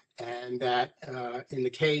 and that in the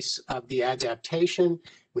case of the adaptation,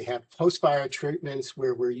 we have post-fire treatments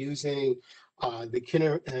where we're using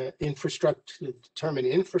the infrastructure to determine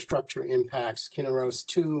infrastructure impacts, Kinneros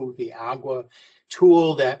 2, the AGUA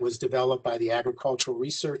tool that was developed by the Agricultural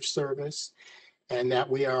Research Service, and that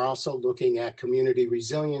we are also looking at community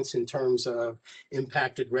resilience in terms of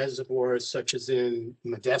impacted reservoirs, such as in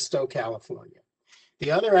Modesto, California.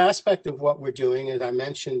 The other aspect of what we're doing, as I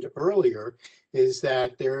mentioned earlier, is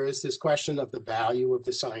that there is this question of the value of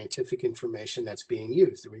the scientific information that's being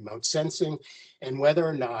used, the remote sensing, and whether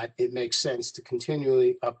or not it makes sense to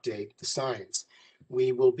continually update the science.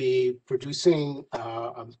 We will be producing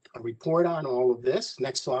a report on all of this.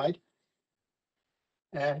 Next slide.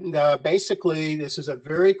 And basically, this is a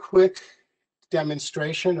very quick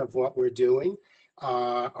demonstration of what we're doing.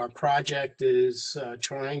 Our project is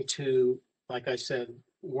trying to, like I said,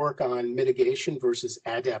 work on mitigation versus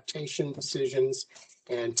adaptation decisions,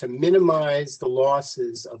 and to minimize the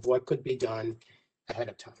losses of what could be done ahead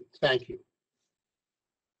of time. Thank you.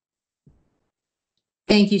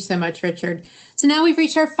 Thank you so much, Richard. So now we've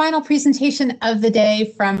reached our final presentation of the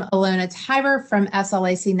day from Ilona Tiber from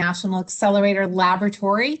SLAC National Accelerator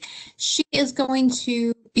Laboratory. She is going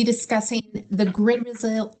to be discussing the Grid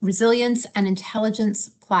Resilience and Intelligence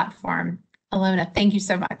Platform. Ilona, thank you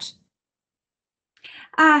so much.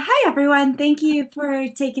 Hi, everyone. Thank you for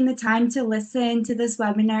taking the time to listen to this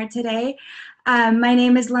webinar today. My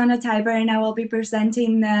name is Ilona Tiber, and I will be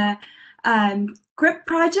presenting the GRIP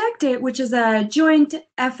project, which is a joint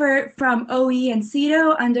effort from OE and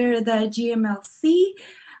CETO under the GMLC.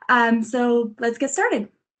 So let's get started.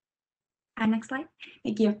 Next slide.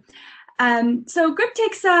 Thank you. So GRIP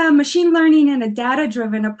takes a machine learning and a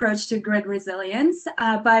data-driven approach to grid resilience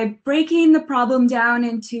by breaking the problem down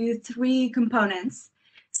into 3 components.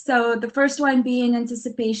 So the first one being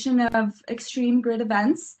anticipation of extreme grid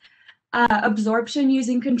events, absorption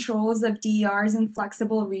using controls of DERs and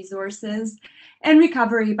flexible resources, and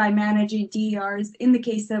recovery by managing DERs in the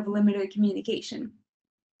case of limited communication.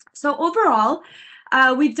 So overall,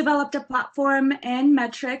 we've developed a platform and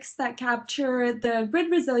metrics that capture the grid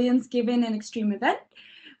resilience given an extreme event.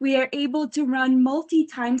 We are able to run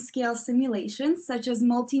multi-timescale simulations, such as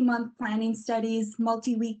multi-month planning studies,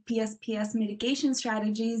 multi-week PSPS mitigation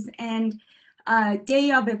strategies, and day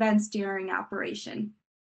of events during operation.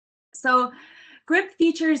 So GRIP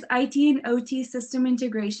features IT and OT system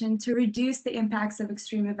integration to reduce the impacts of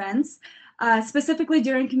extreme events, specifically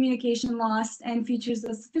during communication loss, and features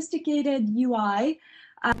a sophisticated UI,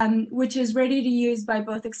 which is ready to use by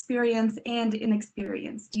both experienced and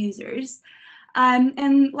inexperienced users.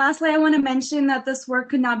 And lastly, I want to mention that this work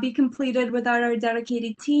could not be completed without our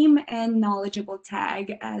dedicated team and knowledgeable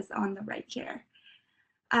tag, as on the right here.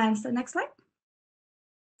 So next slide.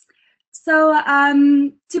 So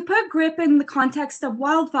to put GRIP in the context of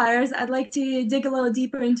wildfires, I'd like to dig a little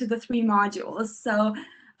deeper into the 3 modules. So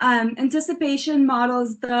anticipation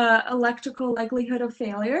models the electrical likelihood of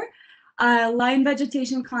failure, line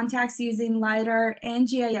vegetation contacts using LiDAR and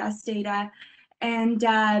GIS data, and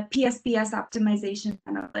PSPS optimization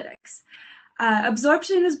analytics.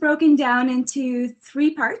 Absorption is broken down into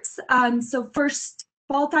 3 parts. So first,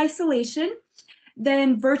 fault isolation,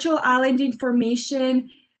 then virtual island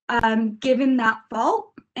information given that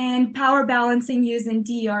fault, and power balancing using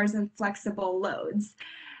DERs and flexible loads.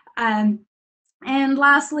 And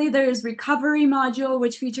lastly, there's recovery module,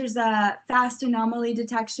 which features a fast anomaly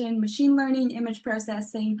detection, machine learning, image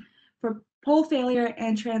processing for pole failure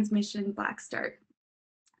and transmission black start.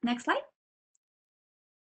 Next slide.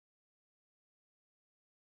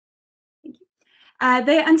 Thank you.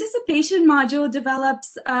 The anticipation module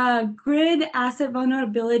develops a grid asset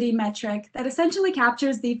vulnerability metric that essentially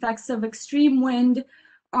captures the effects of extreme wind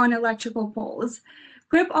on electrical poles.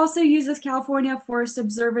 GRIP also uses California Forest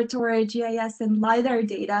Observatory GIS and LiDAR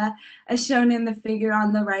data, as shown in the figure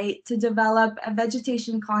on the right, to develop a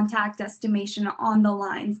vegetation contact estimation on the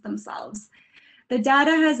lines themselves. The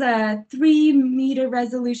data has a 3-meter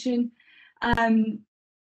resolution,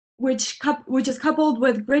 which is coupled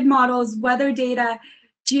with grid models, weather data,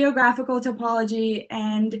 geographical topology,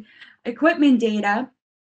 and equipment data,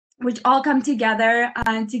 which all come together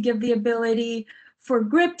to give the ability for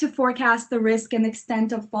GRIP to forecast the risk and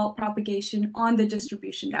extent of fault propagation on the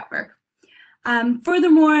distribution network.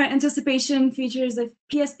 Furthermore, anticipation features a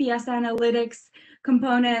PSPS analytics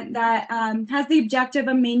component that has the objective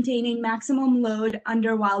of maintaining maximum load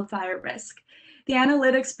under wildfire risk. The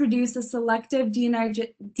analytics produce a selective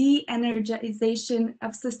de-energization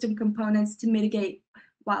of system components to mitigate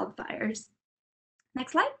wildfires.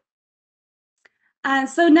 Next slide.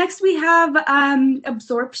 So next we have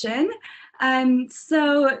absorption.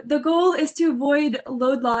 So the goal is to avoid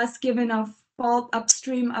load loss given a fault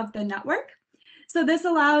upstream of the network. So this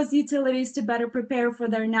allows utilities to better prepare for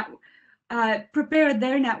their network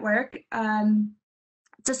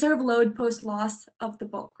to serve load post loss of the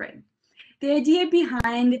bulk grid. The idea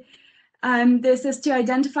behind this is to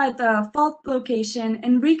identify the fault location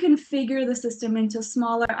and reconfigure the system into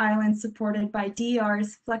smaller islands supported by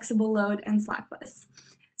DERs, flexible load, and SLAC bus.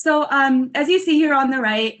 So as you see here on the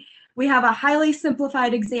right, we have a highly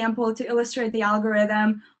simplified example to illustrate the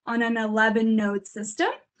algorithm on an 11-node system.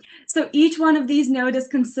 So each one of these nodes is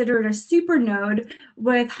considered a super node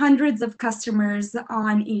with hundreds of customers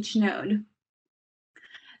on each node.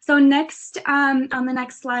 So next, on the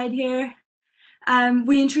next slide here,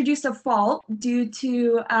 we introduced a fault due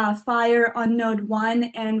to fire on node 1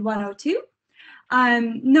 and 102.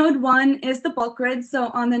 Node 1 is the bulk grid. So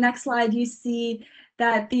on the next slide, you see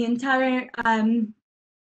that the entire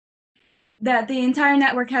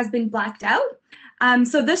network has been blacked out.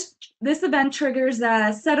 So this event triggers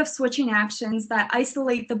a set of switching actions that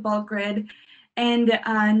isolate the bulk grid and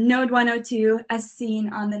node 102 as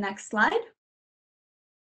seen on the next slide.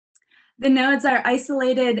 The nodes are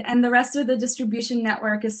isolated and the rest of the distribution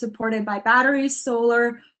network is supported by batteries,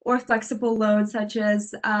 solar, or flexible loads such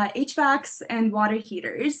as HVACs and water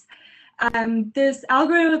heaters. This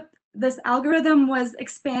algorithm was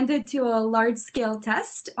expanded to a large-scale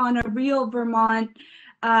test on a real Vermont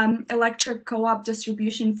electric co-op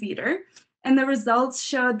distribution feeder. And the results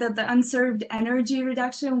showed that the unserved energy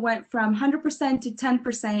reduction went from 100% to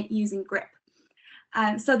 10% using GRIP.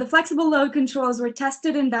 So the flexible load controls were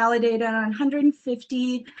tested and validated on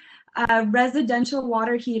 150 residential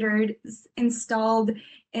water heaters installed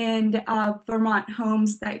in Vermont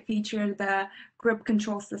homes that feature the GRIP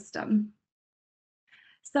control system.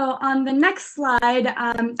 So on the next slide,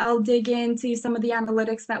 I'll dig into some of the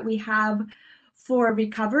analytics that we have for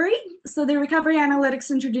recovery. So the recovery analytics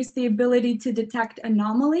introduce the ability to detect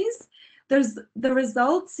anomalies. The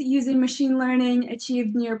results using machine learning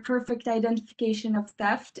achieved near perfect identification of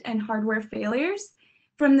theft and hardware failures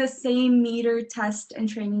from the same meter, test, and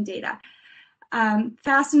training data.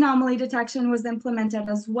 Fast anomaly detection was implemented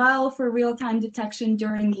as well for real-time detection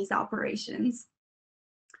during these operations.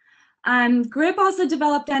 GRIP also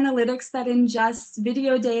developed analytics that ingests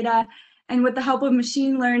video data, and with the help of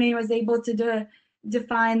machine learning was able to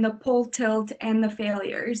define the pull, tilt, and the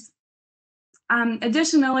failures.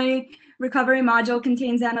 Additionally, recovery module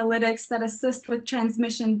contains analytics that assist with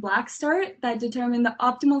transmission black start that determine the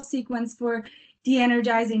optimal sequence for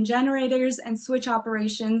de-energizing generators and switch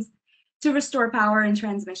operations to restore power in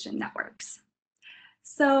transmission networks.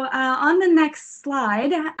 So on the next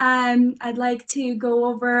slide, I'd like to go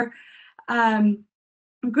over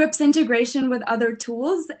GRIP's integration with other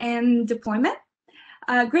tools and deployment.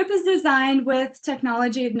 GRIP is designed with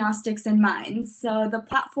technology agnostics in mind. So the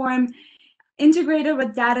platform integrated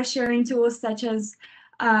with data sharing tools such as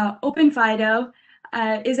OpenFIDO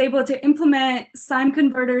is able to implement SIME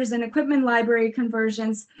converters and equipment library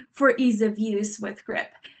conversions for ease of use with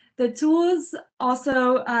GRIP. The tools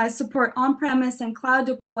also support on-premise and cloud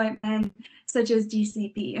deployment such as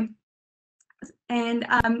GCP. And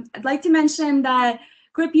I'd like to mention that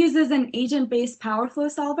GRIP uses an agent-based power flow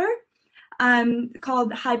solver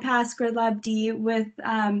called HighPass GridLab-D with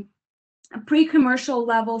a pre-commercial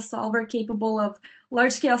level solver capable of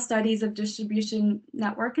large-scale studies of distribution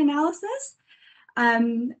network analysis.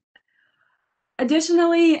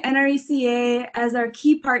 Additionally, NRECA, as our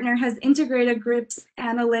key partner, has integrated GRIP's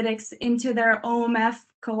analytics into their OMF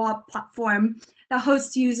co-op platform that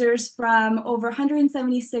hosts users from over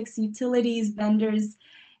 176 utilities, vendors,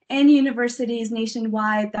 and universities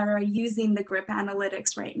nationwide that are using the GRIP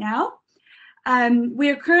analytics right now. We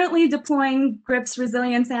are currently deploying GRIP's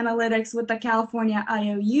resilience analytics with the California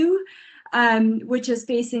IOU, which is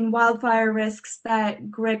facing wildfire risks that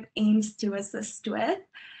GRIP aims to assist with.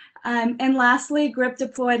 And lastly, GRIP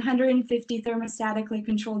deployed 150 thermostatically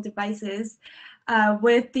controlled devices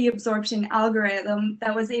with the absorption algorithm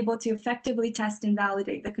that was able to effectively test and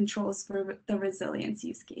validate the controls for the resilience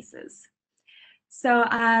use cases. So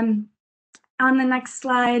on the next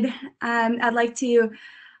slide, I'd like to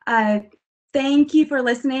thank you for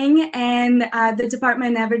listening and the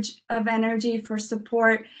Department of Energy for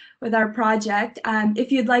support with our project.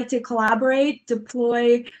 If you'd like to collaborate,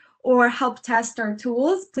 deploy, or help test our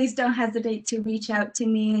tools, please don't hesitate to reach out to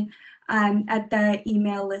me at the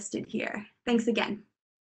email listed here. Thanks again.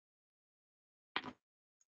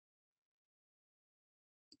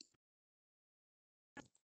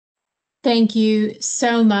 Thank you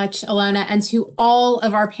so much, Alona, and to all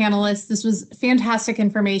of our panelists. This was fantastic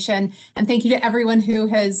information, and thank you to everyone who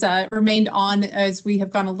has remained on as we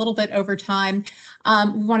have gone a little bit over time.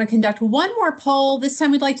 We want to conduct one more poll. This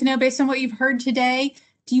time we'd like to know, based on what you've heard today,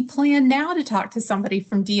 do you plan now to talk to somebody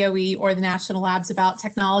from DOE or the National Labs about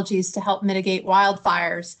technologies to help mitigate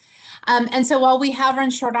wildfires? And so while we have run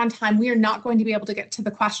short on time, we are not going to be able to get to the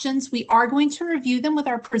questions. We are going to review them with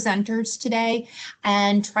our presenters today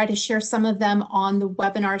and try to share some of them on the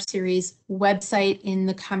webinar series website in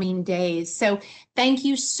the coming days. So thank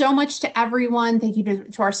you so much to everyone. Thank you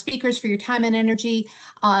to our speakers for your time and energy.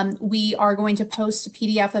 We are going to post a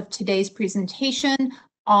PDF of today's presentation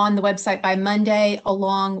on the website by Monday,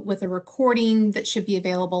 along with a recording that should be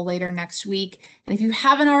available later next week. And if you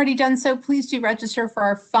haven't already done so, please do register for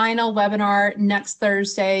our final webinar next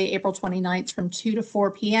Thursday, April 29th from 2 to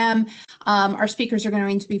 4 p.m. Our speakers are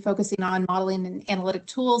going to be focusing on modeling and analytic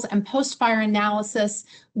tools and post-fire analysis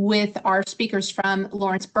with our speakers from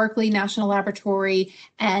Lawrence Berkeley National Laboratory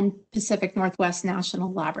and Pacific Northwest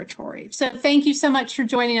National Laboratory. So thank you so much for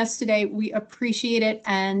joining us today. We appreciate it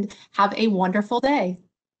and have a wonderful day.